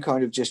application. You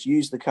kind of just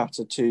use the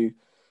kata to,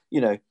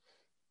 you know,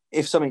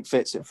 if something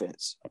fits, it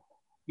fits.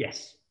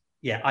 Yes.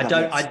 Yeah. I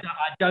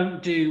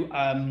don't do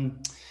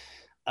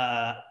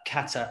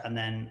kata and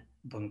then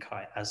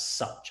bunkai as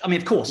such. I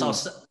mean, of course, I'll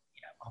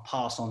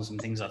pass on some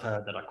things I've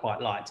heard that I quite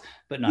liked,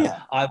 but no,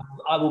 I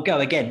will go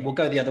again. We'll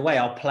go the other way.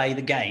 I'll play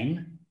the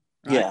game.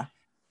 Right?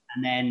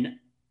 And then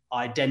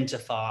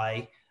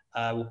identify,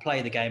 we'll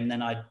play the game and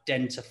then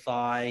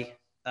identify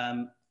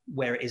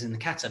where it is in the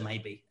kata,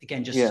 maybe.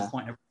 Again, just as a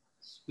point of,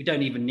 we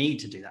don't even need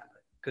to do that,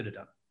 but could have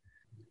done.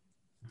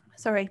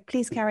 Sorry,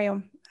 please carry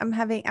on.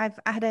 I've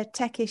had a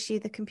tech issue.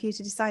 The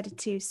computer decided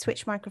to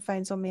switch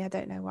microphones on me. I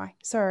don't know why.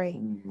 Sorry.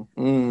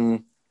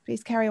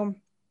 Please carry on.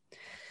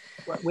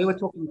 We were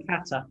talking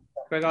kata.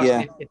 Greg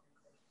asked me if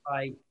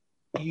I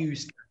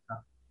use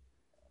kata,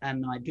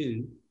 and I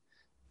do,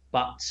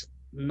 but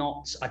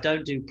I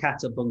don't do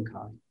kata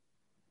bunkai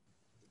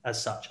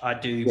as such. I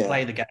do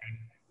play the game,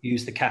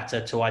 use the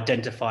kata to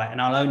identify,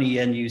 and I'll only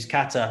then use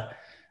kata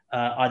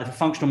either for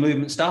functional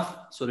movement stuff,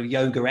 sort of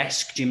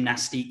yoga-esque,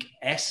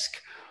 gymnastic-esque,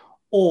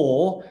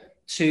 or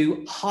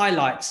to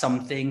highlight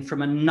something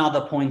from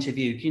another point of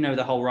view. You know,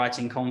 the whole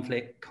writing,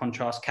 conflict,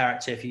 contrast,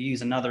 character. If you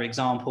use another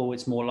example,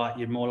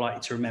 you're more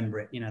likely to remember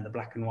it, you know, the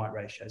black and white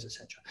ratios,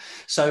 etc.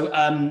 So,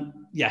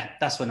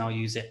 that's when I'll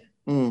use it.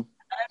 And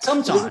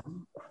sometimes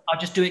I'll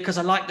just do it because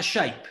I like the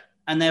shape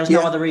and there's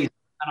no other reason.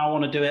 And I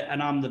want to do it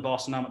and I'm the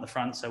boss and I'm at the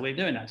front. So we're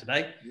doing that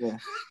today. Yeah.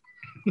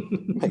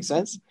 Makes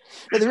sense.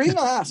 But the reason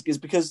I ask is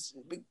because,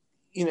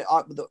 you know,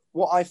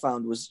 what I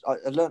found was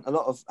I learned a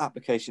lot of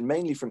application,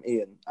 mainly from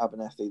Ian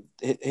Abernethy,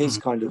 his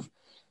kind of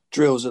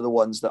drills are the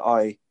ones that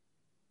I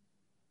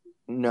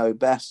know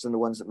best, and the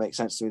ones that make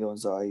sense to me, the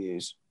ones that I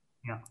use.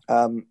 Yeah.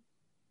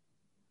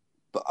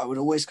 But I would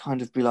always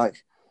kind of be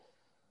like,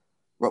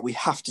 right, we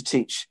have to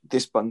teach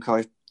this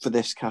bunkai for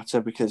this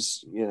kata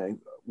because,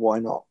 why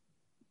not?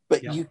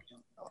 But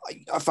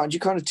I found you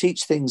kind of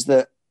teach things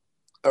that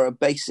are a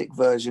basic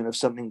version of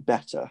something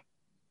better.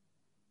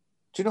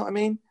 Do you know what I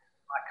mean?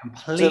 I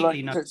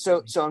completely know.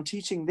 So I'm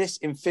teaching this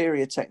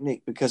inferior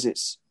technique because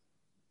it's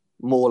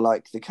more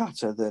like the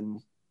kata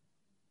than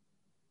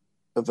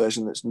a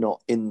version that's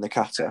not in the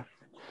kata.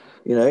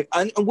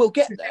 And we'll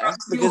get there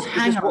because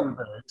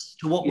hangovers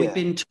to what we've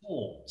been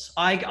taught.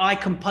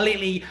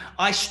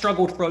 I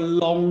struggled for a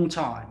long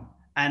time,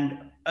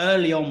 and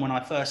early on when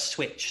I first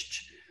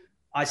switched,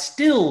 I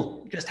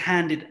still just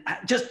handed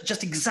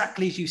just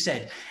exactly as you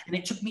said, and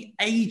it took me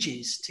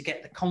ages to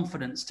get the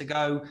confidence to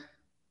go,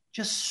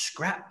 just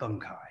scrap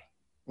bunkai.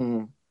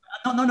 No,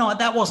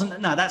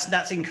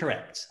 that's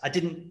incorrect.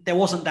 There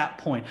wasn't that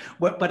point,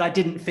 but I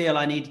didn't feel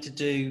I needed to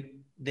do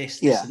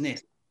this and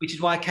this. Which is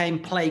why I came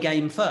play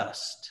game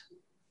first,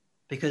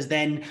 because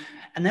then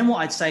what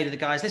I'd say to the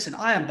guys, listen,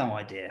 I have no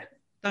idea.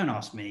 Don't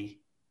ask me.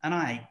 And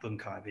I hate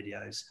bunkai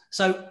videos.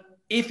 So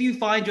if you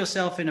find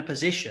yourself in a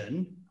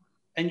position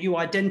and you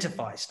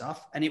identify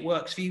stuff and it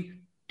works for you,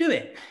 do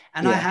it.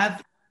 And I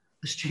have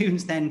the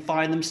students then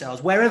find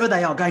themselves wherever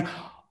they are going,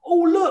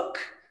 oh, look.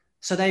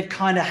 So they've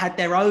kind of had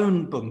their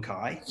own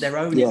bunkai, their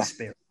own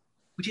experience,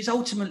 which is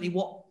ultimately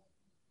what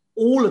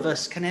all of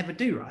us can ever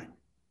do, right?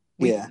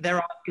 There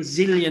are a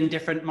gazillion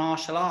different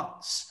martial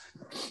arts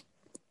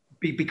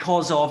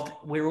because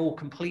we're all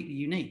completely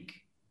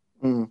unique.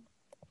 Mm.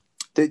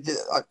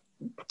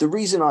 The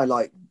reason I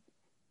like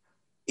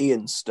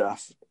Ian's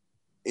stuff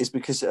is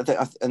because,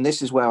 and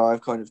this is where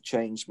I've kind of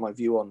changed my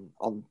view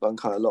on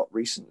bunkai a lot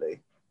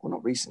recently. Well,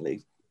 not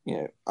recently,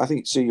 I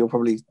think, Sue, you'll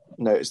probably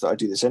notice that I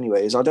do this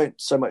anyway, is I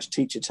don't so much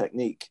teach a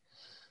technique,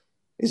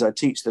 is I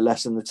teach the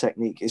lesson the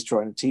technique is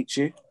trying to teach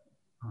you.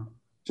 Do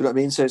you know what I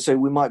mean? So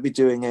we might be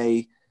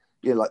doing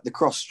like the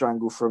cross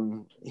strangle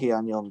from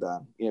Heian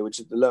Yondan, which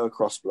is the lower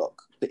cross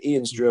block. The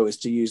Ian's drill is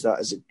to use that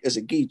as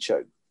a gi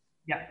choke.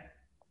 Yeah.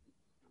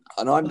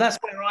 And that's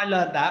where I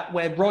learned that,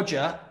 where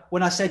Roger,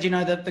 when I said,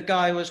 that the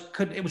guy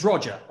it was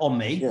Roger on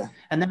me. Yeah.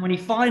 And then when he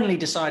finally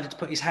decided to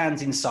put his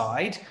hands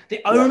inside, the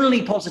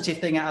only positive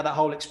thing out of that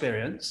whole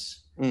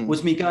experience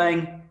was me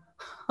going,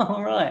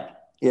 all right,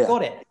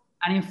 got it.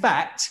 And in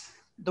fact,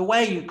 the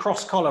way you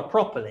cross collar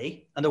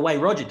properly and the way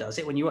Roger does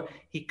it,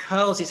 he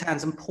curls his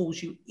hands and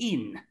pulls you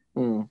in.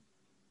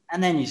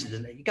 And then you just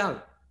let you go.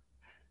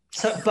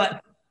 So,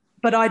 but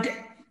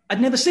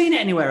I'd never seen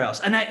it anywhere else,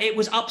 and it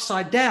was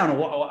upside down,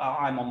 or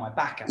I'm on my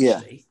back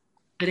actually.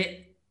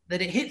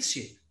 That it hits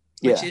you.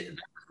 Which is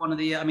one of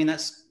the. I mean,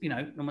 that's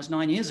almost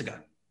 9 years ago.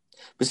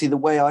 But see, the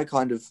way I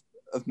kind of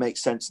make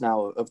sense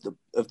now of the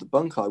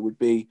bunkai would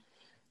be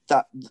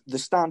that the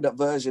stand-up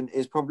version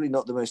is probably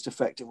not the most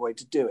effective way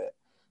to do it,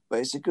 but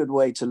it's a good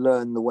way to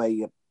learn the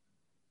way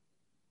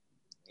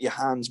your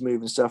hands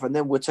move and stuff, and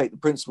then we'll take the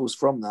principles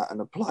from that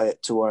and apply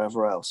it to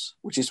wherever else,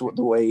 which is what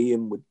the way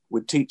Ian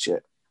would teach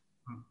it,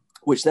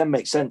 which then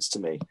makes sense to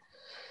me,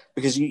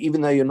 because even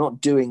though you're not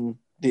doing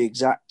the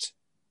exact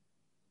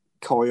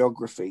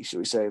choreography, shall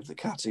we say, of the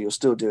kata, you're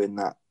still doing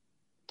the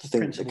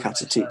thing that the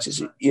kata teaches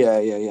you.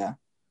 Yeah.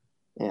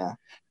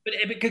 But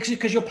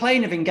because your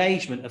plane of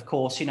engagement, of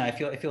course,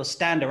 if you're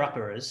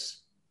stander-uppers,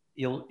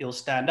 you'll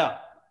stand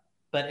up,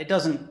 but it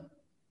doesn't.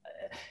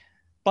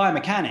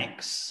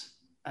 Biomechanics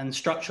and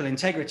structural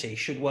integrity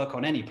should work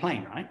on any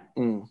plane, right?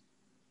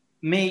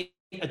 Me,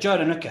 a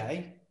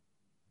Jodanuke,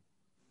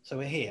 so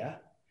we're here,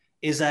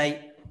 is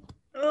a,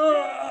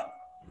 look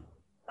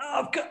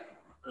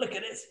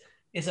at this,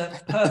 is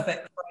a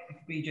perfect frame for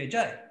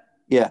BJJ.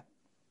 Yeah.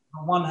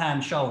 On one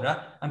hand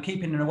shoulder, I'm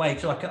keeping it away,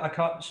 so I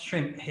can't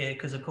shrimp here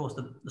because, of course,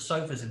 the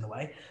sofa's in the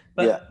way.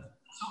 But that's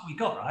what we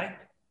got, right?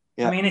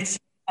 Yeah. I mean,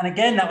 and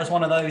again, that was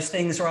one of those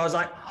things where I was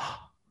like,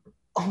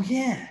 oh,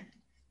 yeah.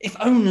 If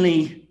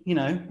only,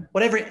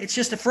 whatever, it's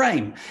just a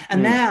frame.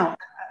 And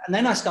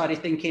then I started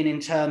thinking in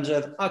terms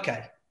of,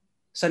 okay,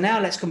 so now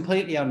let's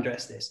completely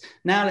undress this.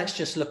 Now let's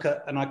just look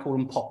at, and I call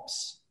them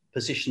POPs,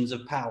 positions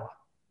of power.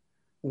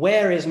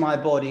 Where is my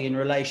body in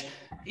relation?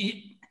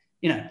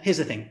 Here's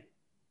the thing,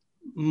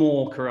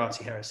 more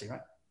karate heresy,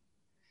 right?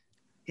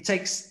 It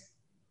takes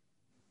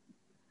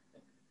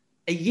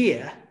a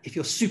year, if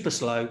you're super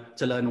slow,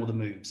 to learn all the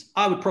moves.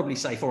 I would probably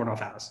say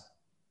 4.5 hours.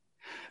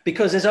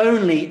 Because there's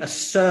only a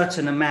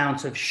certain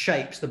amount of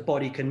shapes the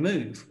body can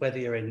move, whether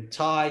you're in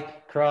Thai,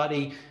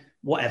 karate,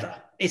 whatever.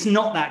 It's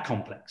not that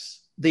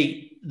complex,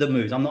 the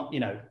moves. I'm not,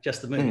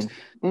 just the moves.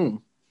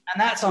 And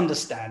that's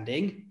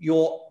understanding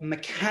your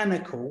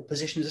mechanical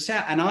positions of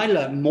sound. And I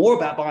learned more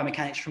about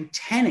biomechanics from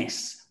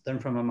tennis than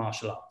from a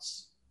martial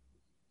arts.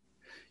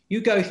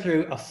 You go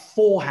through a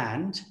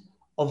forehand,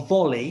 a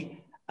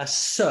volley, a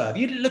serve.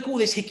 You look at all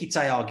this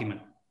Hikite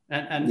argument.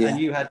 And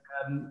you had...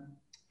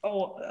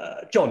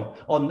 John,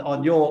 on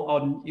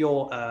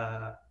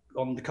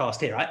the cast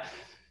here, right?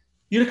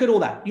 You look at all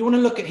that. You want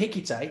to look at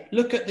Hikite,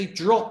 look at the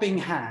dropping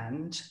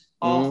hand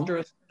after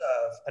a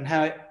serve and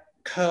how it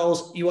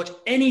curls. You watch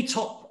any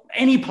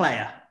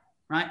player,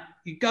 right?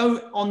 You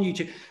go on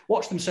YouTube,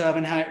 watch them serve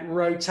and how it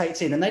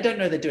rotates in, and they don't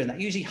know they're doing that.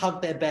 Usually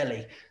hug their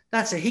belly.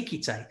 That's a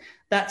Hikite.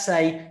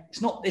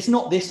 It's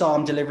not this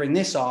arm delivering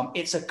this arm.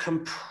 It's a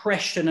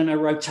compression and a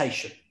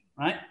rotation,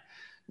 right?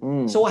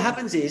 So what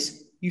happens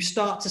is you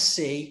start to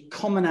see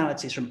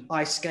commonalities from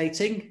ice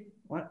skating.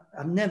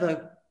 I've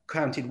never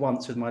counted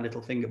once with my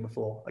little finger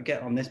before. I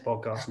get on this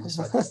podcast and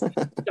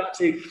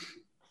decide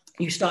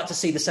you start to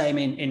see the same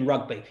in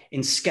rugby,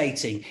 in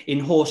skating, in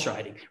horse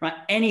riding, right?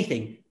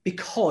 Anything,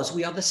 because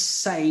we are the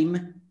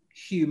same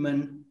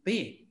human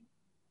being,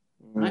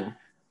 right?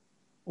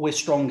 We're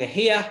stronger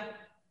here,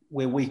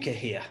 we're weaker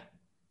here,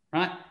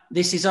 right?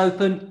 This is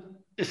open,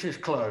 this is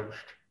closed.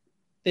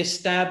 This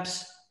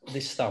stabs,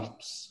 this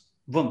thumps.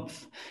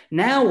 Vumph.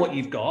 Now what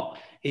you've got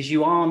is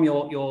you arm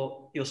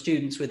your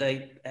students with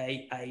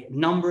a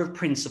number of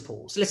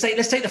principles. Let's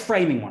take the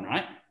framing one,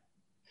 right?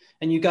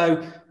 And you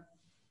go,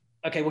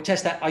 okay, we'll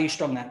test that. Are you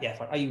strong? That? Yeah,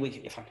 fine. Are you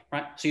weak? Yeah, fine.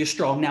 Right? So you're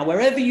strong. Now,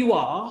 wherever you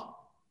are,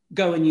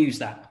 go and use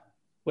that.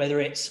 Whether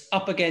it's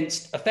up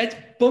against a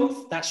fed,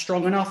 boom, that's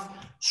strong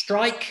enough.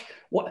 Strike,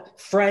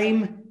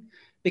 frame,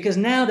 because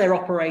now they're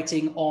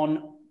operating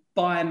on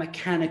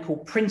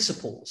biomechanical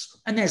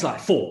principles. And there's like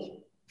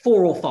four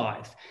or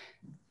five,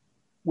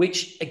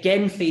 which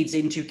again feeds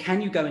into,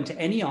 can you go into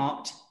any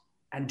art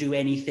and do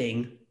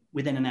anything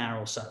within an hour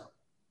or so?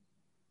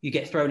 You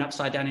get thrown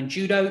upside down in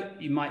judo,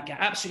 you might get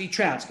absolutely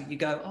trounced, but you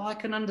go, oh, I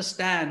can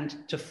understand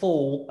to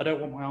fall. I don't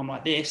want my arm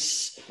like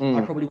this.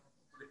 I probably want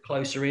to get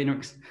closer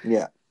in.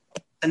 Yeah.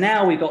 And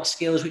now we've got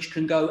skills which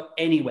can go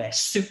anywhere,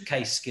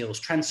 suitcase skills,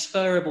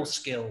 transferable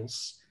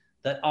skills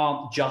that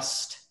aren't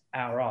just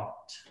our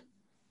art.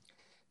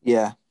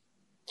 Yeah.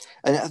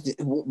 And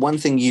one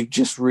thing you've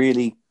just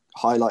really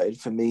highlighted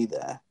for me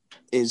there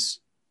is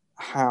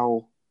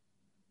how,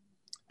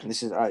 and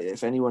this is,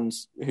 if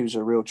anyone's who's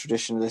a real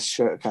traditionalist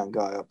Shotokan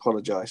guy, I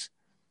apologize,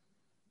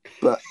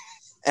 but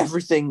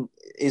everything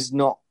is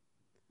not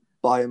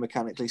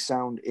biomechanically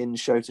sound in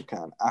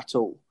Shotokan at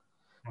all,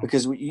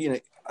 because I'm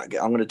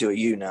going to do a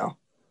U now,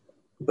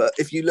 but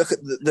if you look at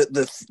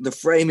the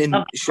frame in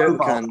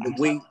Shotokan,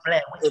 the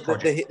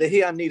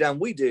Heian Nidan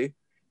we do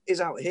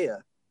is out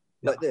here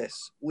like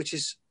this, which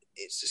is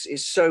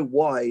it's so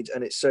wide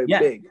and it's so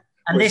big,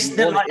 and this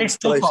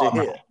top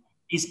arm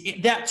is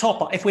that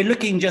top. If we're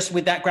looking just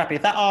with that grappling,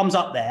 if that arm's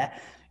up there,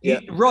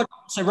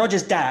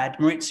 Roger's dad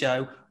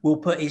Maurizio will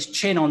put his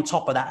chin on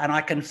top of that, and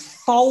I can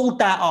fold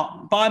that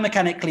arm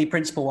biomechanically,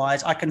 principle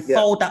wise. I can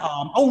fold that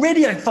arm.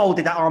 Already, I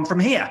folded that arm from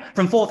here,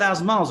 from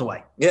 4,000 miles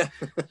away. Yeah,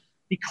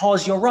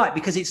 because you're right,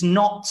 because it's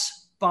not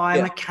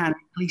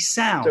biomechanically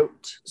sound.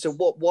 So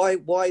what?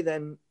 Why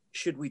then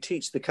should we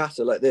teach the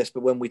kata like this?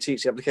 But when we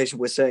teach the application,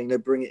 we're saying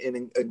bring it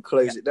in and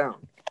close it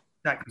down.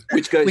 Exactly.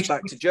 Which goes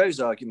back to Joe's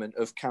argument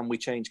of, can we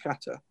change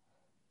kata?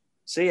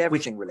 See,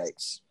 everything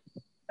relates.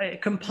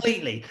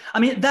 Completely. I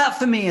mean, that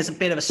for me is a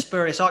bit of a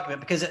spurious argument,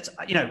 because it's,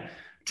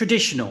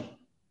 traditional.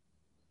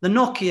 The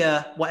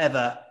Nokia,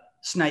 whatever,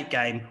 snake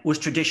game was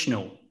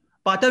traditional,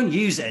 but I don't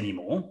use it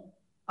anymore.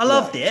 I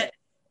loved it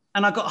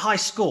and I got high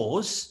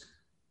scores,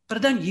 but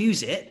I don't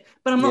use it.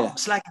 But I'm not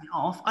slagging it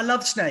off. I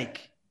love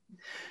snake.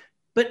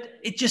 But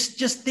it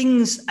just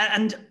things,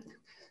 and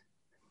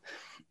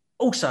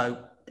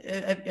also,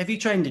 have you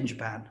trained in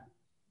Japan?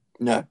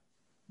 No.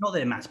 Not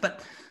that it matters.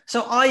 But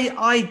so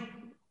I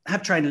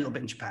have trained a little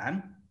bit in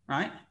Japan,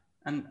 right?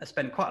 And I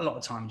spent quite a lot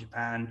of time in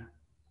Japan.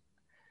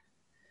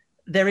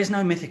 There is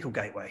no mythical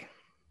gateway.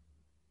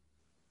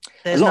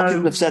 A lot of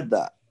people have said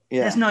that.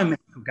 Yeah. There's no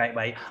mythical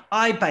gateway.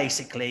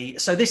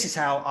 So this is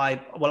how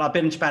I've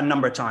been in Japan a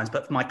number of times,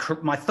 but for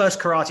my first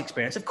karate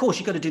experience, of course,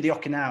 you've got to do the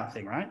Okinawa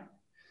thing, right?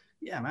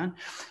 Yeah, man.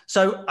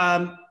 So,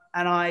 and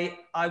I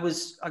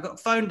got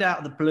phoned out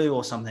of the blue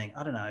or something.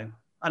 I don't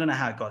know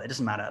how it got. It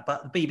doesn't matter.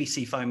 But the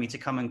BBC phoned me to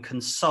come and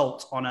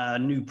consult on a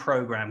new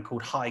program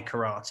called High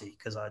Karate,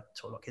 because I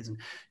taught a lot of kids. And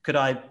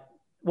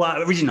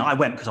originally I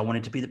went because I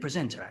wanted to be the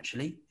presenter,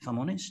 actually, if I'm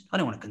honest. I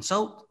don't want to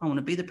consult. I want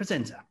to be the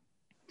presenter.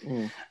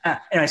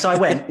 Anyway, so I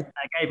went.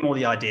 I gave them all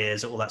the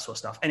ideas, all that sort of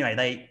stuff.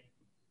 Anyway,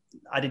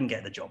 I didn't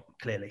get the job,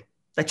 clearly.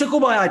 They took all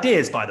my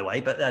ideas, by the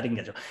way, but I didn't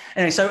get the job.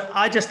 Anyway, so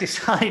I just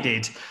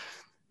decided...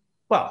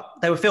 Well,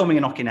 they were filming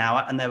in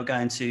Okinawa and they were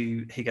going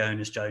to Higa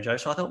Ona's dojo.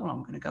 So I thought,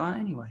 I'm going to go out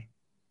anyway.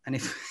 And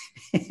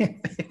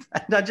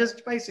and I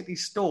just basically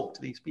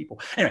stalked these people.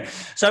 Anyway,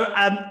 so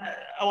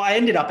I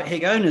ended up at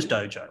Higa Ona's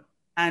dojo.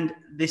 And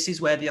this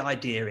is where the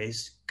idea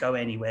is, go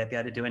anywhere, be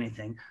able to do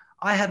anything.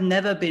 I have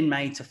never been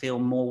made to feel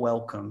more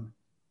welcome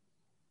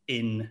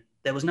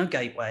there was no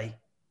gateway.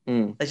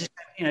 They just,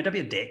 don't be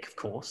a dick, of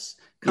course.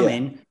 Come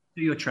in,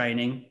 do your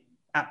training.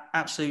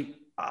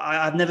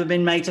 I've never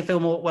been made to feel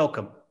more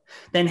welcome.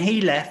 Then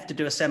he left to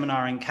do a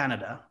seminar in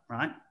Canada,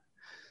 right?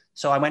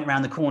 So I went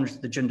round the corner to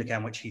the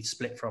Jundokan, which he'd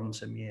split from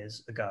some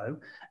years ago.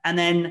 And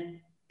then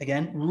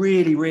Again,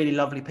 really, really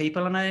lovely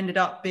people. And I ended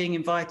up being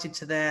invited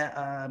to their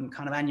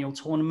kind of annual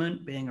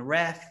tournament, being a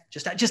ref.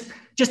 Just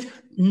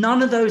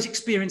none of those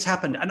experiences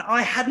happened. And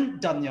I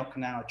hadn't done the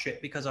Okinawa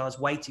trip because I was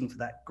waiting for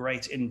that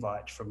great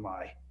invite from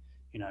my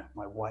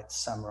white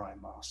samurai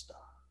master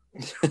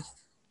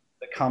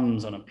that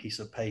comes on a piece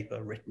of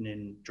paper written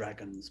in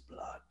dragon's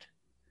blood.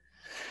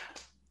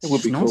 It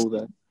would be cool,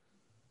 though.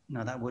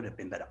 No, that would have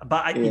been better.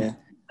 But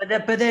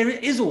but there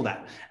is all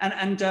that.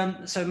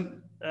 So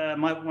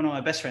one of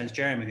my best friends,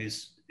 Jeremy,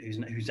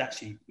 who's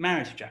actually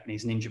married to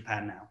Japanese and in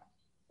Japan now,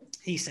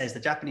 he says the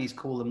Japanese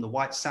call them the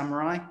white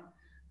samurai,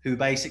 who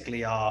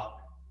basically are,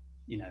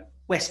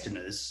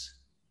 Westerners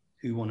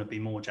who want to be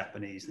more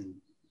Japanese than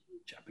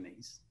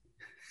Japanese.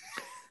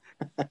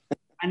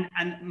 and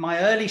my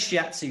early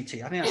shiatsu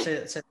tea, I think I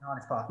said in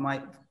Irish Park,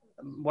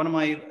 one of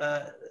my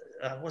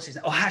what's his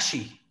name?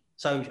 Hashi.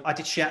 So I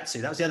did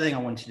shiatsu. That was the other thing I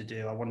wanted to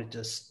do. I wanted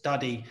to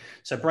study.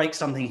 So break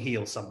something,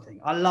 heal something.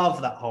 I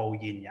love that whole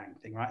yin yang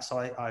thing, right? So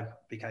I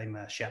became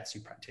a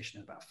shiatsu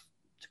practitioner about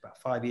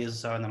 5 years or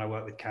so, and then I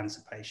worked with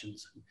cancer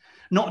patients.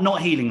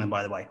 Not healing them,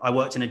 by the way. I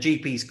worked in a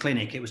GP's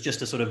clinic. It was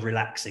just a sort of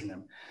relaxing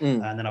them.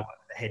 And then I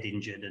worked with the head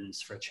injured and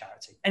for a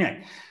charity.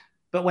 Anyway,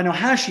 but when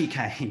Ohashi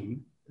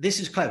came, this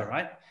is clever,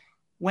 right?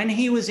 When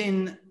he was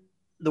in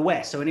the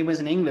West, so when he was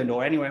in England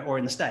or anywhere or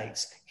in the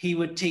States, he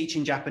would teach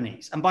in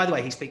Japanese. And by the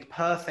way, he speaks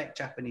perfect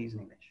Japanese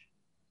and English.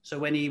 So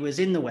when he was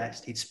in the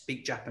West, he'd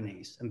speak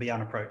Japanese and be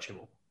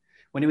unapproachable.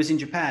 When he was in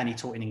Japan, he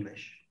taught in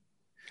English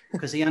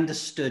because he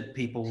understood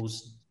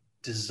people's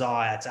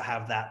desire to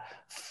have that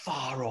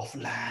far off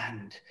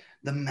land,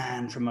 the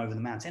man from over the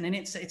mountain. And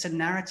it's a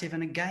narrative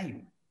and a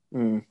game.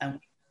 And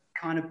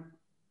kind of,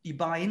 you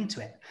buy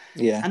into it.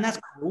 Yeah. And that's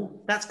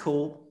cool. That's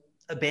cool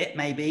a bit,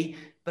 maybe.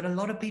 But a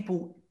lot of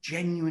people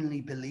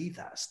genuinely believe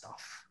that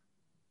stuff.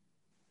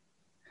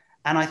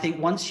 And I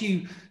think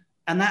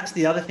and that's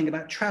the other thing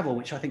about travel,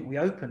 which I think we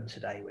opened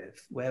today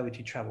with, where would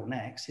you travel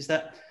next, is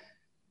that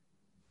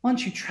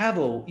once you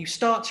travel, you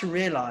start to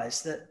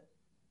realize that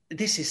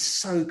this is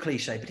so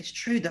cliche, but it's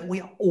true that we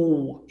are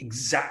all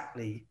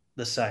exactly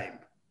the same.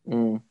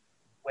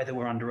 Whether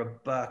we're under a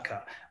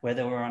burqa,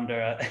 whether we're under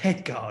a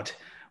head guard,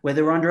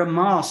 whether we're under a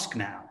mask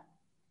now,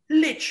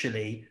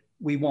 literally,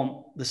 we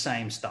want the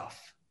same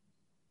stuff.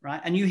 Right.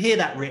 And you hear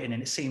that written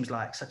and it seems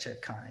like such a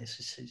kind of,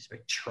 it's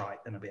very trite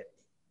and a bit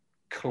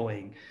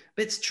cloying,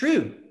 but it's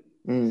true.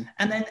 And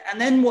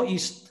then what you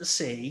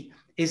see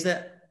is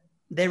that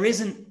there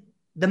isn't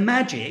the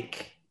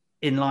magic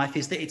in life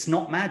is that it's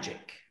not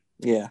magic.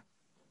 Yeah.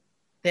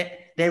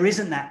 There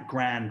isn't that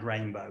grand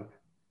rainbow.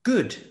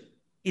 Good.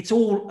 It's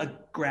all a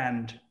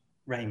grand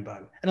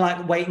rainbow. And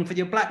like waiting for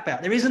your black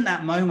belt, there isn't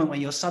that moment when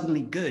you're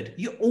suddenly good.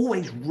 You're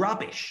always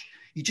rubbish.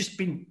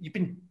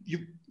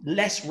 You're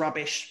less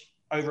rubbish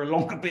over a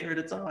longer period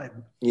of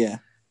time. Yeah.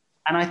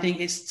 And I think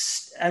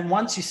and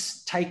once you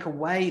take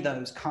away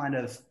those kind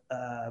of,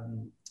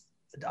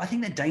 I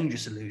think they're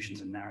dangerous illusions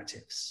and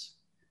narratives.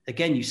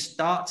 Again, you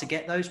start to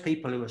get those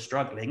people who are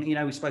struggling.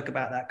 We spoke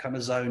about that kind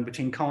of zone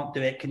between can't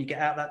do it. Can you get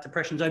out of that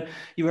depression zone?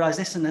 You realize,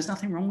 listen, there's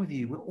nothing wrong with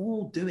you. We're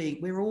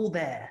all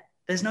there.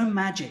 There's no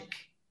magic.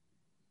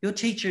 Your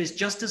teacher is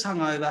just as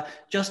hungover,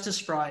 just as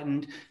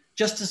frightened,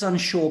 just as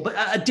unsure, but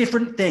a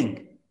different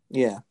thing.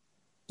 Yeah.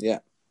 Yeah.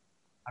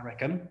 I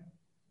reckon.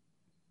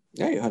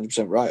 Yeah, you're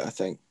 100% right, I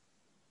think.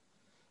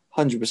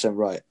 100%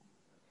 right.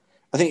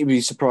 I think it'd be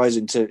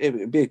surprising it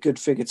would be a good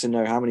figure to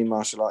know how many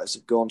martial artists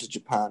have gone to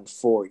Japan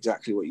for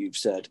exactly what you've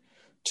said,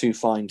 to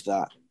find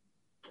that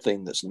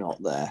thing that's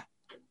not there.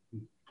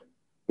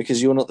 Because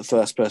you're not the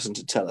first person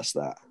to tell us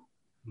that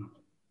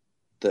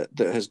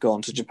has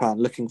gone to Japan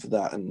looking for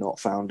that and not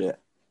found it.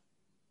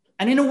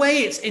 And in a way,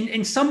 it's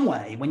in some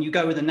way, when you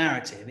go with a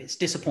narrative, it's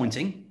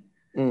disappointing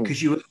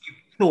because you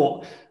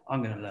thought,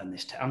 I'm going to learn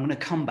this. I'm going to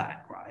come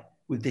back, right,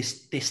 with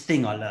this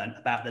thing I learned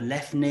about the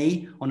left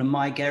knee on a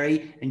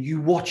Maigeri, and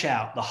you watch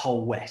out the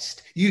whole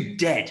West. You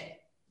dead.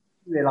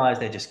 You realise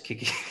they're just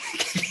kicking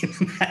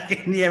back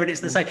in the air and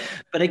it's the same.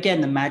 But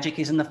again, the magic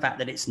is in the fact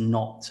that it's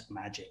not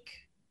magic.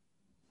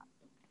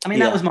 I mean,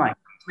 that was mine.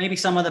 Maybe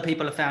some other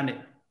people have found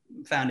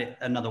it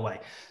another way.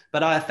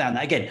 But I have found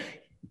that, again,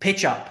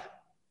 pitch up.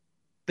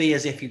 Be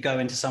as if you go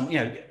into some,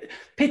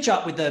 pitch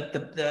up with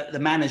the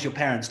manners your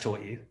parents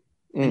taught you,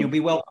 and you'll be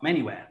welcome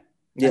anywhere.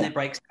 And it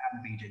breaks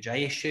down the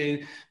BJJ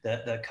issue,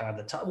 the kind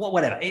of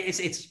whatever.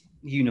 It's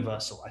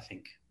universal, I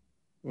think.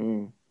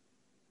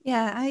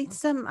 Yeah, I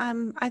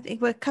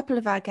think a couple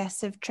of our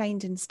guests have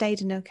trained and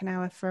stayed in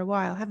Okinawa for a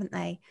while, haven't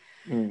they?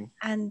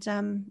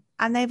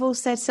 And they've all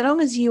said, so long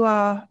as you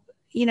are,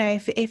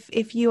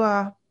 if you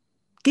are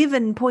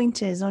given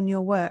pointers on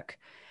your work,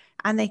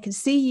 and they can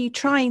see you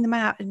trying them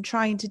out and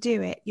trying to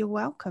do it, you're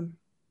welcome.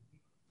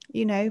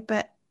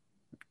 But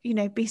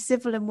be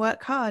civil and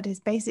work hard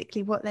is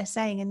basically what they're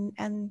saying.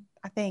 And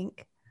I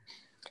think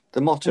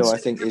the motto, I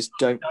think, is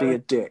 "Don't be a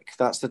dick."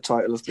 That's the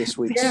title of this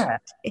week's. Yeah.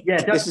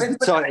 This is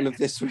the title of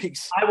this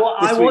week's. I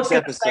was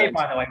going to say,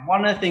 by the way,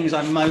 one of the things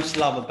I most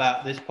love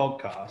about this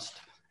podcast,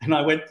 and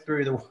I went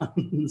through the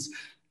ones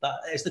that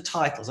is the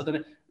titles. I don't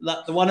know.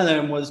 one of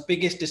them was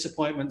biggest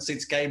disappointment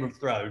since Game of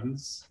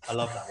Thrones. I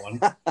love that one.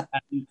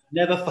 And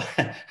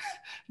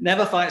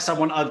never fight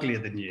someone uglier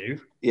than you.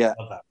 Yeah.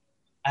 I love that.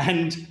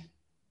 And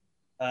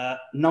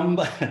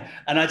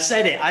and I'd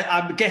said it.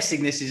 I'm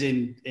guessing this is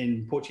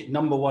in Portuguese.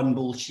 Number one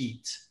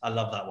bullshit. I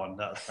love that one.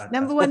 That was fantastic.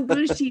 Number one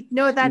bullshit.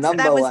 No, that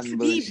was Khabib.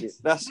 Bullshit.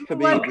 That's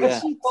Khabib.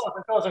 Yeah.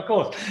 Of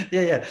course.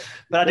 Yeah.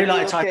 But I do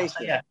like to type.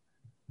 Yeah.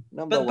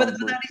 But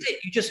that is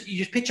it. You just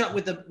pitch up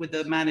with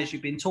the manners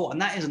you've been taught,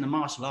 and that isn't a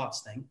martial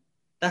arts thing.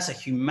 That's a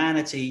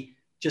humanity.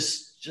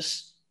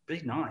 Just be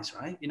nice,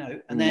 right? You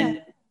know, and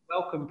then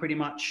welcome pretty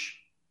much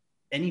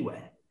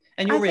anywhere,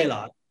 and you'll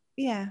realize.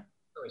 Yeah.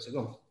 Sorry, so go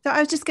on. So I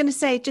was just going to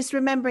say, just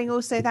remembering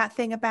also that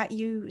thing about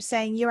you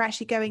saying you're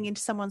actually going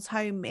into someone's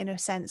home in a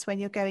sense when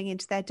you're going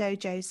into their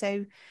dojo.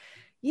 So,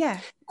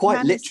 yeah,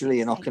 quite literally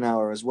in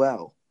Okinawa as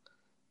well.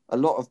 A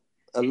lot of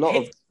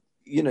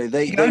you know,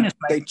 they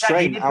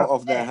train out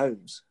of their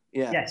homes.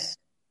 Yeah. Yes.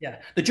 Yeah.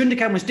 The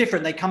Jundokan was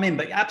different. They come in,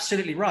 but you're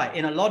absolutely right.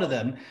 In a lot of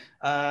them,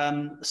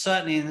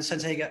 certainly in the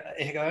Sensei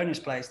Higaona's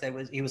place,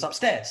 he was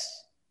upstairs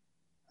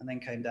and then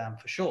came down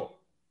for sure.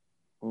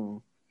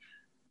 Mm.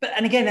 But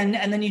and again,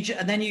 and then you.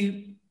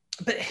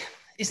 But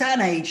is that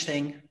an age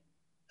thing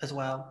as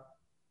well?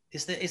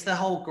 Is the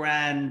whole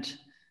grand?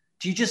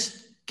 Do you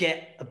just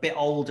get a bit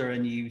older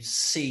and you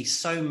see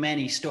so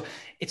many stories?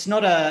 It's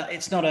not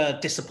a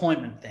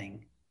disappointment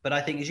thing. But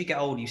I think as you get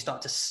older, you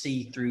start to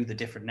see through the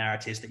different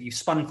narratives that you've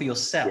spun for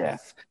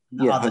yourself.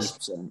 Yeah,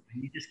 others, and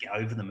you just get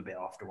over them a bit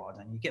after a while,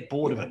 and you get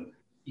bored of them.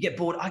 You get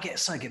bored. I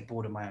get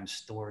bored of my own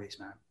stories,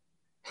 man.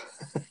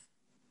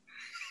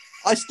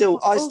 I still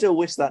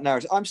wish that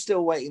narrative. I'm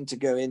still waiting to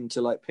go in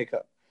to like pick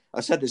up.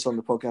 I said this on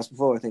the podcast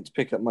before. I think to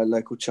pick up my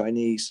local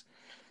Chinese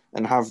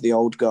and have the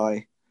old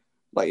guy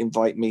like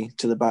invite me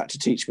to the back to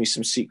teach me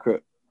some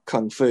secret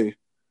kung fu.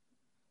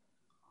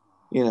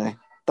 You know.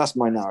 That's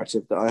my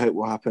narrative that I hope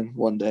will happen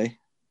one day.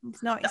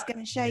 It's not. It's going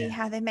to show you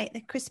how they make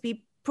the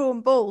crispy prawn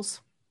balls.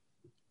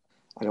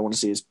 I don't want to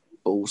see his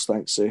balls,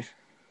 thanks, Sue.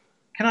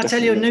 Can I tell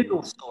you a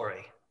noodle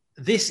story?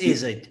 This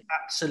is a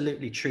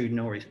absolutely true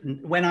story.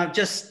 When I've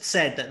just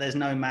said that there's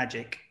no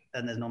magic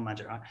and there's no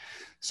magic, right?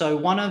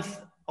 So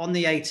on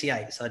the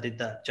 88s, I did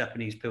that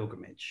Japanese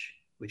pilgrimage,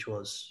 which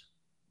was,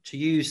 to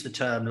use the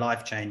term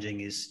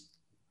life-changing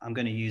I'm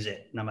going to use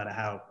it no matter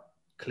how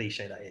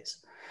cliche that is.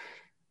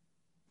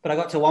 But I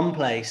got to one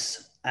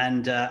place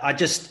and I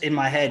just, in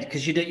my head,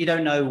 because you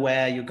don't know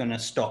where you're going to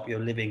stop. You're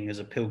living as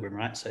a pilgrim,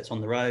 right? So it's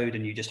on the road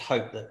and you just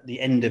hope that the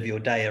end of your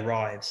day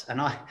arrives. And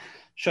I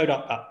showed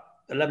up at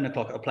 11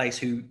 o'clock at a place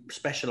who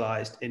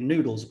specialized in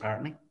noodles,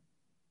 apparently.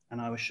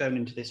 And I was shown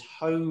into this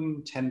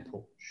home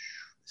temple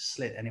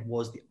slit, and it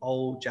was the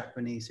old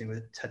Japanese thing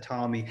with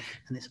tatami.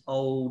 And this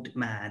old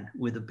man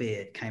with a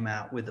beard came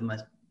out with the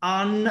most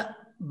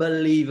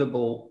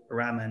unbelievable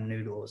ramen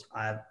noodles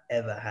I have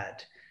ever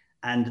had.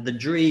 And the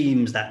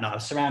dreams that night, I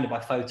was surrounded by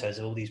photos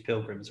of all these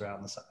pilgrims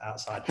around the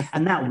outside.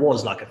 And that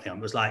was like a film.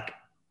 It was like,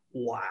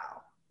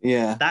 wow.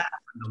 Yeah. That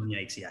happened on the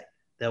 88.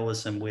 There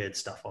was some weird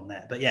stuff on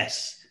there. But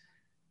yes,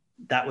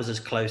 that was as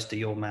close to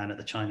your man at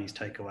the Chinese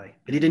takeaway.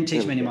 But he didn't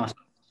teach me any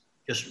master,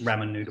 just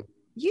ramen noodle.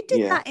 You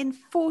did that in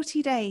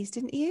 40 days,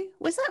 didn't you?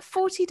 Was that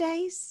 40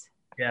 days?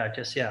 Yeah.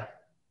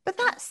 But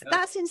that's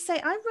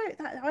insane. I wrote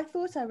that. I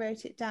thought I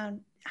wrote it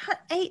down.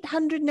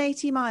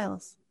 880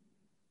 miles.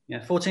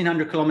 Yeah,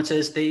 1,400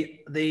 kilometers. I'd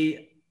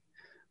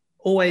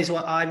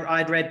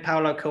read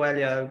Paulo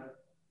Coelho,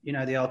 you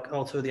know, the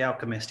author of The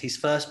Alchemist. His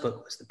first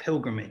book was The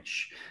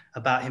Pilgrimage,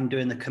 about him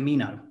doing the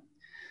Camino,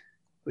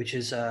 which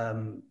is I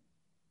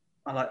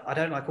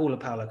don't like all of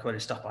Paulo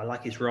Coelho's stuff, but I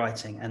like his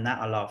writing, and that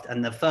I loved.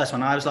 And the first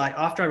one, I was like,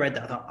 after I read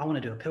that, I thought I want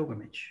to do a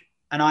pilgrimage,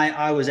 and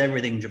I was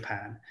everything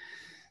Japan,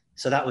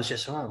 so that was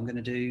just I'm going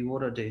to do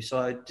what I do. So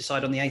I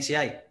decided on the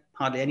 88.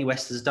 Hardly any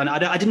Westerners done it.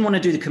 I didn't want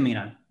to do the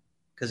Camino,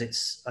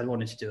 because I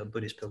wanted to do a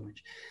Buddhist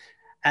pilgrimage.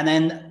 And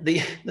then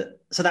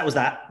so that was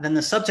that. Then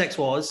the subtext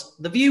was,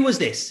 the view was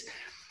this.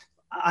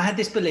 I had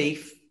this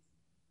belief,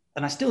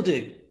 and I still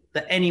do,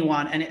 that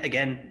anyone, and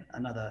again,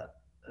 another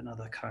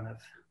kind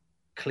of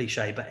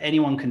cliche, but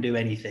anyone can do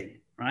anything,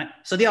 right?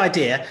 So the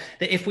idea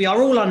that if we are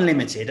all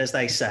unlimited, as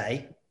they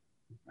say,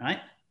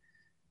 right,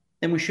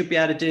 then we should be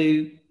able to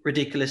do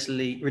ridiculous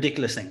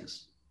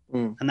things.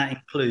 And that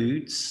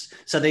includes,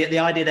 so the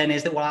idea then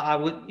is that, well, I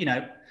would, you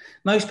know,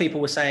 most people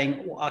were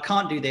saying, well, I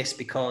can't do this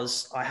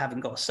because I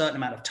haven't got a certain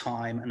amount of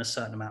time and a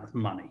certain amount of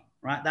money,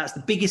 right? That's the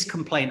biggest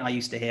complaint I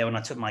used to hear when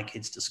I took my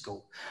kids to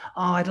school.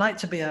 Oh, I'd like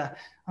to be I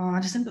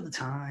just haven't got the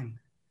time.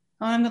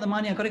 Oh, I haven't got the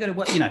money. I've got to go to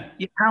work. You know,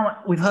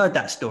 we've heard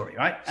that story,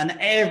 right? And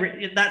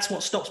that's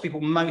what stops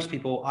people, most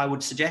people, I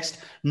would suggest,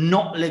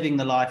 not living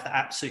the life that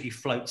absolutely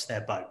floats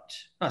their boat.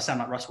 I sound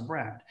like Russell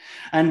Brand.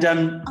 And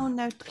oh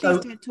no, please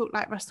don't talk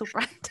like Russell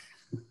Brand.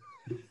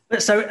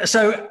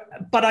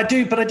 But I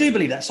do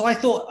believe that. So I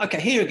thought,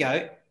 okay, here we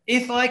go.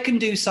 If I can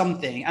do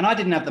something, and I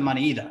didn't have the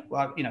money either.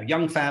 Well, you know,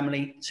 young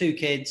family, 2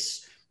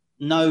 kids,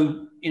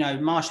 no, you know,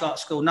 martial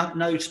arts school,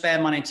 no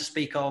spare money to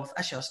speak of.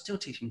 Actually, I was still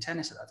teaching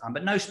tennis at that time,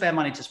 but no spare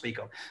money to speak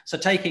of. So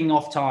taking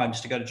off time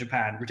just to go to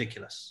Japan,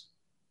 ridiculous.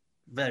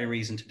 very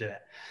reason to do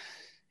it.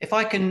 If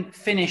I can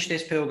finish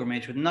this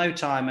pilgrimage with no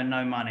time and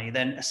no money,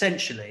 then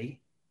essentially,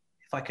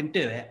 if I can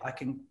do it, I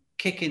can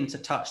kick into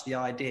touch the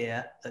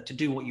idea that to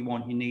do what you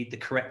want, you need the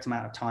correct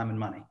amount of time and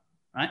money,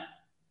 right?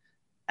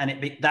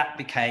 And that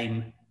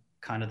became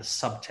kind of the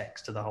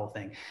subtext to the whole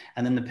thing.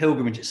 And then the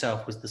pilgrimage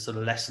itself was the sort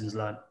of lessons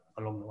learned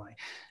along the way.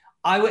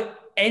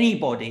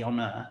 Anybody on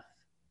earth,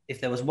 if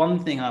there was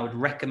one thing I would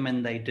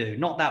recommend they do,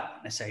 not that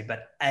one necessarily,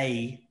 but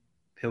a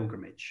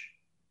pilgrimage.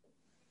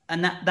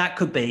 And that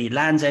could be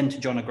Land's End to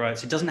John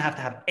O'Groats. It doesn't have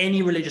to have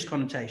any religious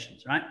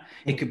connotations, right?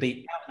 It could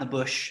be out in the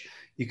bush.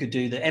 You could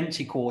do the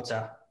empty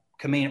quarter,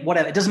 Camino,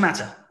 whatever. It doesn't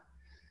matter.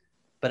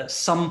 But at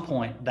some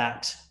point,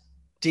 that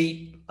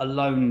deep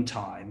alone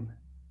time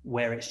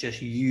where it's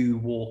just you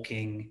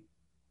walking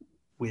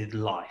with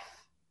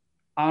life.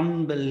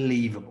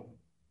 Unbelievable.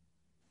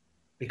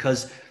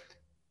 Because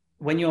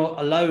when you're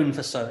alone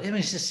for so, I mean,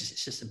 it's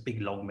just a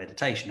big, long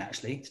meditation,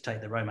 actually, to take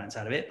the romance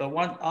out of it. But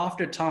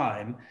after a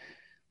time,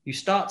 you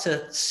start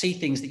to see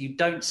things that you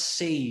don't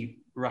see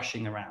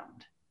rushing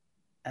around.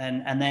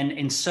 And then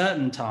in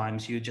certain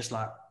times, you're just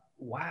like,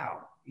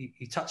 wow,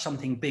 you touch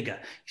something bigger.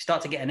 You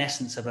start to get an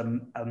essence of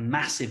a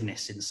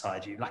massiveness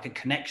inside you, like a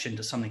connection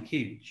to something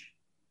huge.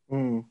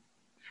 And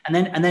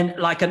then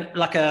like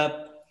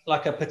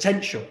a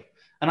potential.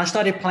 And I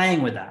started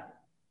playing with that,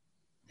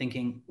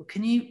 thinking, well,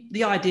 can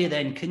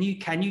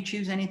you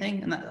choose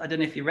anything? And I don't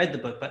know if you read the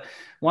book, but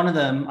one of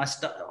them,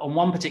 on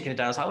one particular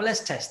day, I was like, well,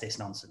 let's test this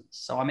nonsense.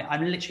 So I'm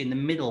literally in the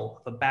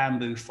middle of a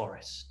bamboo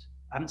forest.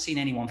 I haven't seen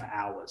anyone for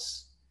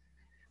hours.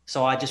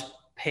 So I just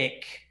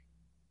pick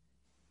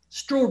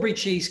strawberry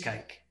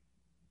cheesecake,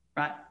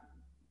 right?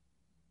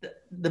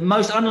 The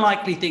most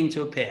unlikely thing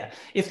to appear.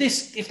 If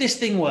this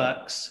thing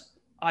works,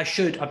 I've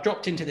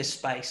dropped into this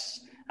space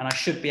and I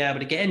should be able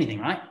to get anything,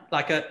 right?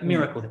 Like a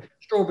miracle.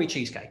 Strawberry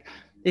cheesecake.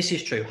 This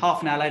is true.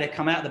 Half an hour later,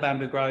 come out of the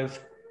bamboo grove,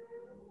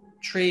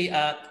 tree,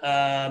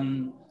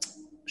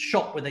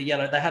 shop with a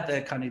yellow, they have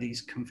the kind of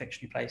these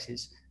confectionery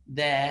places.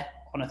 There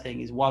on a thing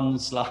is one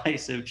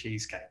slice of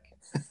cheesecake.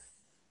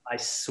 I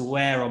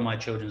swear on my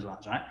children's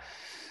lives, right?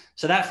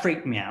 So that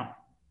freaked me out.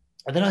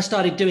 And then I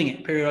started doing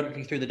it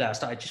periodically through the day. I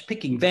started just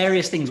picking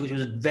various things which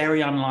was very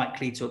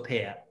unlikely to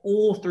appear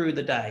all through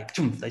the day.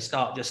 They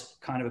start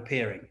just kind of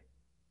appearing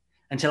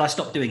until I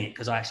stopped doing it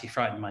because I actually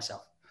frightened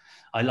myself.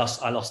 I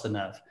lost the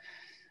nerve.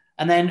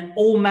 And then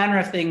all manner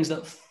of things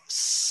that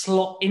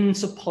slot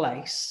into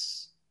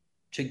place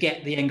to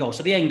get the end goal.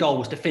 So the end goal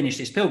was to finish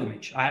this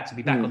pilgrimage. I had to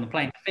be back on the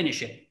plane to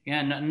finish it.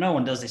 Yeah, no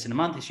one does this in a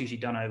month. It's usually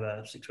done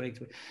over 6 weeks.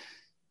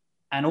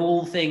 And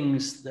all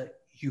things that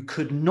you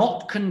could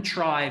not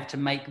contrive to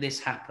make this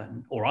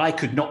happen, or I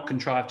could not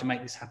contrive to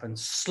make this happen,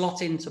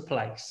 slot into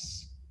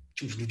place.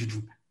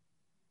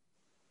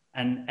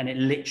 And it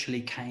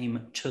literally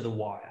came to the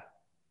wire.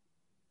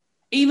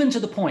 Even to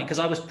the point, because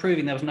I was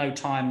proving there was no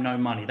time, no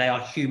money. They are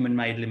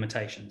human-made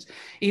limitations.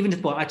 Even to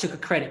the point, I took a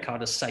credit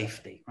card as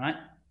safety, right?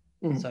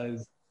 So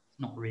it's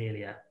not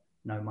really a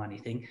no money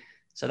thing.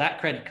 So that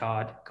credit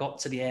card got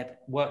to the airport,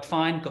 worked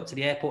fine, got to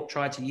the airport,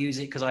 tried to use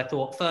it because I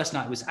thought first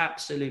night was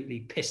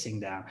absolutely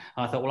pissing down.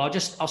 And I thought, well,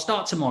 I'll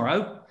start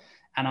tomorrow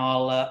and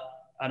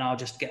I'll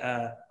just get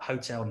a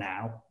hotel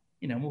now.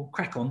 We'll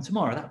crack on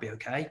tomorrow. That'll be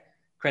okay.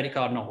 Credit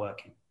card not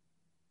working.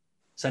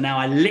 So now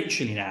I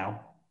literally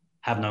now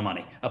have no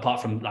money apart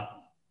from like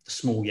the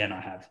small yen I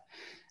have.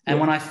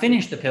 And when I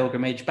finish the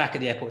pilgrimage back at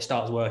the airport, it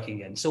starts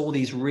working again. So all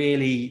these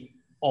really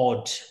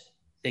odd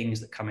things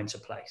that come into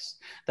place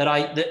that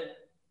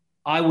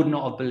I would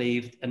not have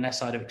believed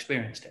unless I'd have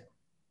experienced it.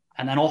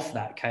 And then off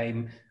that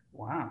came,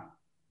 wow,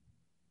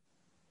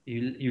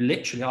 you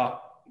literally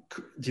are,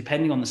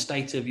 depending on the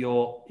state of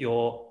your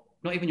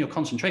not even your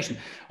concentration,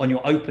 on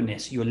your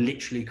openness, you're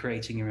literally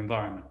creating your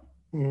environment.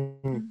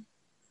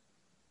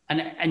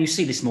 And you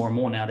see this more and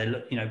more now. They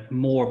look,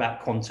 more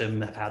about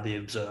quantum, how the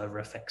observer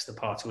affects the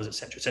particles, et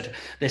cetera, et cetera.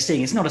 They're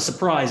seeing it's not a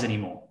surprise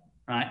anymore,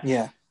 right?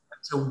 Yeah.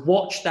 So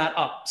watch that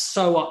up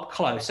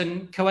close.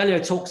 And Coelho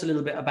talks a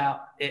little bit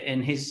about it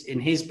in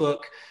his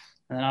book,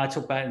 and then I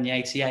talk about it in the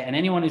 88. And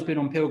anyone who's been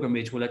on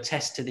pilgrimage will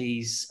attest to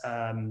these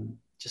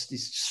just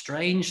these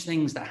strange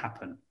things that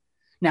happen.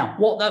 Now,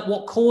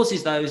 what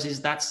causes those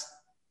is that's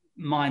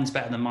mind's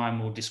better than mine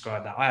will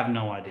describe that. I have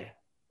no idea.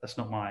 That's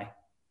not my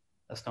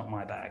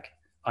bag.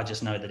 I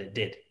just know that it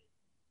did.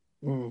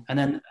 And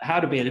then How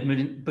to Be a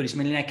Buddhist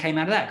Millionaire came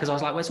out of that because I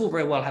was like, well, it's all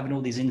very well having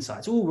all these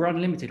insights. Oh, we're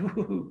unlimited.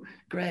 Ooh,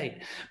 great.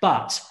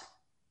 But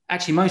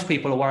actually, most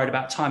people are worried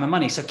about time and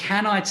money. So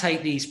can I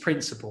take these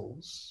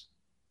principles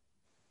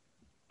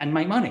and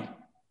make money?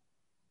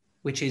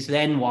 Which is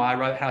then why I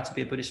wrote How to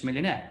Be a Buddhist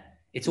Millionaire.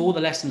 It's all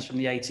the lessons from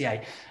the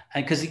 88.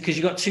 And because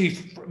you've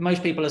got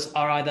most people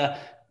are either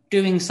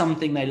doing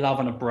something they love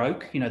and are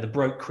broke, the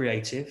broke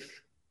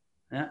creative,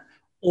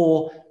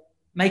 or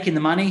making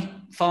the money,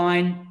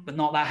 fine, but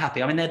not that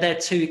happy. I mean, they're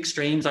two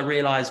extremes. I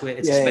realize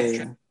it's a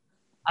spectrum.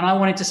 Yeah. And I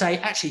wanted to say,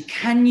 actually,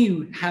 can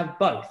you have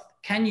both?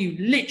 Can you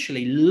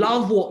literally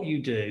love what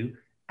you do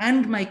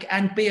and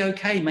be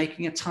okay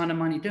making a ton of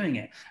money doing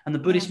it? And the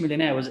Buddhist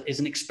Millionaire is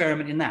an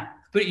experiment in that.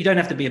 But you don't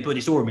have to be a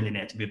Buddhist or a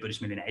millionaire to be a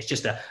Buddhist millionaire. It's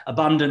just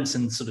abundance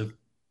and sort of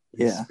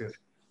spirit.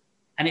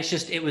 And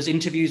it was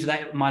interviews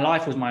with my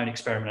life was my own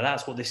experiment.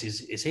 That's what this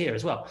is here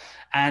as well.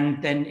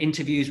 And then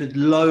interviews with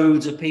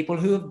loads of people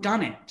who have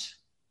done it,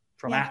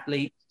 from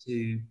athletes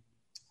to,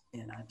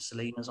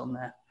 Selena's on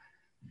there.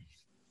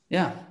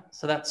 Yeah.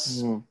 So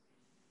that's.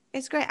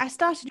 It's great. I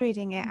started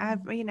reading it.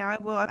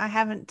 I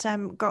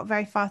haven't got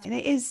very far. And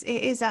it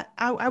is.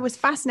 I was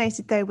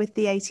fascinated though with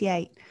the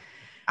 88.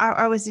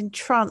 I was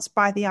entranced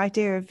by the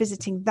idea of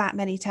visiting that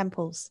many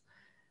temples.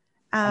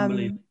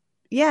 Unbelievable.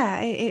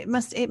 Yeah, it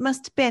must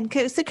have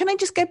been. So can I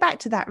just go back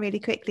to that really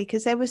quickly?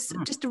 Because there was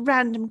just a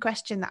random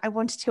question that I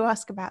wanted to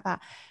ask about that.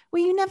 Were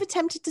you never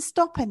tempted to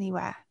stop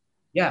anywhere?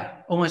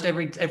 Yeah, almost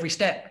every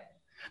step.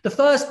 The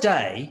first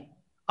day,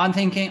 I'm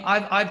thinking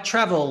I've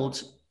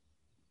traveled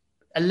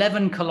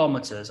 11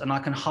 kilometers and I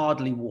can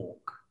hardly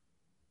walk.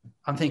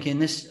 I'm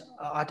thinking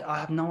I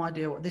have no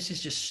idea this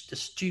is just the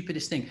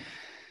stupidest thing.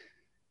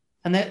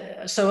 And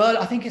then, so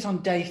I think it's on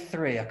day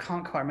 3. I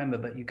can't quite remember,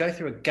 but you go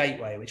through a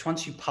gateway, which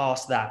once you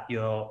pass that,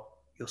 you're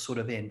sort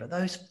of in. But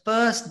those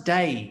first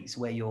days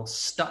where you're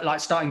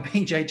starting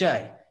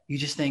BJJ, you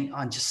just think,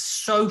 I'm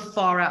just so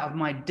far out of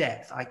my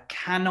depth. I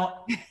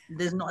cannot,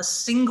 there's not a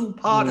single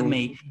part of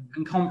me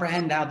can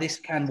comprehend how this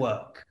can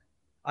work.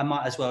 I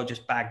might as well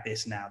just bag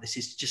this now. This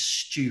is just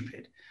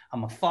stupid.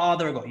 I'm a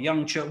father. I've got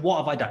young children. What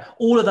have I done?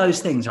 All of those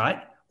things,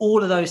 right?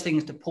 All of those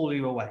things to pull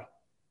you away.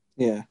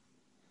 Yeah.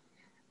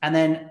 And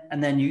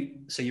then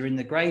you're in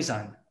the gray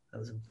zone. It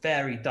was a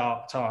very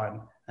dark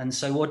time. And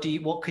so what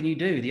can you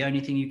do? The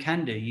only thing you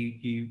can do,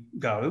 you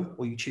go,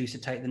 or you choose to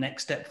take the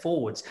next step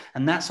forwards.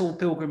 And that's all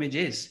pilgrimage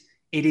is.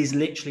 It is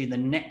literally the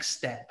next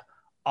step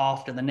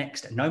after the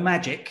next step. No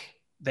magic,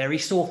 very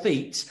sore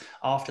feet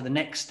after the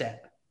next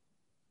step.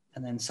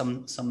 And then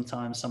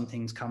sometimes some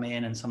things come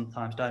in and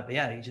sometimes don't. But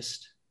yeah,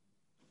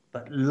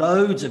 but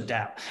loads of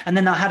doubt. And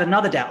then I had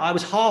another doubt. I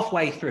was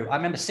halfway through. I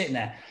remember sitting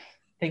there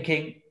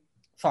thinking,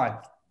 fine.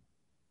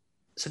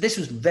 So this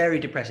was very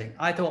depressing.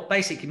 I thought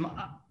basically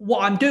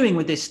what I'm doing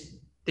with this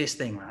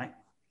thing, right?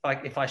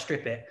 If I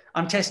strip it,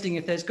 I'm testing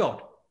if there's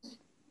God.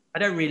 I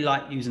don't really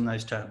like using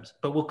those terms,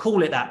 but we'll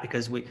call it that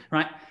because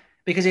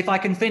because if I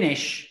can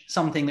finish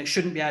something that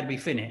shouldn't be able to be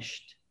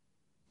finished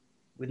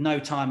with no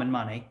time and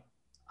money,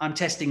 I'm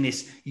testing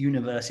this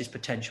universe's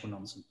potential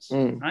nonsense,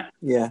 right?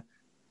 Yeah.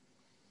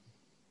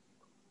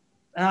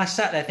 And I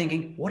sat there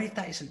thinking, what if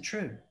that isn't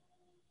true?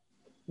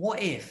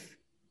 What if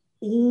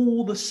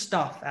all the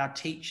stuff our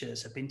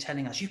teachers have been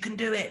telling us, you can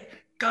do it,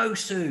 go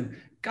Sue,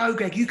 go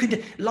Greg, you can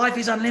do, life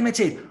is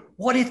unlimited.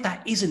 What if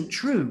that isn't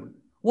true?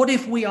 What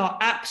if we are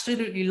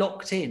absolutely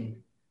locked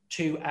in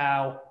to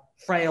our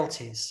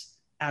frailties,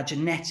 our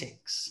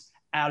genetics,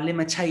 our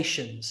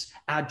limitations,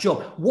 our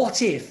job?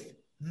 What if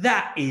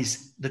that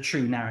is the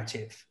true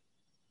narrative?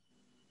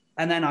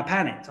 And then I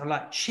panicked. I'm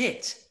like,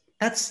 shit,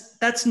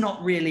 that's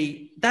not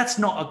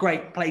a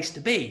great place to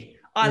be.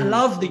 I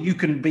love that you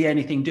can be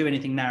anything, do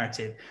anything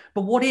narrative.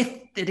 But what if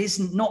it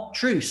is not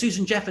true?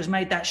 Susan Jeffers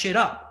made that shit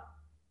up.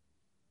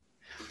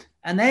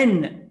 And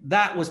then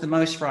that was the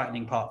most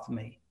frightening part for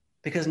me,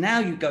 because now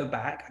I go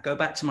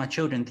back to my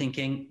children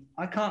thinking,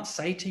 I can't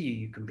say to you,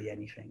 you can be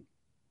anything,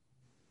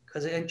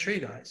 because it ain't true,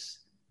 guys.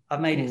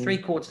 I've made it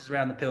 3/4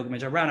 around the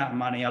pilgrimage. I ran out of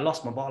money. I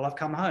lost my bottle. I've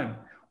come home.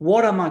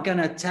 What am I going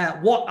to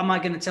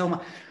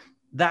tell?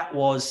 That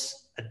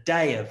was a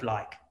day of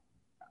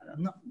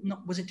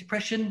was it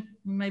depression?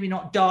 Maybe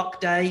not dark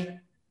day.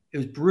 It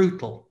was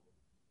brutal.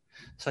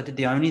 So I did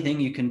the only thing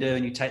you can do,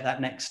 and you take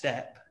that next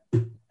step.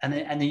 And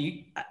then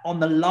you, on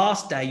the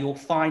last day, you'll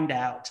find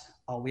out,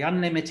 are we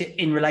unlimited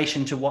in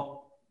relation to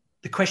what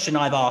the question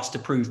I've asked to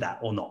prove that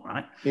or not,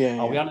 right? Yeah.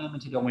 Are we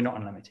unlimited or are we not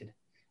unlimited?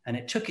 And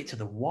it took it to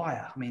the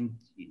wire. I mean,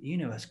 the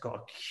universe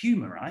got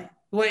humor, right?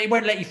 Well, it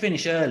won't let you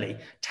finish early.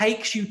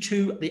 Takes you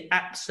to the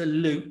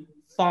absolute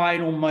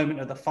final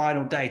moment of the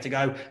final day to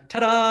go,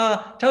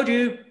 ta-da, told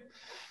you.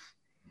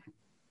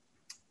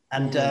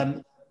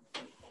 And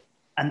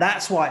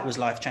that's why it was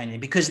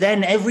life-changing, because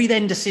then every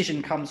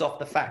decision comes off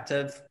the fact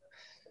of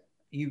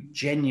you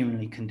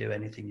genuinely can do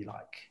anything you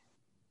like.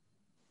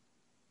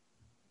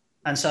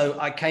 And so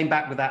I came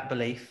back with that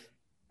belief.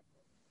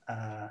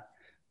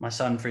 My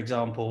son, for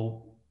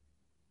example,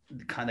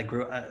 kind of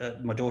grew.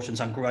 My daughter and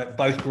son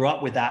both grew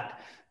up with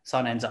that.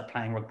 Son ends up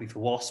playing rugby for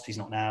Wasps. He's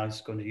not now.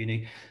 He's gone to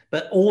uni.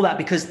 But all that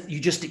because you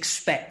just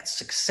expect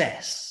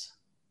success.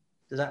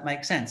 Does that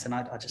make sense? And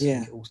I just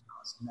think it all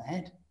starts in the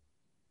head.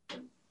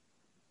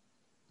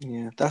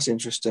 Yeah, that's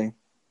interesting.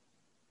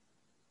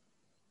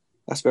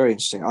 That's very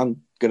interesting.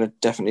 I'm going to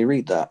definitely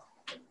read that.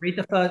 Read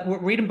them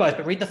both,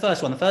 but read the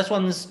first one. The first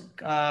one's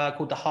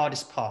called The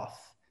Hardest Path.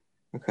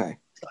 Okay.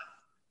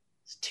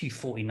 It's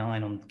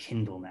 $2.49 on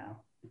Kindle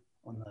now.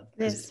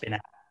 It's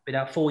been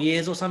out 4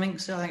 years or something.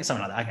 So I think it's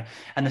something like that. Okay.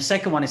 And the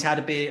second one is How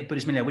to Be a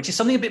Buddhist Millionaire, which is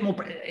something a bit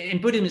more,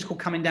 in Buddhism it's called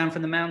Coming Down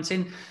from the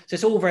Mountain. So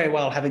it's all very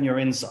well having your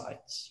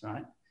insights,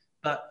 right?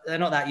 But they're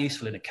not that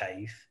useful in a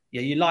cave.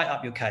 Yeah, you light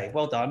up your cave.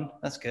 Well done.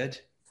 That's good.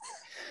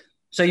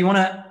 So you want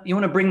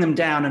to bring them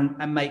down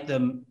and make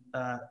them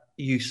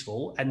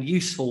useful, and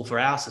useful for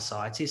our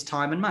society is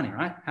time and money,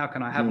 right? How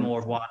can I have more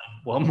of one?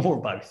 Well, more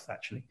of both,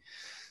 actually.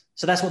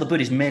 So that's what the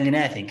Buddhist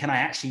millionaire thing. Can I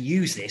actually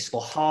use this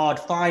for hard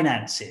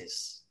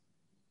finances?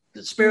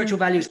 The spiritual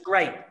value is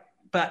great,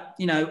 but,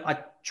 you know, I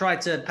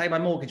tried to pay my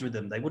mortgage with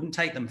them. They wouldn't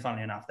take them,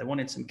 funnily enough. They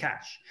wanted some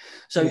cash.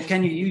 So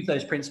can you use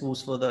those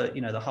principles for the,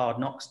 you know, the hard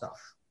knock stuff?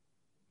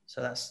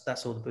 So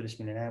that's all the Buddhist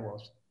millionaire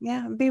was.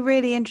 Yeah, it'd be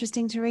really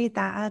interesting to read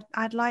that.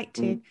 I'd like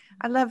to.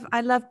 I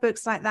love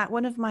books like that.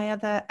 One of my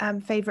other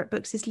favorite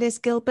books is Liz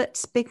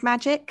Gilbert's Big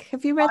Magic.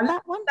 Have you read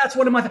that one? That's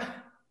one of my.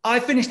 I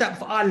finished that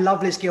before. I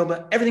love Liz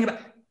Gilbert. Everything about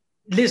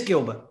Liz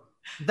Gilbert.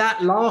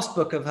 That last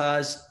book of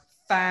hers,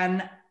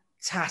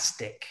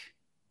 fantastic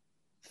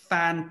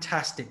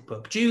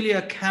book.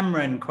 Julia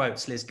Cameron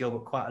quotes Liz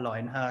Gilbert quite a lot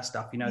in her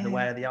stuff. You know, The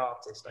Way of the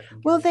Artist. I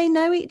think. Well, they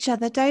know each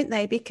other, don't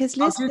they? Because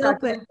Liz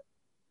Gilbert.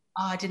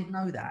 I didn't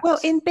know that. Well,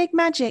 in Big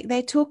Magic,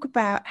 they talk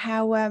about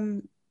how.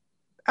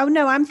 Oh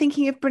no, I'm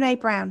thinking of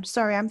Brene Brown.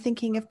 Sorry, I'm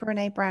thinking of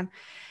Brene Brown.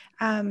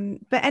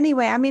 But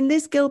anyway, I mean,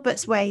 Liz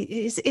Gilbert's way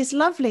is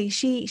lovely.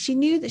 She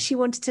knew that she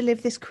wanted to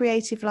live this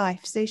creative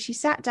life, so she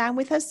sat down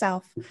with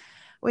herself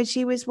when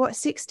she was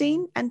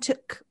 16 and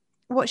took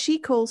what she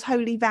calls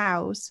holy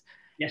vows,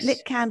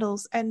 lit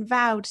candles, and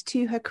vowed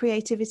to her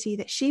creativity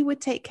that she would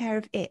take care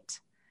of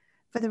it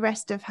for the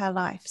rest of her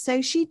life.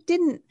 So she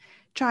didn't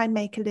try and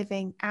make a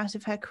living out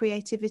of her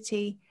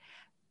creativity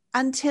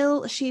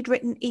until she'd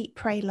written Eat,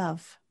 Pray,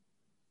 Love.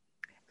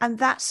 And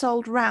that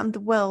sold round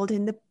the world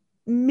in the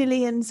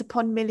millions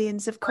upon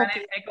millions of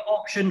copies. It got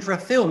optioned for a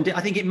film.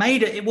 I think it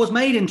was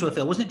made into a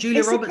film, wasn't it?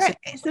 Julia Roberts.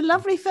 It's a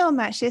lovely film,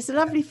 actually. It's a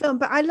lovely film.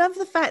 But I love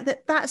the fact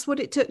that that's what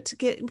it took to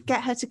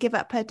get her to give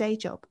up her day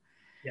job.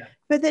 Yeah.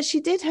 But that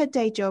she did her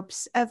day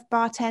jobs of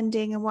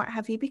bartending and what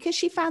have you, because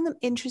she found them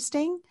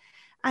interesting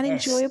and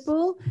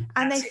enjoyable,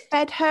 and they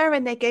fed her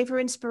and they gave her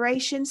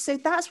inspiration. So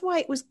that's why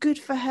it was good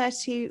for her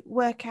to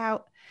work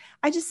out.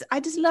 I just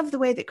love the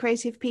way that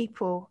creative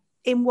people,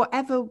 in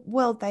whatever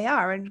world they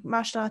are, and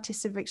martial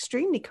artists are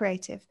extremely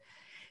creative,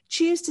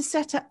 choose to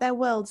set up their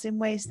worlds in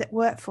ways that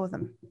work for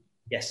them.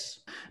 Yes.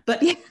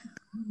 But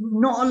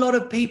not a lot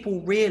of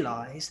people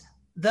realize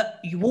that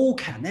you all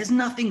can. There's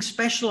nothing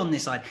special on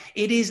this side.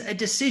 It is a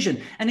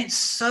decision. And it's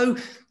so...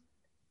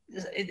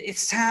 It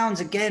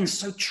sounds, again,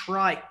 so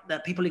trite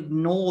that people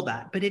ignore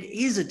that, but it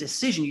is a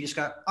decision. You just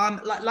go,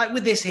 like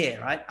with this here,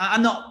 right?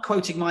 I'm not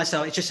quoting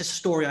myself. It's just a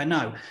story I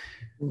know.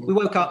 We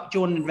woke up,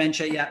 Jordan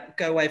Adventure,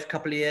 go away for a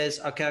couple of years.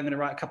 Okay, I'm going to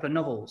write a couple of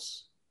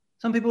novels.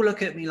 Some people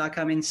look at me like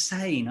I'm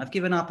insane. I've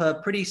given up a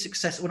pretty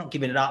successful, well, not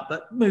given it up,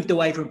 but moved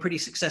away from a pretty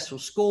successful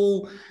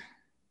school.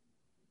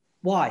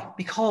 Why?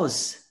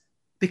 Because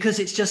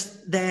it's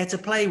just there to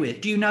play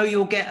with. Do you know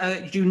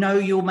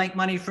you'll make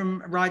money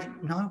from writing?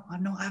 No,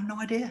 I have no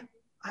idea.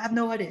 I have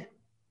no idea.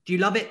 Do you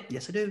love it?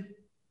 Yes, I do.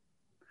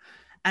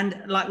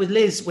 And like with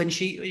Liz, when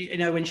she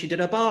did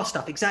her bar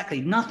stuff, exactly.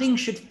 Nothing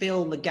should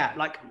fill the gap.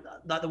 Like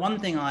the one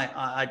thing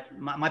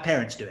my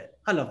parents do it.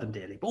 I love them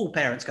dearly, but all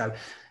parents go,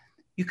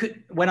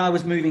 when I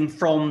was moving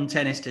from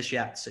tennis to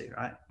shiatsu,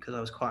 right? Because I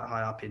was quite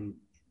high up in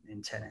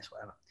tennis,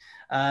 whatever.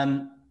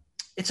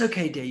 It's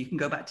okay, dear, you can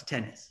go back to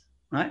tennis,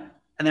 right?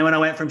 And then when I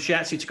went from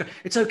shiatsu to,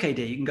 it's okay,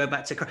 dear, you can go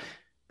back to,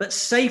 but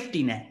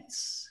safety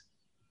nets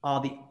are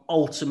the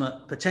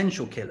ultimate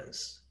potential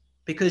killers,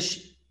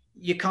 because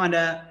you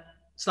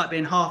it's like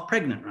being half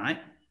pregnant, right?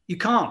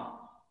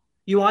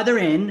 You either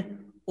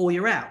in or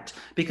you're out,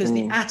 because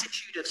the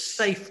attitude of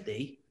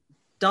safety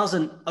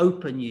doesn't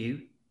open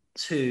you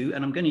to,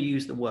 and I'm going to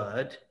use the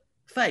word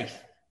faith.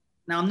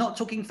 Now, I'm not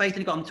talking faith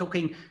in God, I'm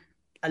talking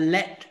a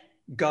let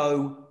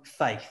go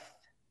faith,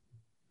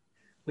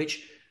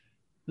 which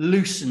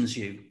loosens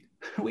you,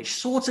 which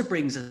sort of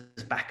brings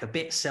us back a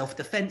bit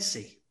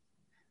self-defense-y.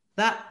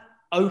 That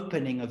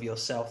opening of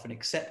yourself and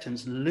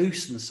acceptance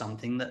loosens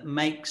something that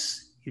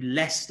makes you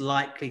less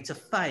likely to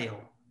fail,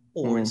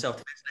 or in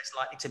self-defense, less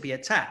likely to be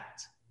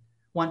attacked.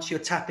 Once you're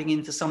tapping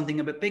into something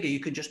a bit bigger, you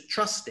can just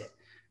trust it.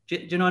 Do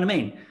you know what I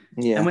mean?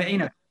 Yeah.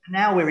 And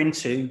now we're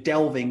into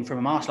delving from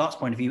a martial arts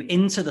point of view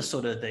into the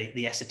sort of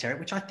the esoteric,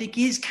 which I think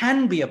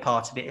can be a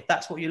part of it if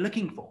that's what you're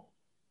looking for.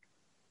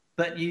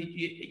 But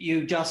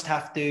you just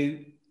have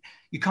to,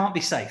 you can't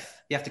be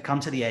safe. You have to come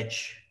to the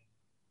edge.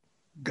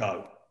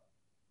 Go.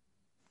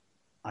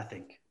 I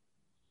think.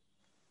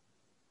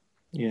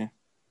 Yeah,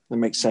 that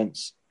makes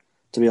sense,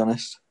 to be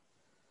honest.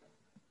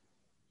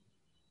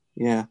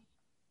 Yeah.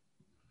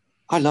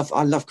 I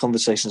love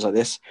conversations like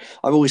this.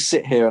 I always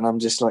sit here and I'm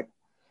just like,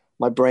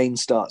 my brain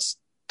starts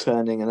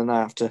turning, and then I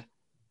have to.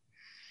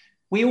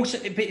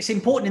 It's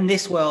important in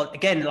this world,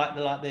 again, like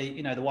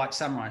the white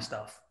samurai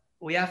stuff.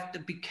 We have to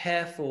be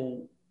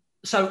careful.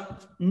 So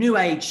new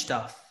age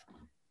stuff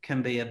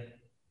can be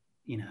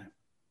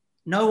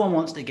no one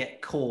wants to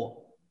get caught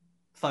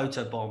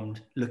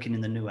photobombed looking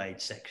in the new age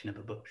section of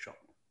a bookshop.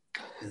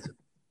 It's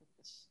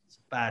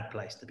a bad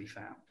place to be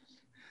found.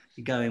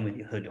 You go in with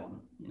your hood on,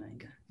 you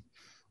go,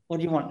 what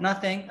do you want?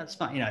 Nothing. That's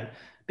fine,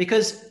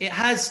 because it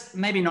has,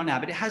 maybe not now,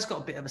 but it has got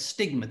a bit of a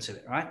stigma to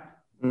it, right?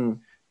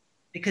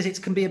 because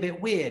it can be a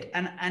bit weird,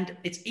 and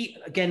it's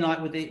again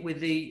like with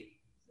the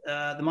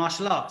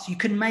martial arts, you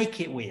can make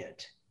it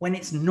weird when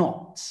it's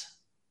not.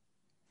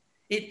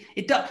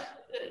 It does.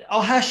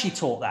 Al-Hashi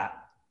taught that.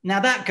 Now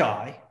that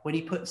guy, when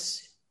he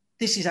puts,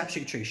 this is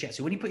absolutely true,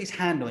 Shiatsu, when he put his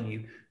hand on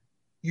you,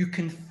 you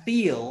can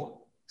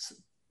feel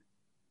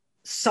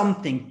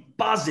something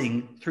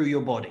buzzing through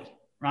your body,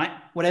 right?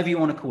 Whatever you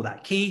want to call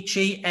that, ki,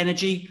 chi,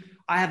 energy.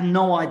 I have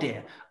no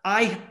idea.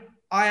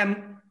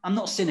 I'm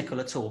not cynical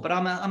at all, but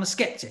I'm a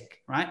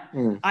skeptic, right?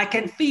 I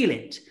can feel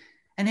it.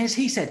 And as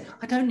he said,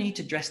 I don't need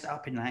to dress that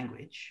up in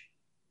language.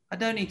 I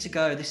don't need to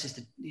go, this is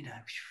the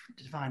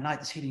divine light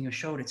that's healing your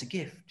shoulder. It's a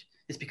gift.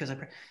 It's because I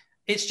pray.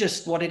 It's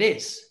just what it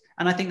is.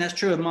 And I think that's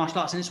true of martial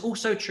arts. And it's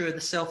also true of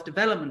the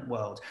self-development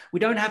world. We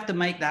don't have to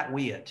make that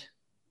weird,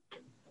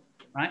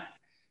 right?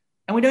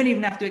 And we don't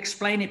even have to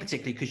explain it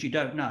particularly because you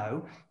don't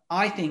know.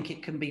 I think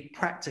it can be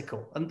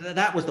practical. And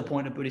that was the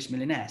point of Buddhist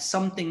Millionaire,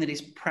 something that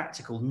is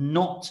practical,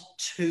 not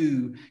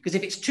too, because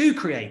if it's too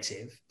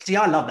creative, see,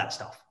 I love that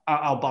stuff.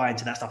 I'll buy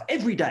into that stuff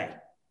every day,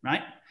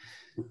 right?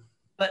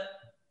 But,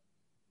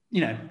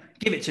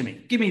 give it to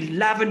me. Give me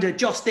lavender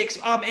joss sticks.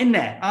 I'm in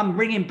there. I'm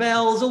ringing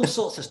bells, all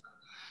sorts of stuff.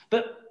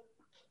 But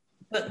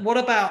what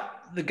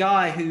about the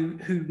guy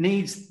who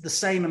needs the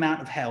same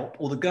amount of help,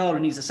 or the girl who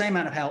needs the same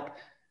amount of help,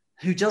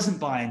 who doesn't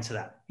buy into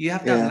that? You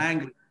have that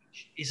language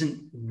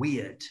isn't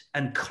weird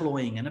and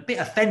cloying and a bit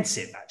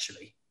offensive,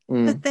 actually.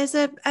 But there's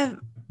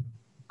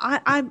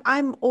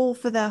I'm all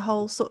for the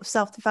whole sort of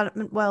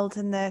self-development world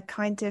and the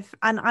kind of,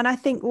 and I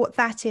think what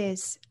that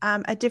is,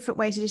 a different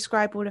way to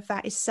describe all of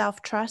that is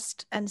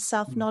self-trust and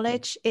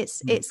self-knowledge.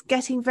 It's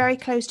getting very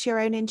close to your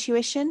own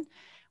intuition,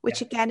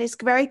 which again is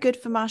very good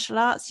for martial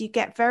arts. You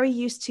get very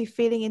used to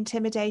feeling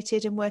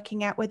intimidated and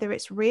working out whether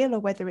it's real or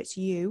whether it's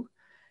you.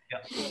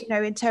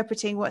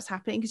 Interpreting what's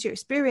happening, because you're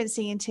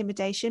experiencing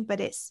intimidation, but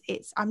it's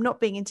I'm not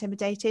being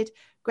intimidated.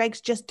 Greg's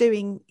just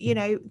doing,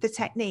 the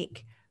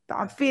technique, but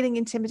I'm feeling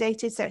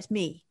intimidated. So it's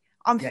me.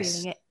 I'm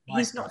feeling it.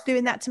 He's not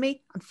doing that to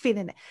me. I'm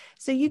feeling it.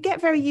 So you get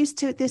very used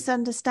to this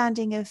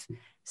understanding of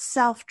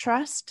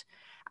self-trust.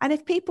 And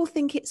if people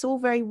think it's all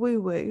very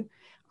woo-woo,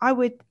 I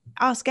would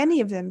ask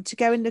any of them to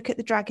go and look at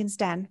the Dragon's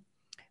Den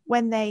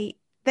when they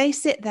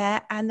sit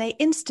there and they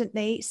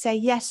instantly say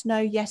yes, no,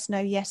 yes, no,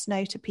 yes,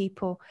 no to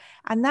people.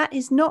 And that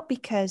is not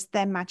because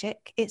they're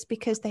magic. It's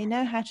because they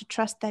know how to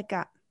trust their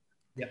gut.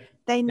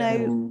 They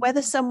know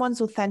whether someone's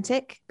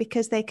authentic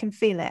because they can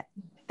feel it.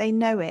 They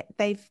know it.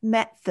 They've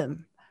met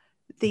them,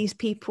 these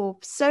people,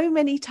 so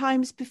many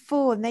times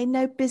before, and they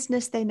know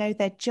business. They know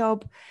their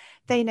job.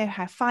 They know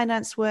how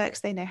finance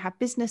works. They know how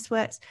business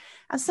works.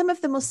 And some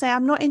of them will say,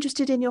 I'm not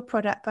interested in your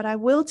product, but I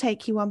will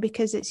take you on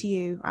because it's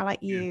you. I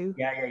like you.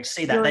 Yeah, you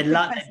see that. They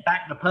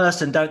back the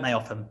person, don't they,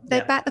 often?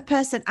 They back the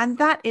person. And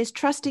that is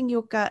trusting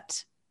your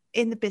gut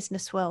in the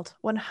business world,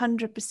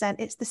 100%.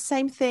 It's the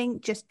same thing,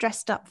 just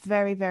dressed up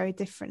very, very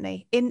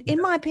differently,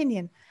 in my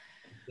opinion.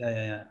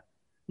 Yeah.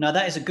 No,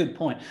 that is a good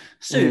point.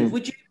 Sue,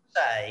 would you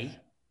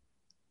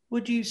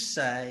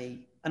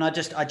say, and I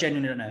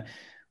genuinely don't know,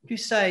 would you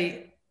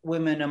say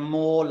women are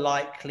more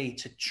likely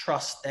to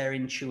trust their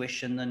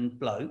intuition than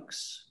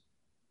blokes?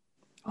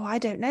 Oh, I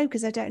don't know,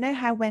 because I don't know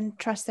how men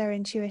trust their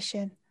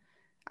intuition.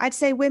 I'd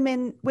say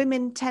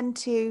women tend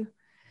to,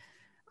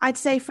 I'd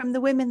say from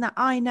the women that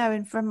I know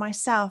and from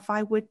myself,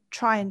 I would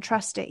try and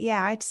trust it.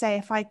 Yeah, I'd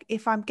say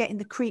if I'm getting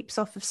the creeps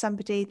off of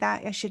somebody,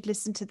 that I should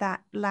listen to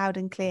that loud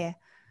and clear.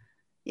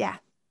 Yeah,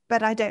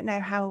 but I don't know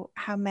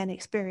how men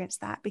experience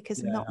that because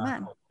I'm not a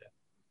man.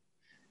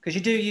 Because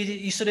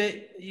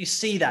you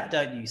see that,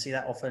 don't you? You see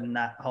that often,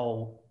 that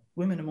whole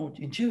women are more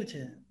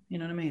intuitive, you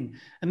know what I mean?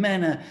 And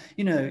men are,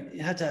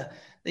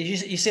 you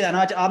see that,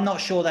 and I'm not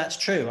sure that's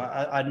true.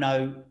 I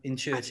know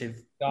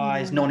intuitive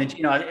guys,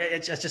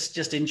 it's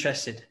just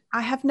interested.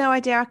 I have no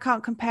idea. I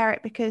can't compare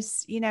it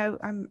because,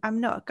 I'm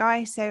not a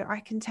guy, so I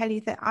can tell you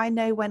that I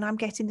know when I'm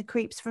getting the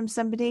creeps from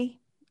somebody.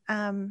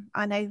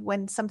 I know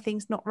when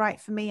something's not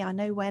right for me. I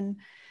know when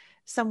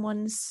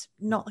someone's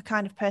not the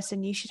kind of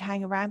person you should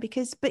hang around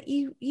but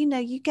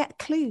you get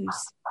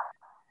clues.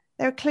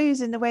 There are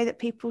clues in the way that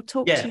people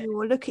talk to you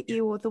or look at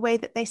you or the way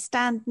that they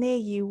stand near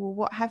you or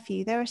what have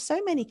you. There are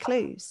so many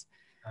clues.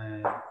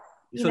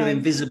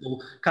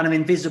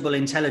 Invisible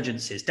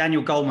intelligences.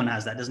 Daniel Goleman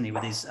has that, doesn't he,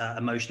 with his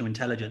emotional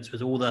intelligence,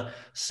 with all the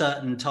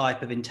certain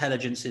type of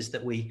intelligences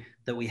that we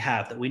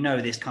have, that we know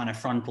this kind of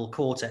frontal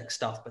cortex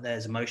stuff, but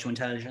there's emotional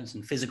intelligence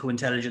and physical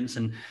intelligence.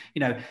 And,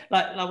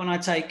 like when I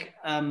take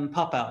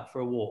Pup out for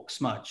a walk,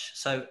 Smudge.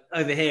 So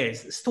over here,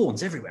 there's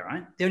thorns everywhere,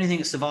 right? The only thing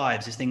that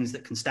survives is things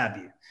that can stab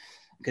you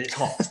because it's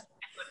hot.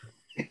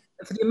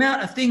 For the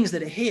amount of things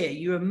that are here,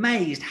 you're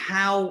amazed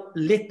how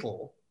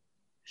little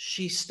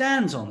she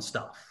stands on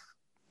stuff.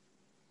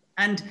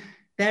 And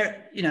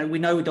there, we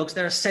know with dogs,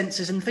 there are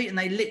sensors in the feet and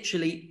they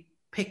literally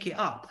pick it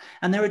up.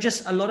 And there are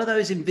just a lot of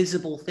those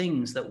invisible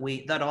things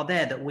that are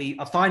there that we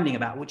are finding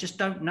about, we just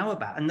don't know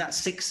about. And that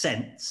sixth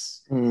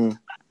sense.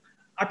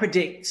 I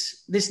predict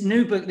this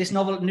new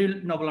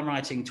novel I'm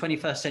writing,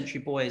 21st Century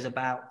Boy, is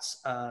about,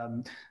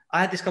 I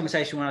had this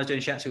conversation when I was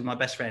doing shiatsu with my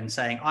best friend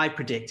saying, I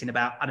predict in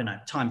about, I don't know,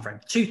 time frame,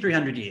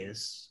 200-300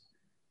 years,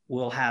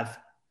 we'll have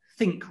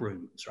think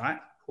rooms, right?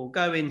 We'll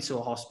go into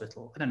a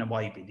hospital. I don't know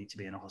why you need to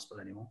be in a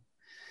hospital anymore.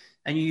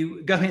 And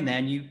you go in there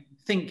and you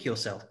think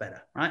yourself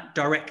better, right?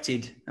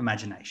 Directed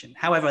imagination,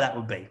 however that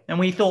would be. And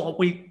we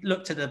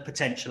looked at the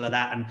potential of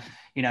that, and,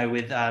 you know,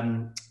 with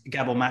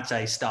Gabor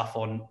Mate stuff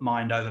on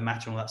mind over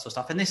matter and all that sort of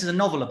stuff. And this is a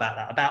novel about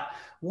that, about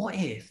what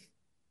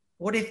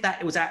if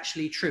that was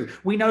actually true?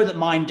 We know that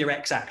mind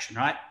directs action,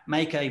 right?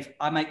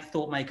 I make the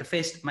thought, make a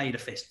fist, made a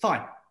fist.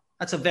 Fine.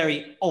 That's a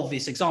very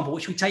obvious example,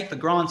 which we take for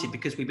granted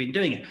because we've been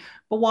doing it.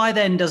 But why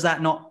then does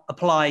that not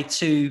apply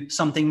to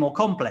something more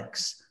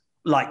complex?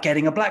 Like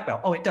getting a black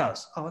belt. Oh, it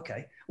does. Oh,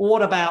 okay. Well,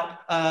 what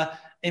about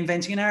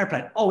inventing an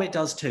airplane? Oh, it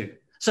does too.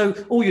 So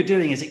all you're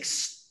doing is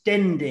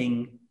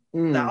extending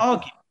that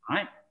argument,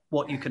 right?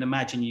 What you can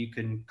imagine you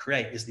can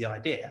create is the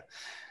idea.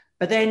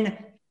 But then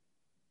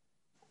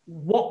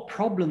what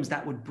problems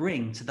that would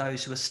bring to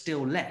those who are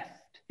still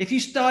left? If you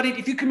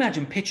can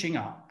imagine pitching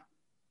up,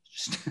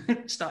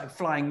 started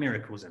flying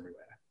miracles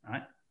everywhere,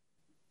 right?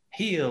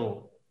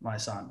 Heal, my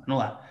son, and all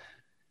that.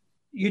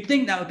 You'd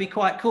think that would be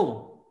quite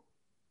cool.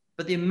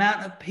 But the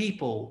amount of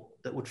people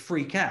that would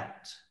freak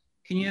out,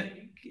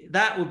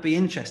 that would be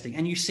interesting.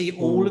 And you see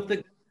all of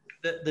the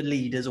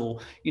leaders, or,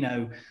 you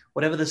know,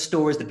 whatever the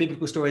stories, the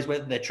biblical stories,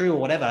 whether they're true or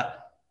whatever,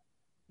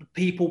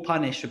 people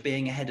punished for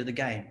being ahead of the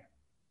game.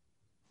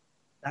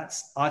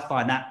 I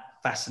find that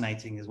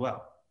fascinating as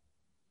well.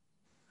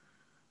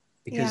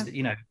 Because,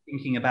 you know,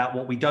 thinking about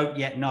what we don't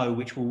yet know,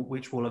 which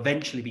will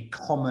eventually be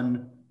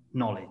common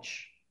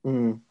knowledge.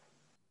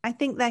 I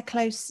think they're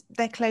close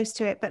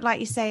to it, but like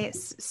you say,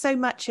 it's so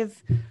much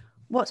of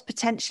what's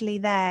potentially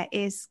there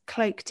is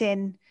cloaked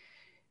in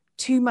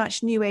too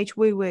much new age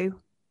woo-woo.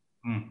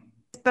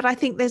 But I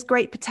think there's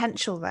great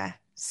potential there.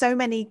 So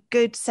many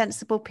good,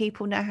 sensible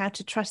people know how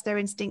to trust their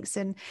instincts.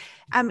 And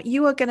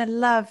you are going to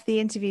love the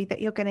interview that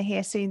you're going to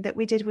hear soon that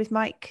we did with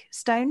Mike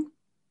Stone.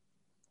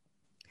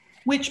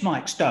 Which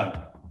Mike Stone?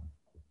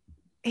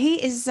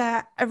 He is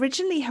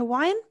originally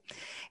Hawaiian.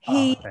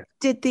 He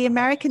did the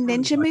American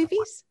Ninja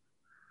movies.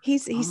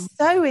 He's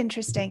so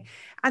interesting.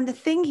 And the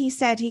thing he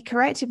said, he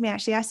corrected me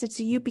actually. I said,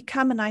 so you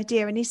become an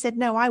idea. And he said,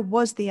 no, I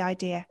was the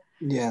idea.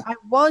 Yeah. I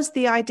was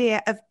the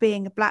idea of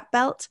being a black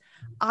belt.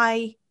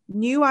 I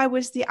knew I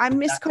was I'm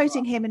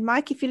misquoting him. And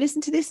Mike, if you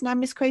listen to this and I'm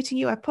misquoting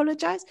you, I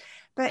apologize.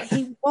 But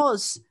he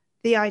was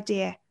the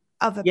idea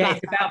of a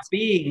black belt. It's about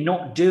being,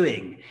 not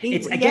doing.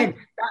 That's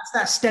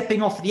that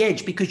stepping off the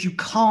edge, because you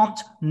can't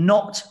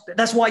not.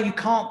 That's why you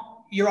can't.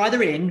 You're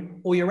either in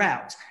or you're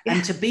out. Yeah.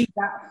 And to be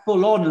that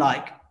full on,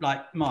 like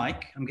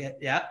Mike,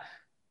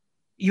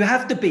 you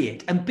have to be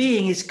it. And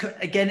being is,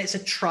 again, it's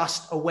a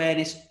trust,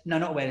 awareness. No,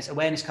 not awareness.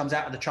 Awareness comes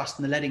out of the trust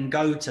and the letting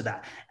go to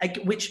that,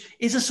 which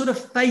is a sort of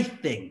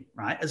faith thing,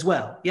 right? As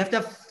well. You have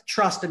to have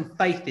trust and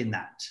faith in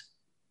that.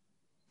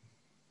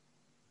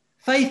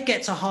 Faith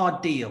gets a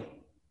hard deal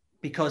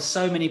because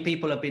so many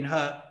people have been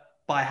hurt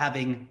by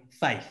having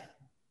faith.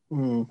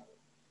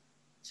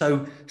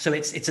 So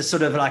it's a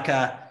sort of like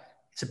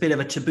it's a bit of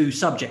a taboo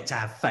subject to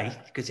have faith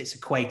because it's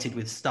equated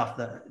with stuff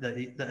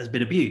that has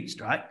been abused,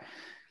 right?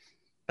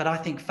 But I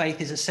think faith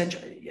is essential.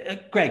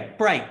 Greg,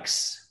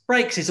 brakes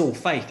is all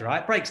faith,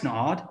 right? Brakes not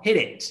hard. Hit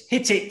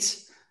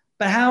it.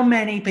 But how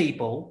many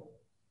people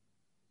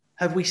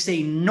have we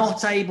seen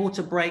not able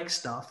to break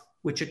stuff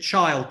which a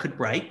child could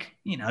break?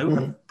 You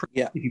know,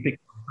 if you pick up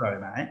and throw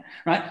him at it,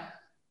 right?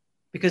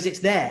 Because it's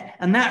there,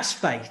 and that's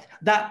faith.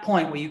 That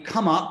point where you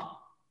come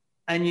up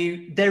and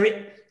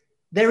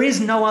there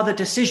is no other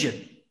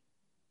decision.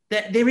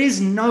 There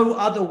is no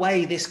other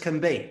way this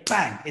can be.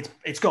 Bang,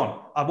 it's gone.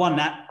 I won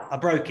that. I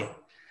broke it.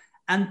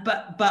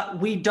 But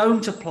we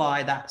don't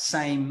apply that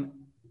same.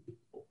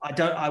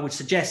 I would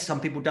suggest some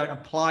people don't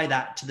apply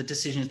that to the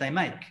decisions they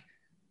make.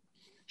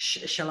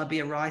 Shall I be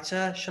a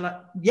writer? Shall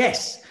I?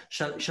 Yes.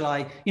 Shall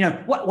I? You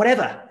know,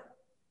 whatever.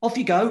 Off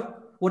you go.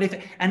 What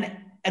if?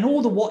 And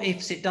all the what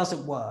ifs, it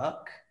doesn't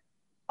work.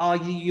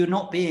 You're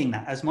not being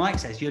that, as Mike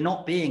says, you're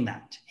not being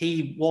that.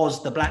 He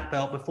was the black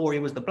belt before he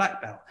was the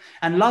black belt.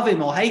 And love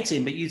him or hate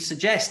him, but you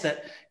suggest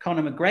that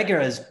Conor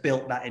McGregor has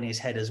built that in his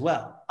head as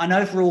well. I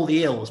know for all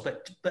the ills,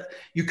 but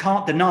you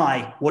can't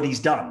deny what he's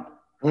done.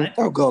 Right?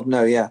 Oh God,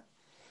 no, yeah.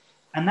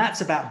 And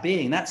that's about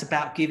being. That's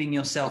about giving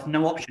yourself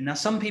no option. Now,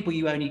 some people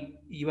you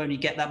only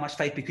get that much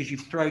faith because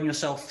you've thrown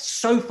yourself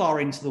so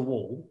far into the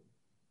wall,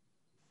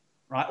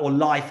 right? Or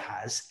life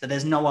has, that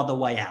there's no other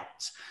way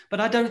out. But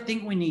I don't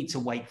think we need to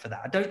wait for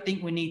that. I don't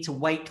think we need to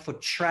wait for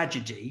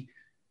tragedy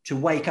to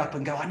wake up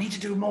and go, I need to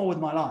do more with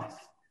my life.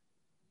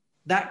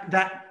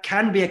 That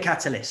can be a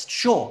catalyst.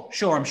 Sure,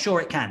 I'm sure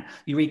it can.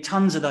 You read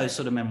tons of those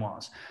sort of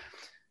memoirs.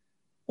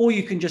 Or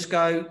you can just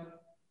go,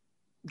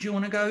 do you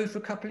want to go for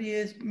a couple of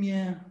years?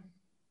 Yeah.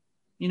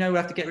 You know, we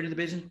have to get rid of the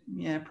business?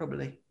 Yeah,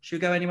 probably. Should we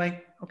go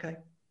anyway? Okay.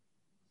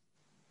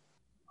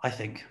 I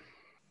think.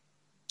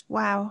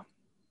 Wow.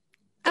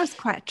 That was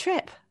quite a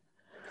trip.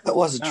 That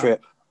was a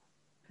trip.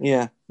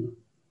 Yeah.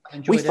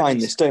 We find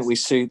this, don't we,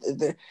 Sue?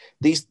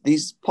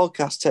 These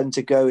podcasts tend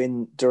to go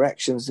in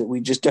directions that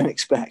we just don't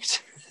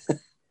expect.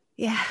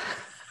 Yeah.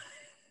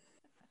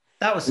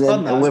 That was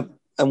fun, though.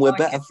 And we're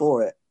better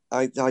for it.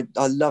 I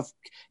love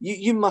you.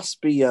 You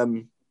must be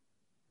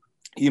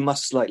you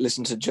must like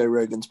listen to Joe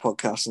Rogan's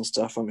podcast and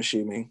stuff, I'm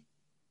assuming.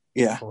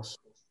 Yeah. Of course.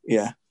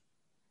 Yeah.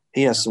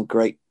 He has some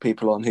great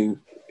people on who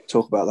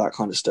talk about that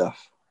kind of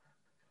stuff.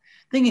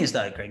 Thing is,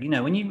 though, Greg,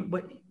 when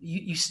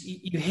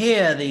you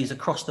hear these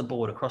across the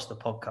board, across the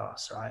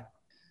podcasts, right?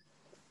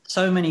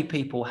 So many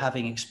people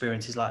having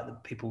experiences like the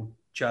people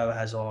Joe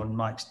has on,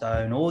 Mike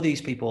Stone, all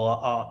these people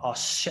are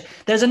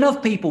there's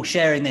enough people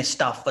sharing this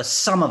stuff for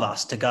some of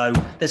us to go,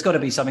 there's got to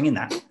be something in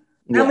that.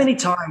 How many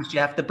times do you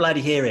have to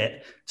bloody hear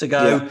it to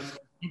go,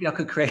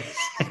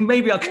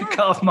 maybe I could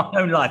carve my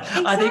own life?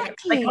 Exactly. I think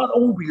they can't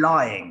all be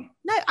lying.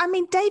 No, I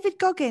mean, David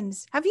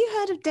Goggins. Have you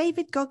heard of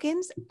David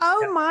Goggins?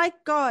 Oh, my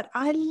God.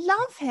 I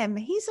love him.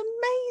 He's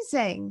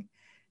amazing.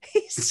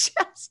 He's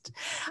just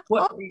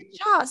off the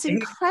charts.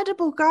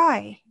 Incredible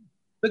guy.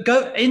 But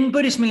go in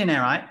Buddhist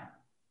Millionaire, right?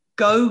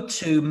 Go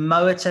to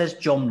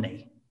Moatez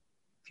Jomny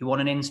if you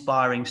want an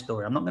inspiring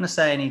story. I'm not going to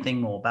say anything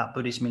more about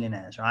Buddhist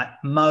millionaires, right?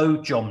 Mo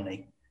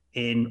Jomny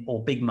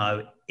or Big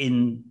Mo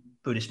in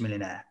Buddhist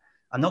Millionaire.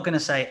 I'm not going to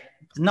say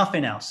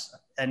nothing else.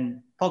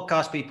 And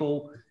podcast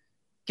people,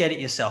 get it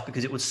yourself,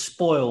 because it would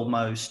spoil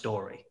Mo's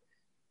story.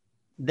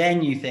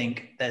 Then you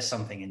think there's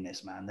something in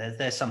this, man.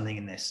 There's something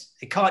in this.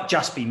 It can't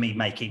just be me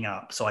making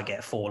up so I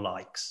get 4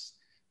 likes.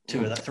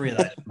 3 of those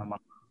from my mum,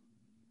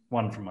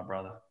 1 from my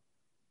brother.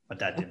 My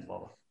dad didn't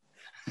bother.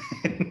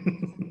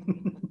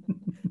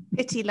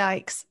 Pity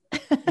likes.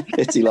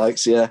 Pity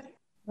likes, yeah.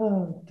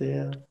 Oh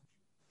dear.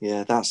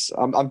 Yeah,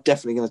 I'm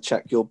definitely going to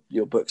check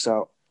your books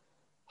out.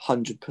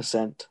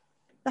 100%.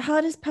 The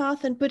Hardest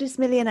Path and Buddhist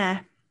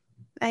Millionaire.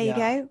 There you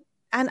go.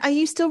 And are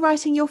you still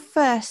writing your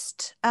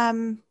first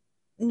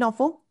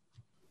novel?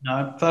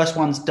 No, first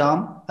one's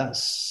done.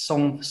 That's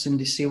Song for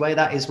Cindy Seaway.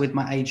 That is with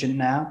my agent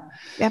now.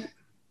 Yep.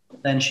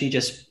 Then she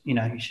just,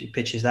 she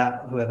pitches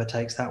that, whoever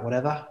takes that,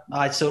 whatever.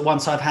 So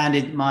once I've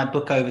handed my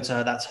book over to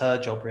her, that's her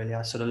job, really.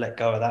 I sort of let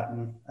go of that,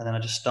 and then I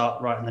just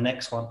start writing the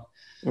next one.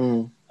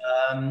 And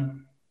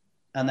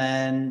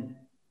then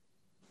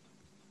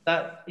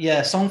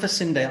Song for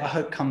Cindy, I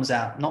hope comes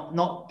out.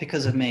 Not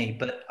because of me,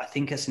 but I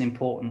think it's an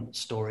important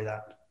story.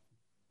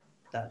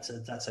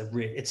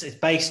 It's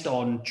based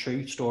on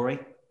true story,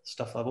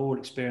 stuff I've all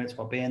experienced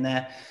while being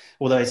there.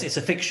 Although it's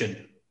a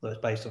fiction, though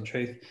it's based on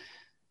truth.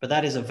 But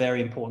that is a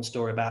very important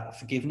story about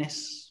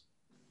forgiveness,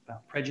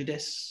 about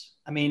prejudice.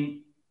 I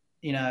mean,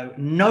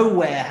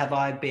 nowhere have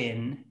I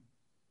been.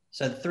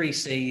 So the 3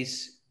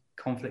 C's,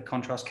 conflict,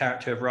 contrast,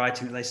 character of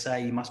writing that they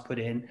say you must put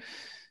in.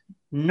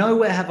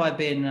 Nowhere have I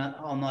been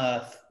on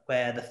earth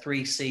where the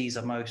 3 C's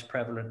are most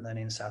prevalent than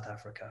in South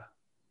Africa.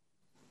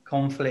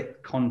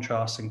 Conflict,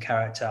 contrast, and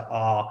character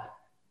are.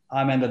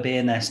 I remember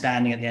being there,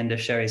 standing at the end of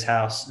Sherry's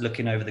house,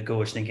 looking over the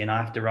gorge, thinking, I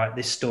have to write,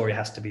 this story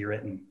has to be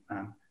written.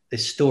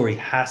 This story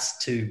has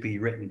to be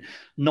written.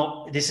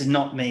 This is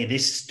not me.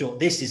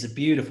 This is a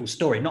beautiful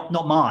story,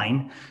 not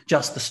mine,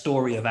 just the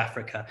story of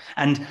Africa.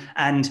 And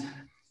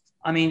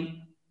I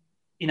mean,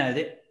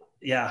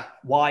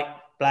 white,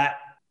 black,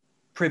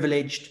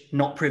 privileged,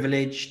 not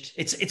privileged.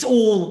 It's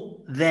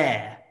all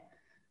there.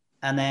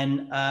 And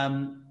then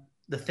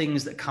the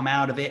things that come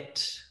out of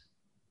it,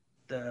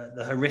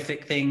 the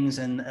horrific things,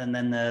 and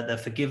then the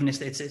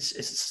forgiveness.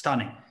 It's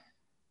stunning.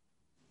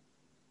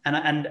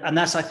 And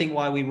that's, I think,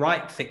 why we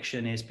write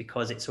fiction, is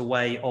because it's a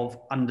way of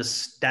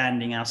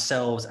understanding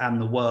ourselves and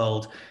the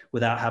world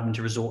without having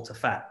to resort to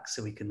facts,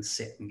 so we can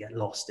sit and get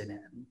lost in it.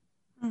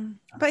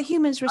 But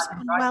humans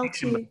respond well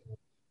to...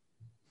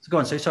 Go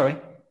on, sorry.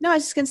 No, I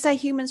was just going to say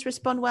humans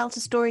respond well to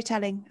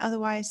storytelling.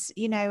 Otherwise,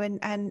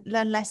 and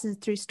learn lessons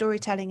through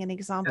storytelling and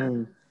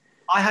example.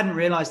 I hadn't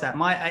realised that.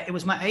 It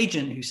was my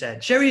agent who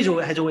said, Sherry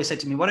has always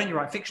said to me, why don't you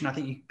write fiction? I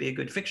think you'd be a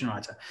good fiction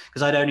writer.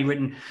 Because I'd only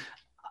written...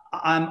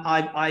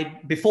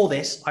 before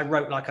this, I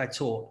wrote like I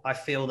taught. I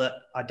feel that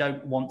I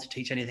don't want to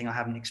teach anything I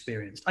haven't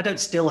experienced. I don't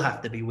still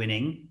have to be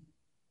winning,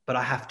 but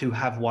I have to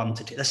have one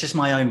to teach. That's just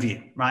my own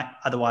view, right?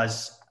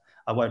 Otherwise,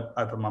 I won't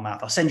open my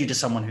mouth. I'll send you to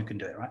someone who can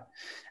do it, right?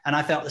 And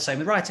I felt the same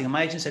with writing. And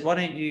my agent said,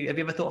 have you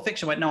ever thought of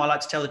fiction? I went, no, I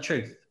like to tell the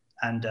truth.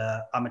 And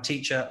I'm a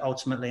teacher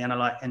ultimately.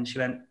 And she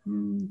went,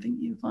 I think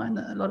you find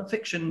that a lot of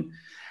fiction.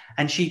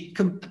 And her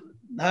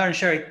and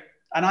Sherry,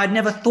 and I'd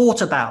never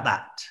thought about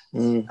that,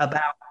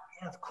 about,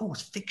 of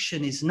course,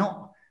 fiction is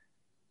not,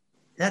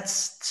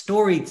 that's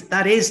story,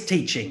 that is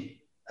teaching.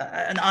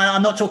 And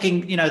I'm not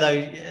talking,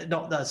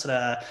 not the sort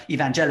of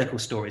evangelical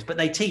stories, but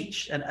they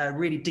teach at a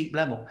really deep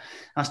level. And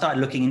I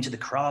started looking into the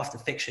craft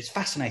of fiction. It's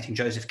fascinating,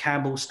 Joseph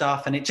Campbell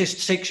stuff. And it just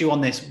sticks you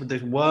on this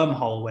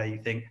wormhole where you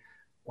think,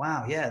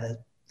 wow, the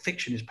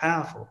fiction is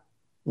powerful.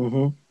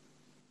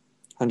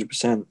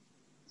 100%.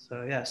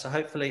 So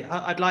hopefully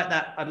I'd like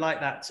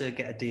that to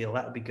get a deal.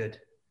 That would be good.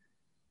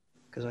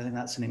 Because I think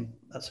that's an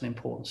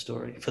important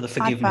story for the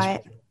forgiveness.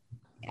 I'd buy it.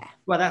 Yeah.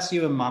 Well, that's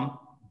you and Mum.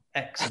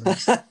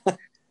 Excellent.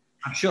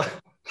 I'm sure.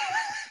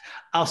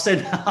 I'll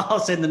send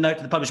the note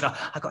to the publisher.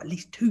 I got at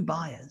least 2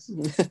 buyers.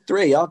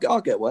 3. I'll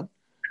get one.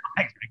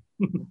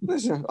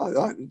 Thanks,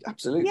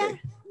 Absolutely.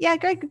 Yeah.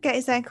 Greg could get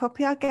his own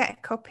copy. I'll get a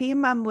copy. Your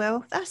mum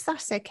will. That's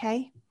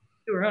okay.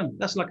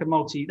 That's like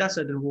that's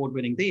an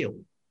award-winning deal.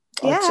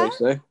 Yeah. I'd say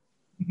so.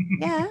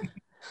 Yeah.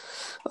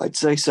 I'd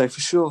say so for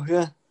sure.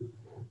 Yeah.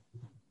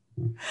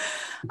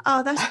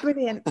 Oh, that's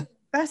brilliant.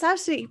 That's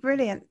absolutely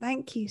brilliant.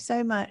 Thank you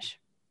so much.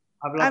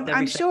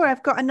 I'm sure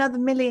I've got another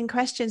million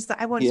questions that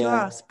I want to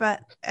ask,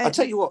 but I'll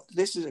tell you what,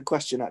 this is a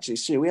question actually,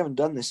 Sue. We haven't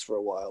done this for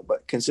a while,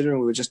 but considering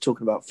we were just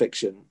talking about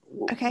fiction,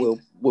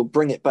 we'll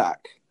bring it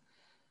back.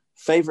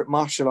 Favorite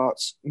martial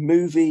arts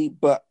movie,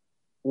 but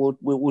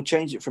we'll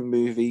change it from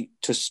movie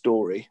to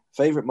story.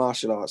 Favorite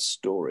martial arts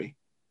story.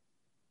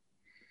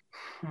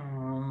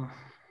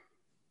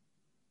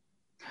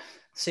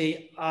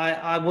 See,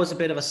 I was a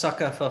bit of a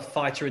sucker for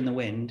Fighter in the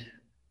Wind.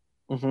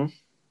 Mm-hmm.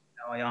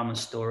 Aoyama's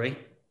story.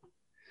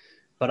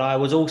 But I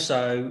was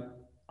also,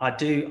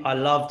 I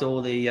loved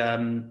all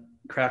the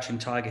Crouching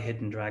Tiger,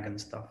 Hidden Dragon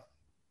stuff.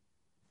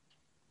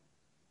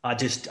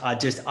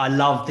 I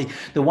love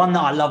the one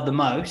that I love the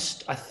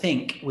most, I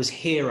think, was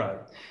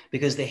Hero,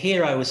 because the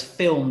Hero was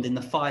filmed in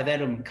the 5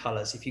 element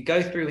colors. If you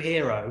go through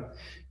Hero,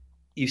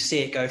 you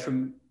see it go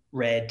from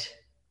red,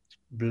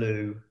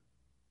 blue,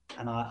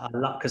 and I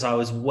love, because I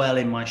was well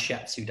in my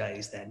shiatsu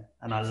days then,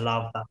 and I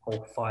love that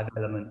whole 5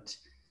 element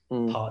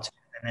part.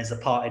 And there's a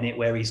part in it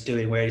where he's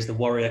the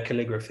warrior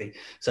calligraphy.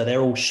 So they're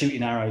all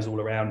shooting arrows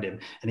all around him,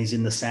 and he's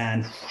in the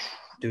sand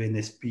doing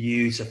this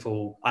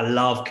beautiful. I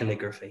love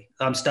calligraphy.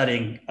 I'm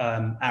studying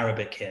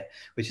Arabic here,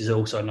 which is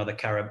also another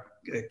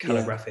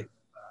calligraphic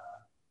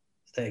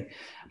thing.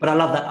 But I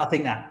love that. I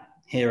think that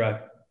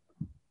Hero.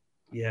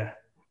 Yeah.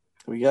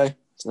 Here we go.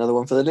 It's another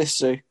one for the list,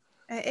 Sue.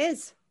 It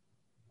is.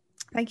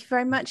 Thank you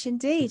very much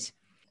indeed.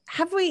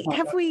 Have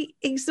we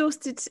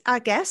exhausted our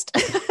guest?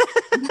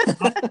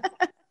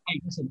 Hey,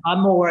 listen,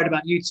 I'm more worried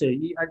about you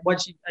two.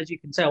 As you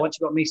can tell, once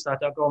you got me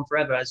started, I'll go on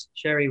forever. As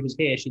Sherry was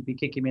here, she'd be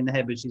kicking me in the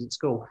head, but she's at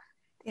school.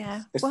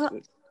 Yeah. Well,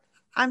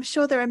 I'm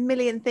sure there are a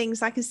million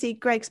things. I can see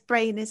Greg's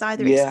brain is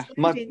either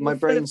my brain's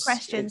full of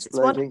questions. It's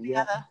exploding, one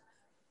or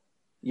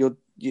the other.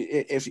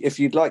 If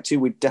you'd like to,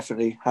 we'd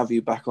definitely have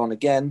you back on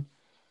again.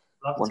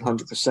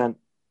 100%.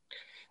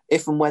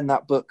 If and when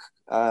that book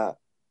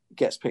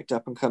gets picked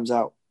up and comes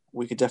out,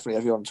 we could definitely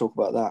have you on and talk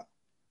about that.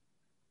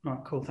 Oh,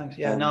 cool. Thanks.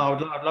 Yeah,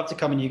 I'd love to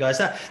come and you guys.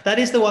 That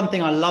is the one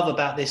thing I love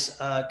about this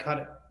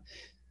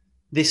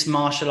this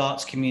martial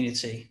arts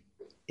community,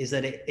 is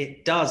that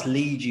it does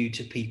lead you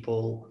to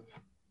people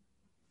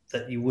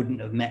that you wouldn't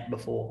have met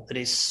before. That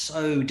is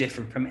so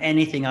different from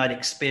anything I'd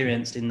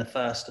experienced in the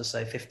first, let's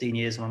say, 15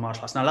 years of my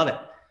martial arts. And I love it.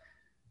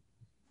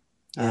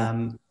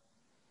 Yeah.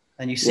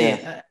 And you see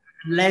it.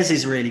 Les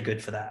is really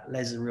good for that.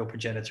 Les is a real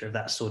progenitor of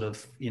that sort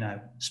of,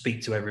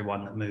 speak to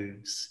everyone that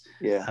moves.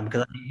 Yeah.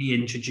 Because he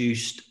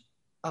introduced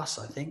us,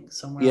 I think,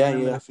 somewhere.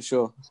 Yeah, for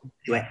sure.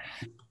 Anyway,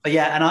 but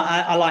yeah, and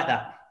I like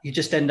that. You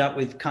just end up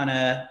with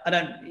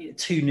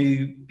two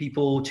new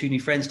people, 2 new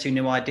friends, 2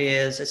 new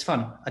ideas. It's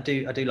fun. I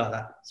do like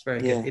that. It's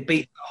very good. It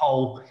beats the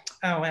whole,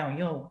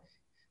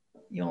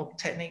 your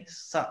technique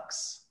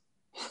sucks.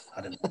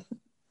 I don't know.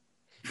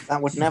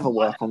 That would never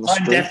work on the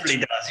street. Mine definitely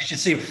does. You should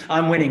see.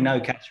 I'm winning no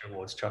catcher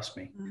awards. Trust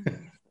me.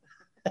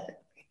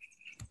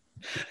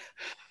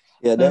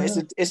 Yeah, no,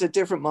 it's a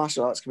different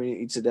martial arts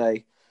community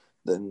today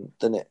than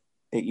it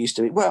used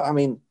to be. Well, I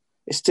mean,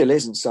 it still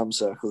is in some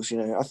circles.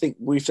 I think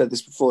we've said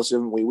this before, so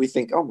haven't we? We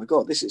think, oh my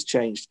God, this has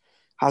changed.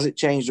 Has it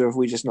changed, or have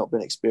we just not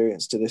been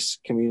experienced to this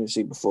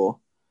community before?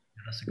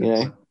 That's a good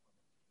point.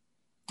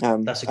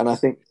 And I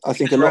think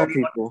a lot of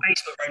people. On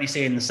Facebook, we're only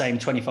seeing the same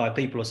 25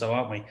 people or so,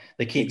 aren't we?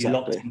 They keep you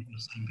locked into the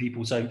same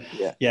people. So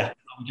yeah,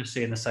 I'm just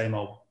seeing the same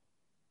old.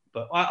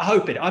 But I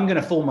hope it. I'm going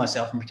to fool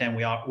myself and pretend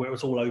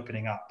it's all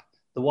opening up.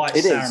 The white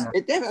samurai.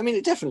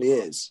 It definitely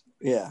is.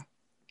 Yeah.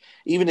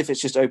 Even if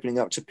it's just opening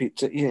up to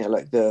people,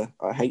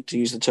 I hate to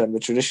use the term, the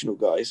traditional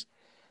guys,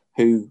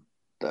 who,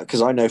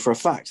 because I know for a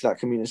fact that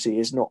community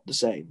is not the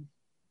same.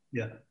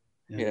 Yeah.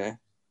 Yeah.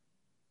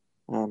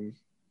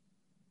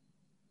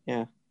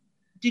 Yeah.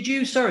 Did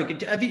you? Sorry,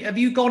 have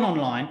you gone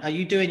online? Are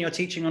you doing your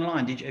teaching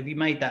online? Have you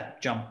made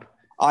that jump?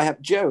 I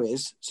have. Joe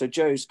is. So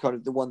Joe's kind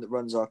of the one that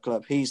runs our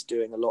club. He's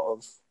doing a lot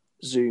of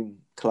Zoom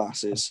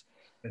classes.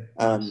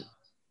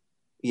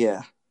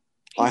 Yeah.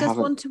 He does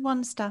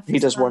one-to-one stuff. He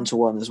does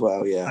one-to-one as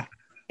well. Yeah.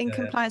 In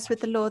compliance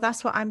with the law,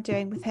 that's what I'm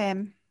doing with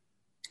him.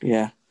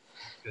 Yeah.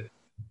 Good.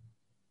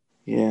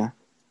 Yeah.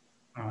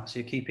 All right. So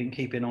you're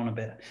keeping on a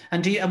bit.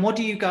 And what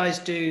do you guys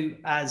do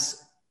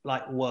as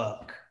like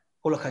work?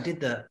 Oh, look, I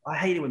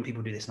hate it when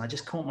people do this, and I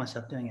just caught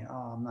myself doing it.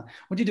 Oh, no.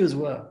 What do you do as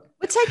work?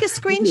 We'll take a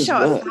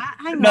screenshot of that.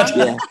 Hang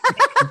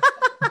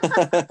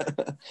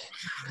on.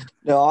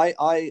 No,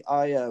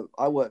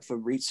 I work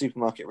for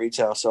supermarket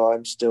retail, so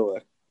I'm still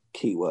a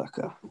key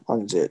worker. I'm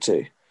going to do it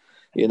too.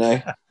 Even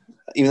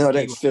though I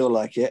don't feel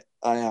like it,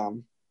 I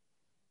am.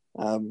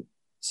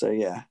 So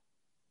yeah.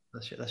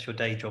 That's your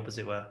day job, as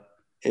it were.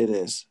 It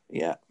is,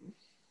 yeah.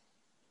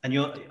 And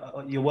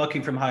you're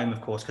working from home,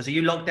 of course, because are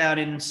you locked down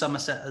in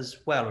Somerset as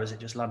well, or is it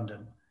just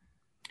London?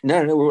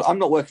 No, I'm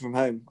not working from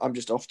home. I'm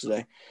just off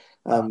today.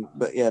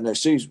 But yeah, no,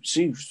 Sue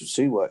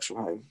works from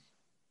home.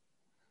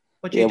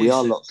 What do you do, we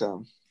are Sue? locked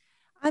down.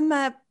 I'm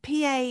a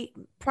PA,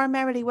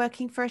 primarily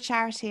working for a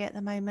charity at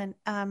the moment,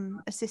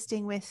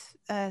 assisting with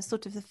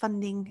sort of the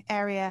funding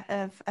area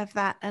of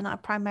that, and I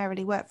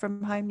primarily work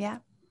from home. Yeah,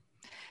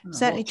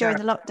 certainly during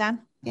the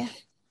lockdown. Yeah,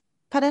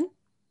 pardon?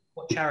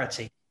 What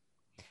charity?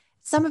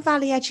 Summer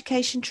Valley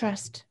Education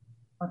Trust.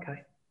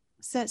 Okay.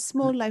 So it's a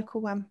small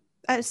local one.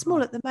 It's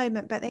small at the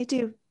moment, but they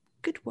do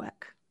good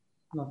work.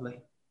 Lovely,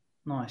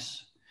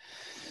 nice.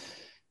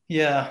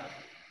 Yeah.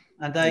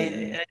 And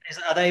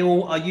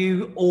are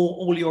you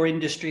all your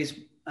industries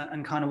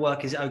and kind of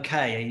work, is it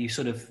okay? Are you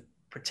sort of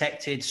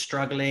protected,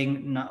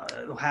 struggling? No,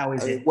 how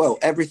is it? Well,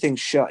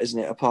 everything's shut, isn't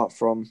it? Apart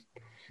from,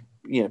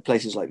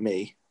 places like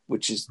me,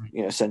 which is,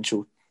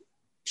 essential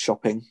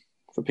shopping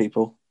for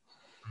people.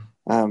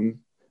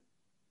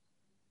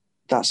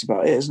 That's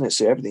about it, isn't it?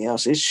 So everything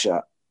else is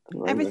shut.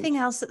 Everything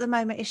else at the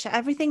moment is shut.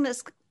 Everything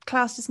that's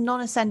classed as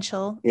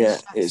non-essential. Yeah,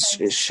 is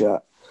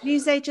shut.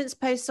 Newsagents,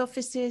 post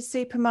offices,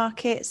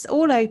 supermarkets,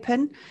 all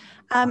open.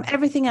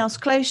 Everything else,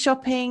 clothes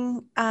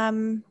shopping,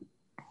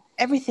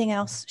 everything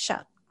else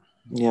shut.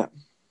 Yeah.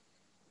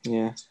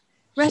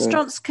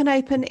 Restaurants can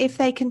open if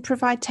they can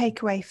provide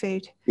takeaway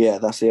food. Yeah,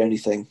 that's the only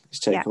thing, is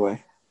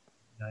takeaway.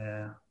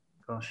 Yeah.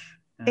 Gosh.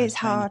 Yeah, it's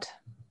hard.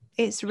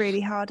 It's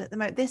really hard at the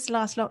moment. This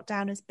last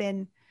lockdown has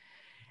been,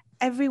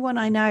 everyone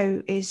I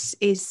know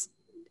is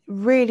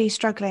really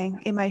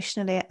struggling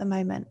emotionally at the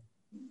moment.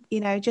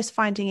 Just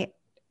finding it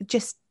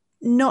just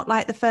not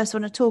like the first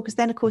one at all, because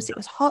then of course it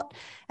was hot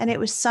and it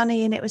was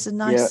sunny and it was a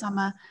nice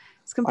summer.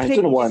 It's completely. I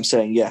don't know why I'm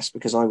saying yes,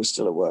 because I was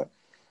still at work.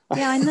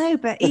 Yeah, I know,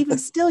 but even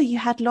still, you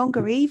had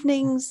longer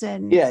evenings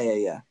and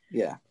yeah.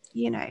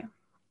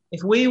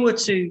 If we were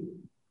to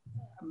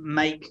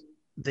make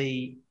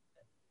the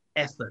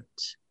effort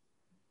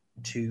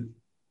to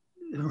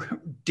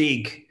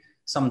dig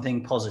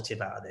something positive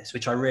out of this,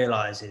 which I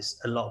realize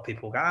is a lot of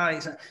people go,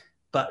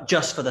 but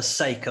just for the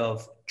sake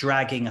of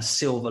dragging a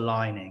silver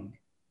lining,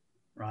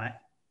 right?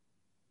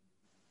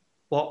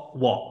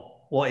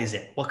 What is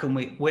it? What can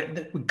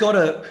we've got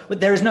to,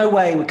 there is no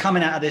way we're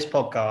coming out of this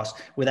podcast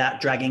without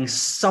dragging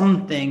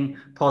something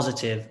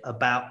positive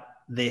about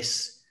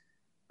this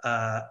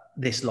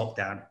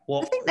lockdown.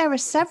 I think there are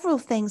several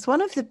things.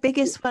 One of the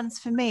biggest ones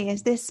for me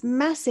is this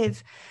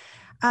massive,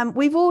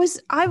 I've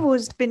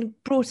always been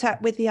brought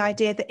up with the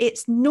idea that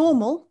it's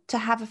normal to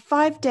have a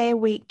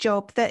 5-day-a-week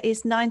job that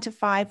is 9 to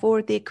 5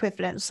 or the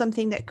equivalent,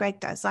 something that Greg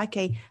does, like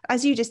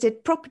as you just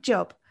did, proper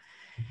job.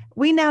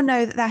 We now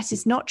know that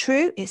is not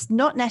true. It's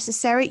not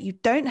necessary. You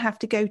don't have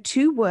to go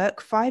to work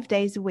 5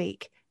 days a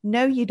week.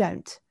 No, you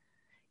don't.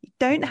 You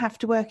don't have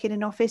to work in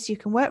an office. You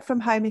can work from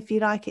home if you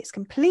like. It's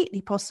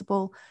completely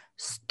possible.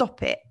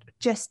 Stop it.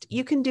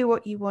 You can do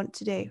what you want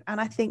to do.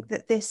 And I think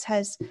that this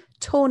has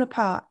torn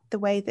apart the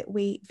way that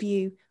we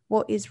view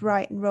what is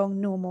right and wrong,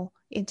 normal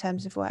in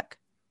terms of work.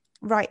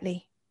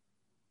 Rightly.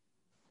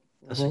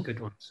 That's a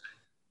good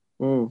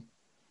one.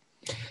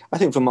 I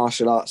think for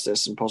martial arts,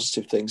 there's some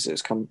positive things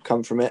that's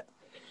come from it.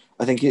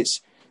 I think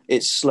it's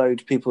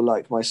slowed people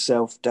like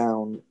myself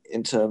down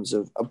in terms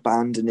of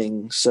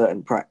abandoning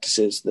certain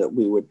practices that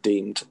we were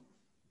deemed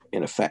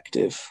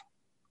ineffective,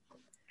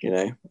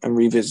 and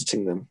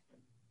revisiting them.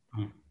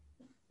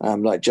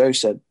 Like Joe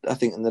said, I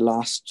think in the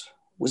last,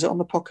 was it on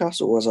the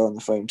podcast or was I on the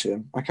phone to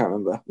him? I can't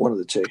remember. One of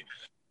the two.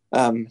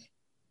 Like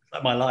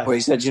my life. Where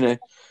he said,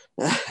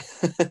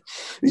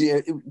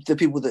 the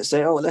people that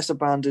say, "Oh, let's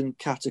abandon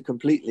kata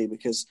completely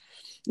because,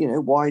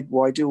 why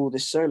do all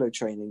this solo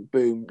training?"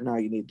 Boom! Now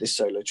you need this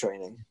solo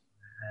training.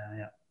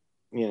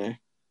 Yeah.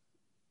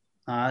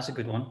 That's a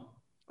good one.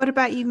 What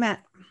about you,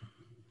 Matt?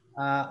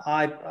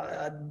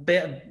 I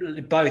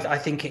both. I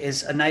think it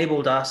has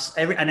enabled us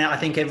and I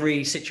think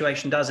every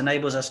situation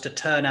enables us to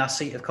turn our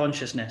seat of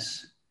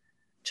consciousness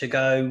to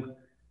go,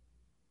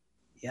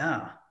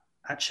 yeah,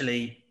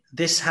 actually,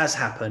 this has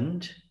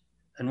happened.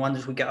 And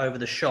once we get over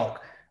the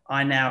shock,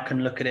 I now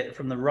can look at it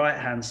from the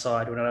right-hand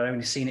side when I've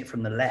only seen it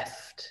from the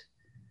left.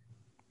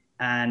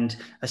 And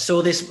I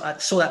saw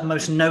that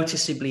most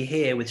noticeably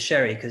here with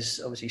Sherry,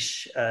 because obviously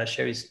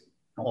Sherry's,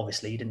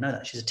 you didn't know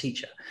that, she's a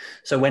teacher.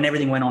 So when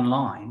everything went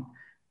online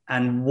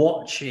and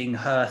watching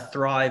her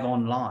thrive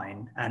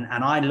online, and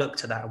I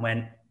looked at that and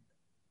went,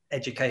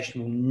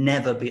 education will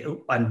never be,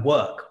 and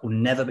work will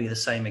never be the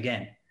same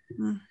again.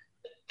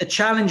 The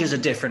challenges are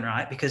different,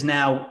 right? Because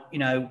now,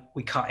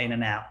 we cut in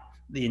and out.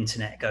 The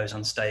internet goes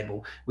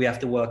unstable. We have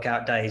to work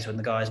out days when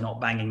the guy's not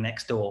banging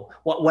next door.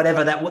 What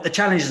the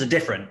challenges are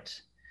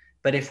different.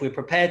 But if we're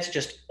prepared to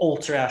just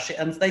alter our shit,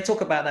 and they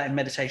talk about that in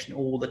meditation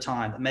all the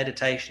time, that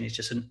meditation is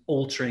just an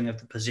altering of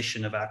the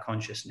position of our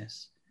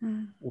consciousness,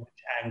 which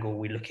angle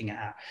we're looking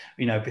at.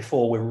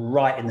 Before we're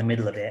right in the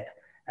middle of it,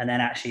 and then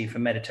actually for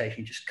meditation,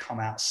 you just come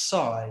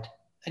outside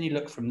and you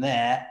look from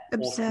there.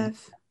 Observe.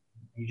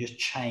 You just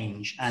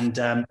change. And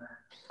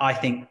I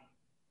think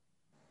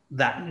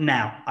that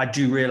now I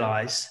do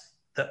realize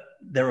that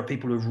there are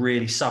people who've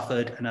really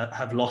suffered and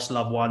have lost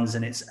loved ones,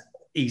 and it's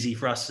easy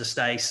for us to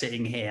stay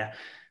sitting here,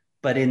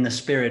 but in the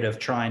spirit of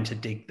trying to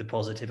dig the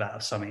positive out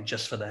of something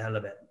just for the hell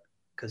of it,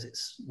 because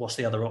it's what's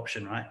the other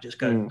option, right? Just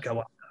go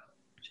up,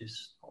 which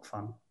is not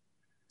fun.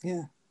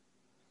 Yeah.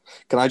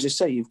 Can I just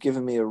say, you've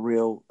given me a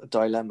real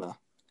dilemma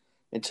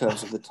in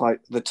terms of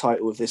the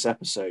title of this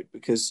episode,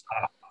 because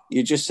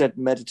you just said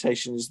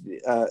meditation is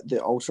the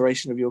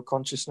alteration of your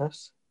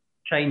consciousness,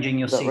 changing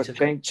your seat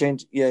of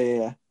change.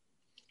 Yeah.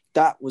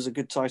 That was a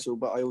good title,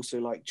 but I also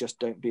like just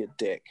don't be a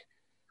dick.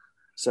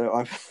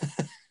 So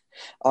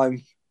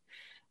I'm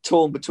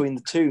torn between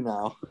the two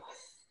now.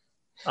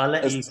 I'll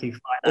let you two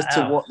find that as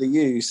to what to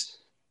use.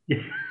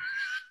 Yeah.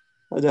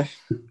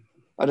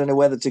 I don't know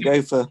whether to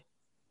go for.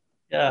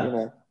 Yeah. You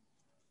know.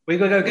 We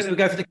go for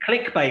the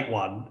clickbait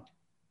one,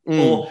 or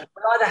we'll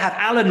either have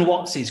Alan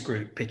Watts'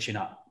 group pitching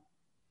up,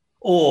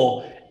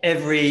 or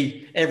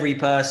every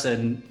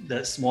person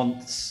that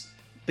wants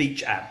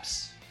beach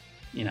abs.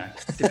 You know,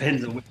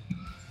 depends on.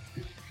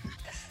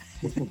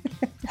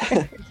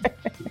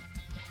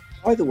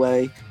 Either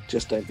way,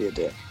 just don't be a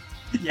dick.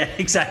 Yeah,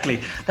 exactly.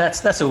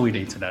 That's all we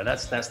need to know.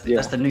 That's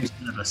the new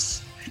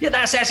syllabus. Yeah,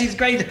 that's actually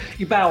great.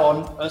 You bow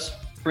on. That's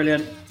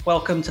brilliant.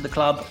 Welcome to the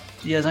club.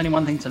 Yeah, there's only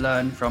one thing to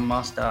learn from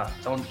Master.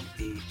 Don't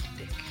be a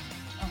dick.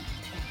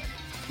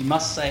 You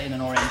must say it in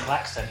an Oriental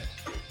accent.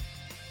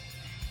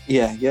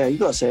 Yeah, you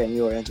got to say it in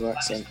your Oriental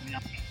accent.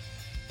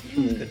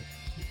 Good.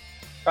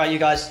 Right, you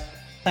guys.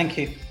 Thank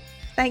you.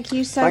 Thank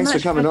you so much. Thanks for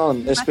coming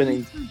on. It's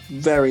been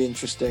very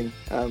interesting.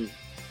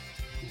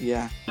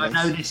 Yeah. I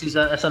know this is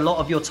a lot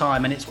of your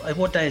time, and it's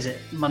what day is it?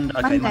 Monday.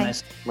 Okay,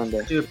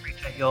 Monday. I do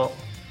appreciate your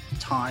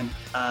time.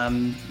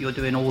 You're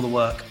doing all the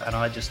work, and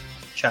I just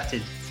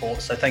chatted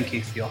so thank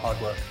you for your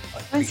hard work.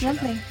 That's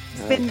lovely.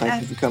 It's been,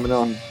 thank you for coming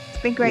on.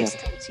 It's been great to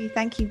talk to you.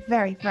 Thank you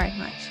very, very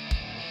much.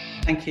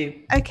 Thank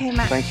you. Okay,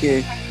 Matt. Thank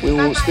you. We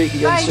will speak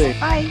again soon.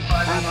 Bye.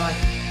 Bye.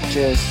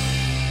 Cheers.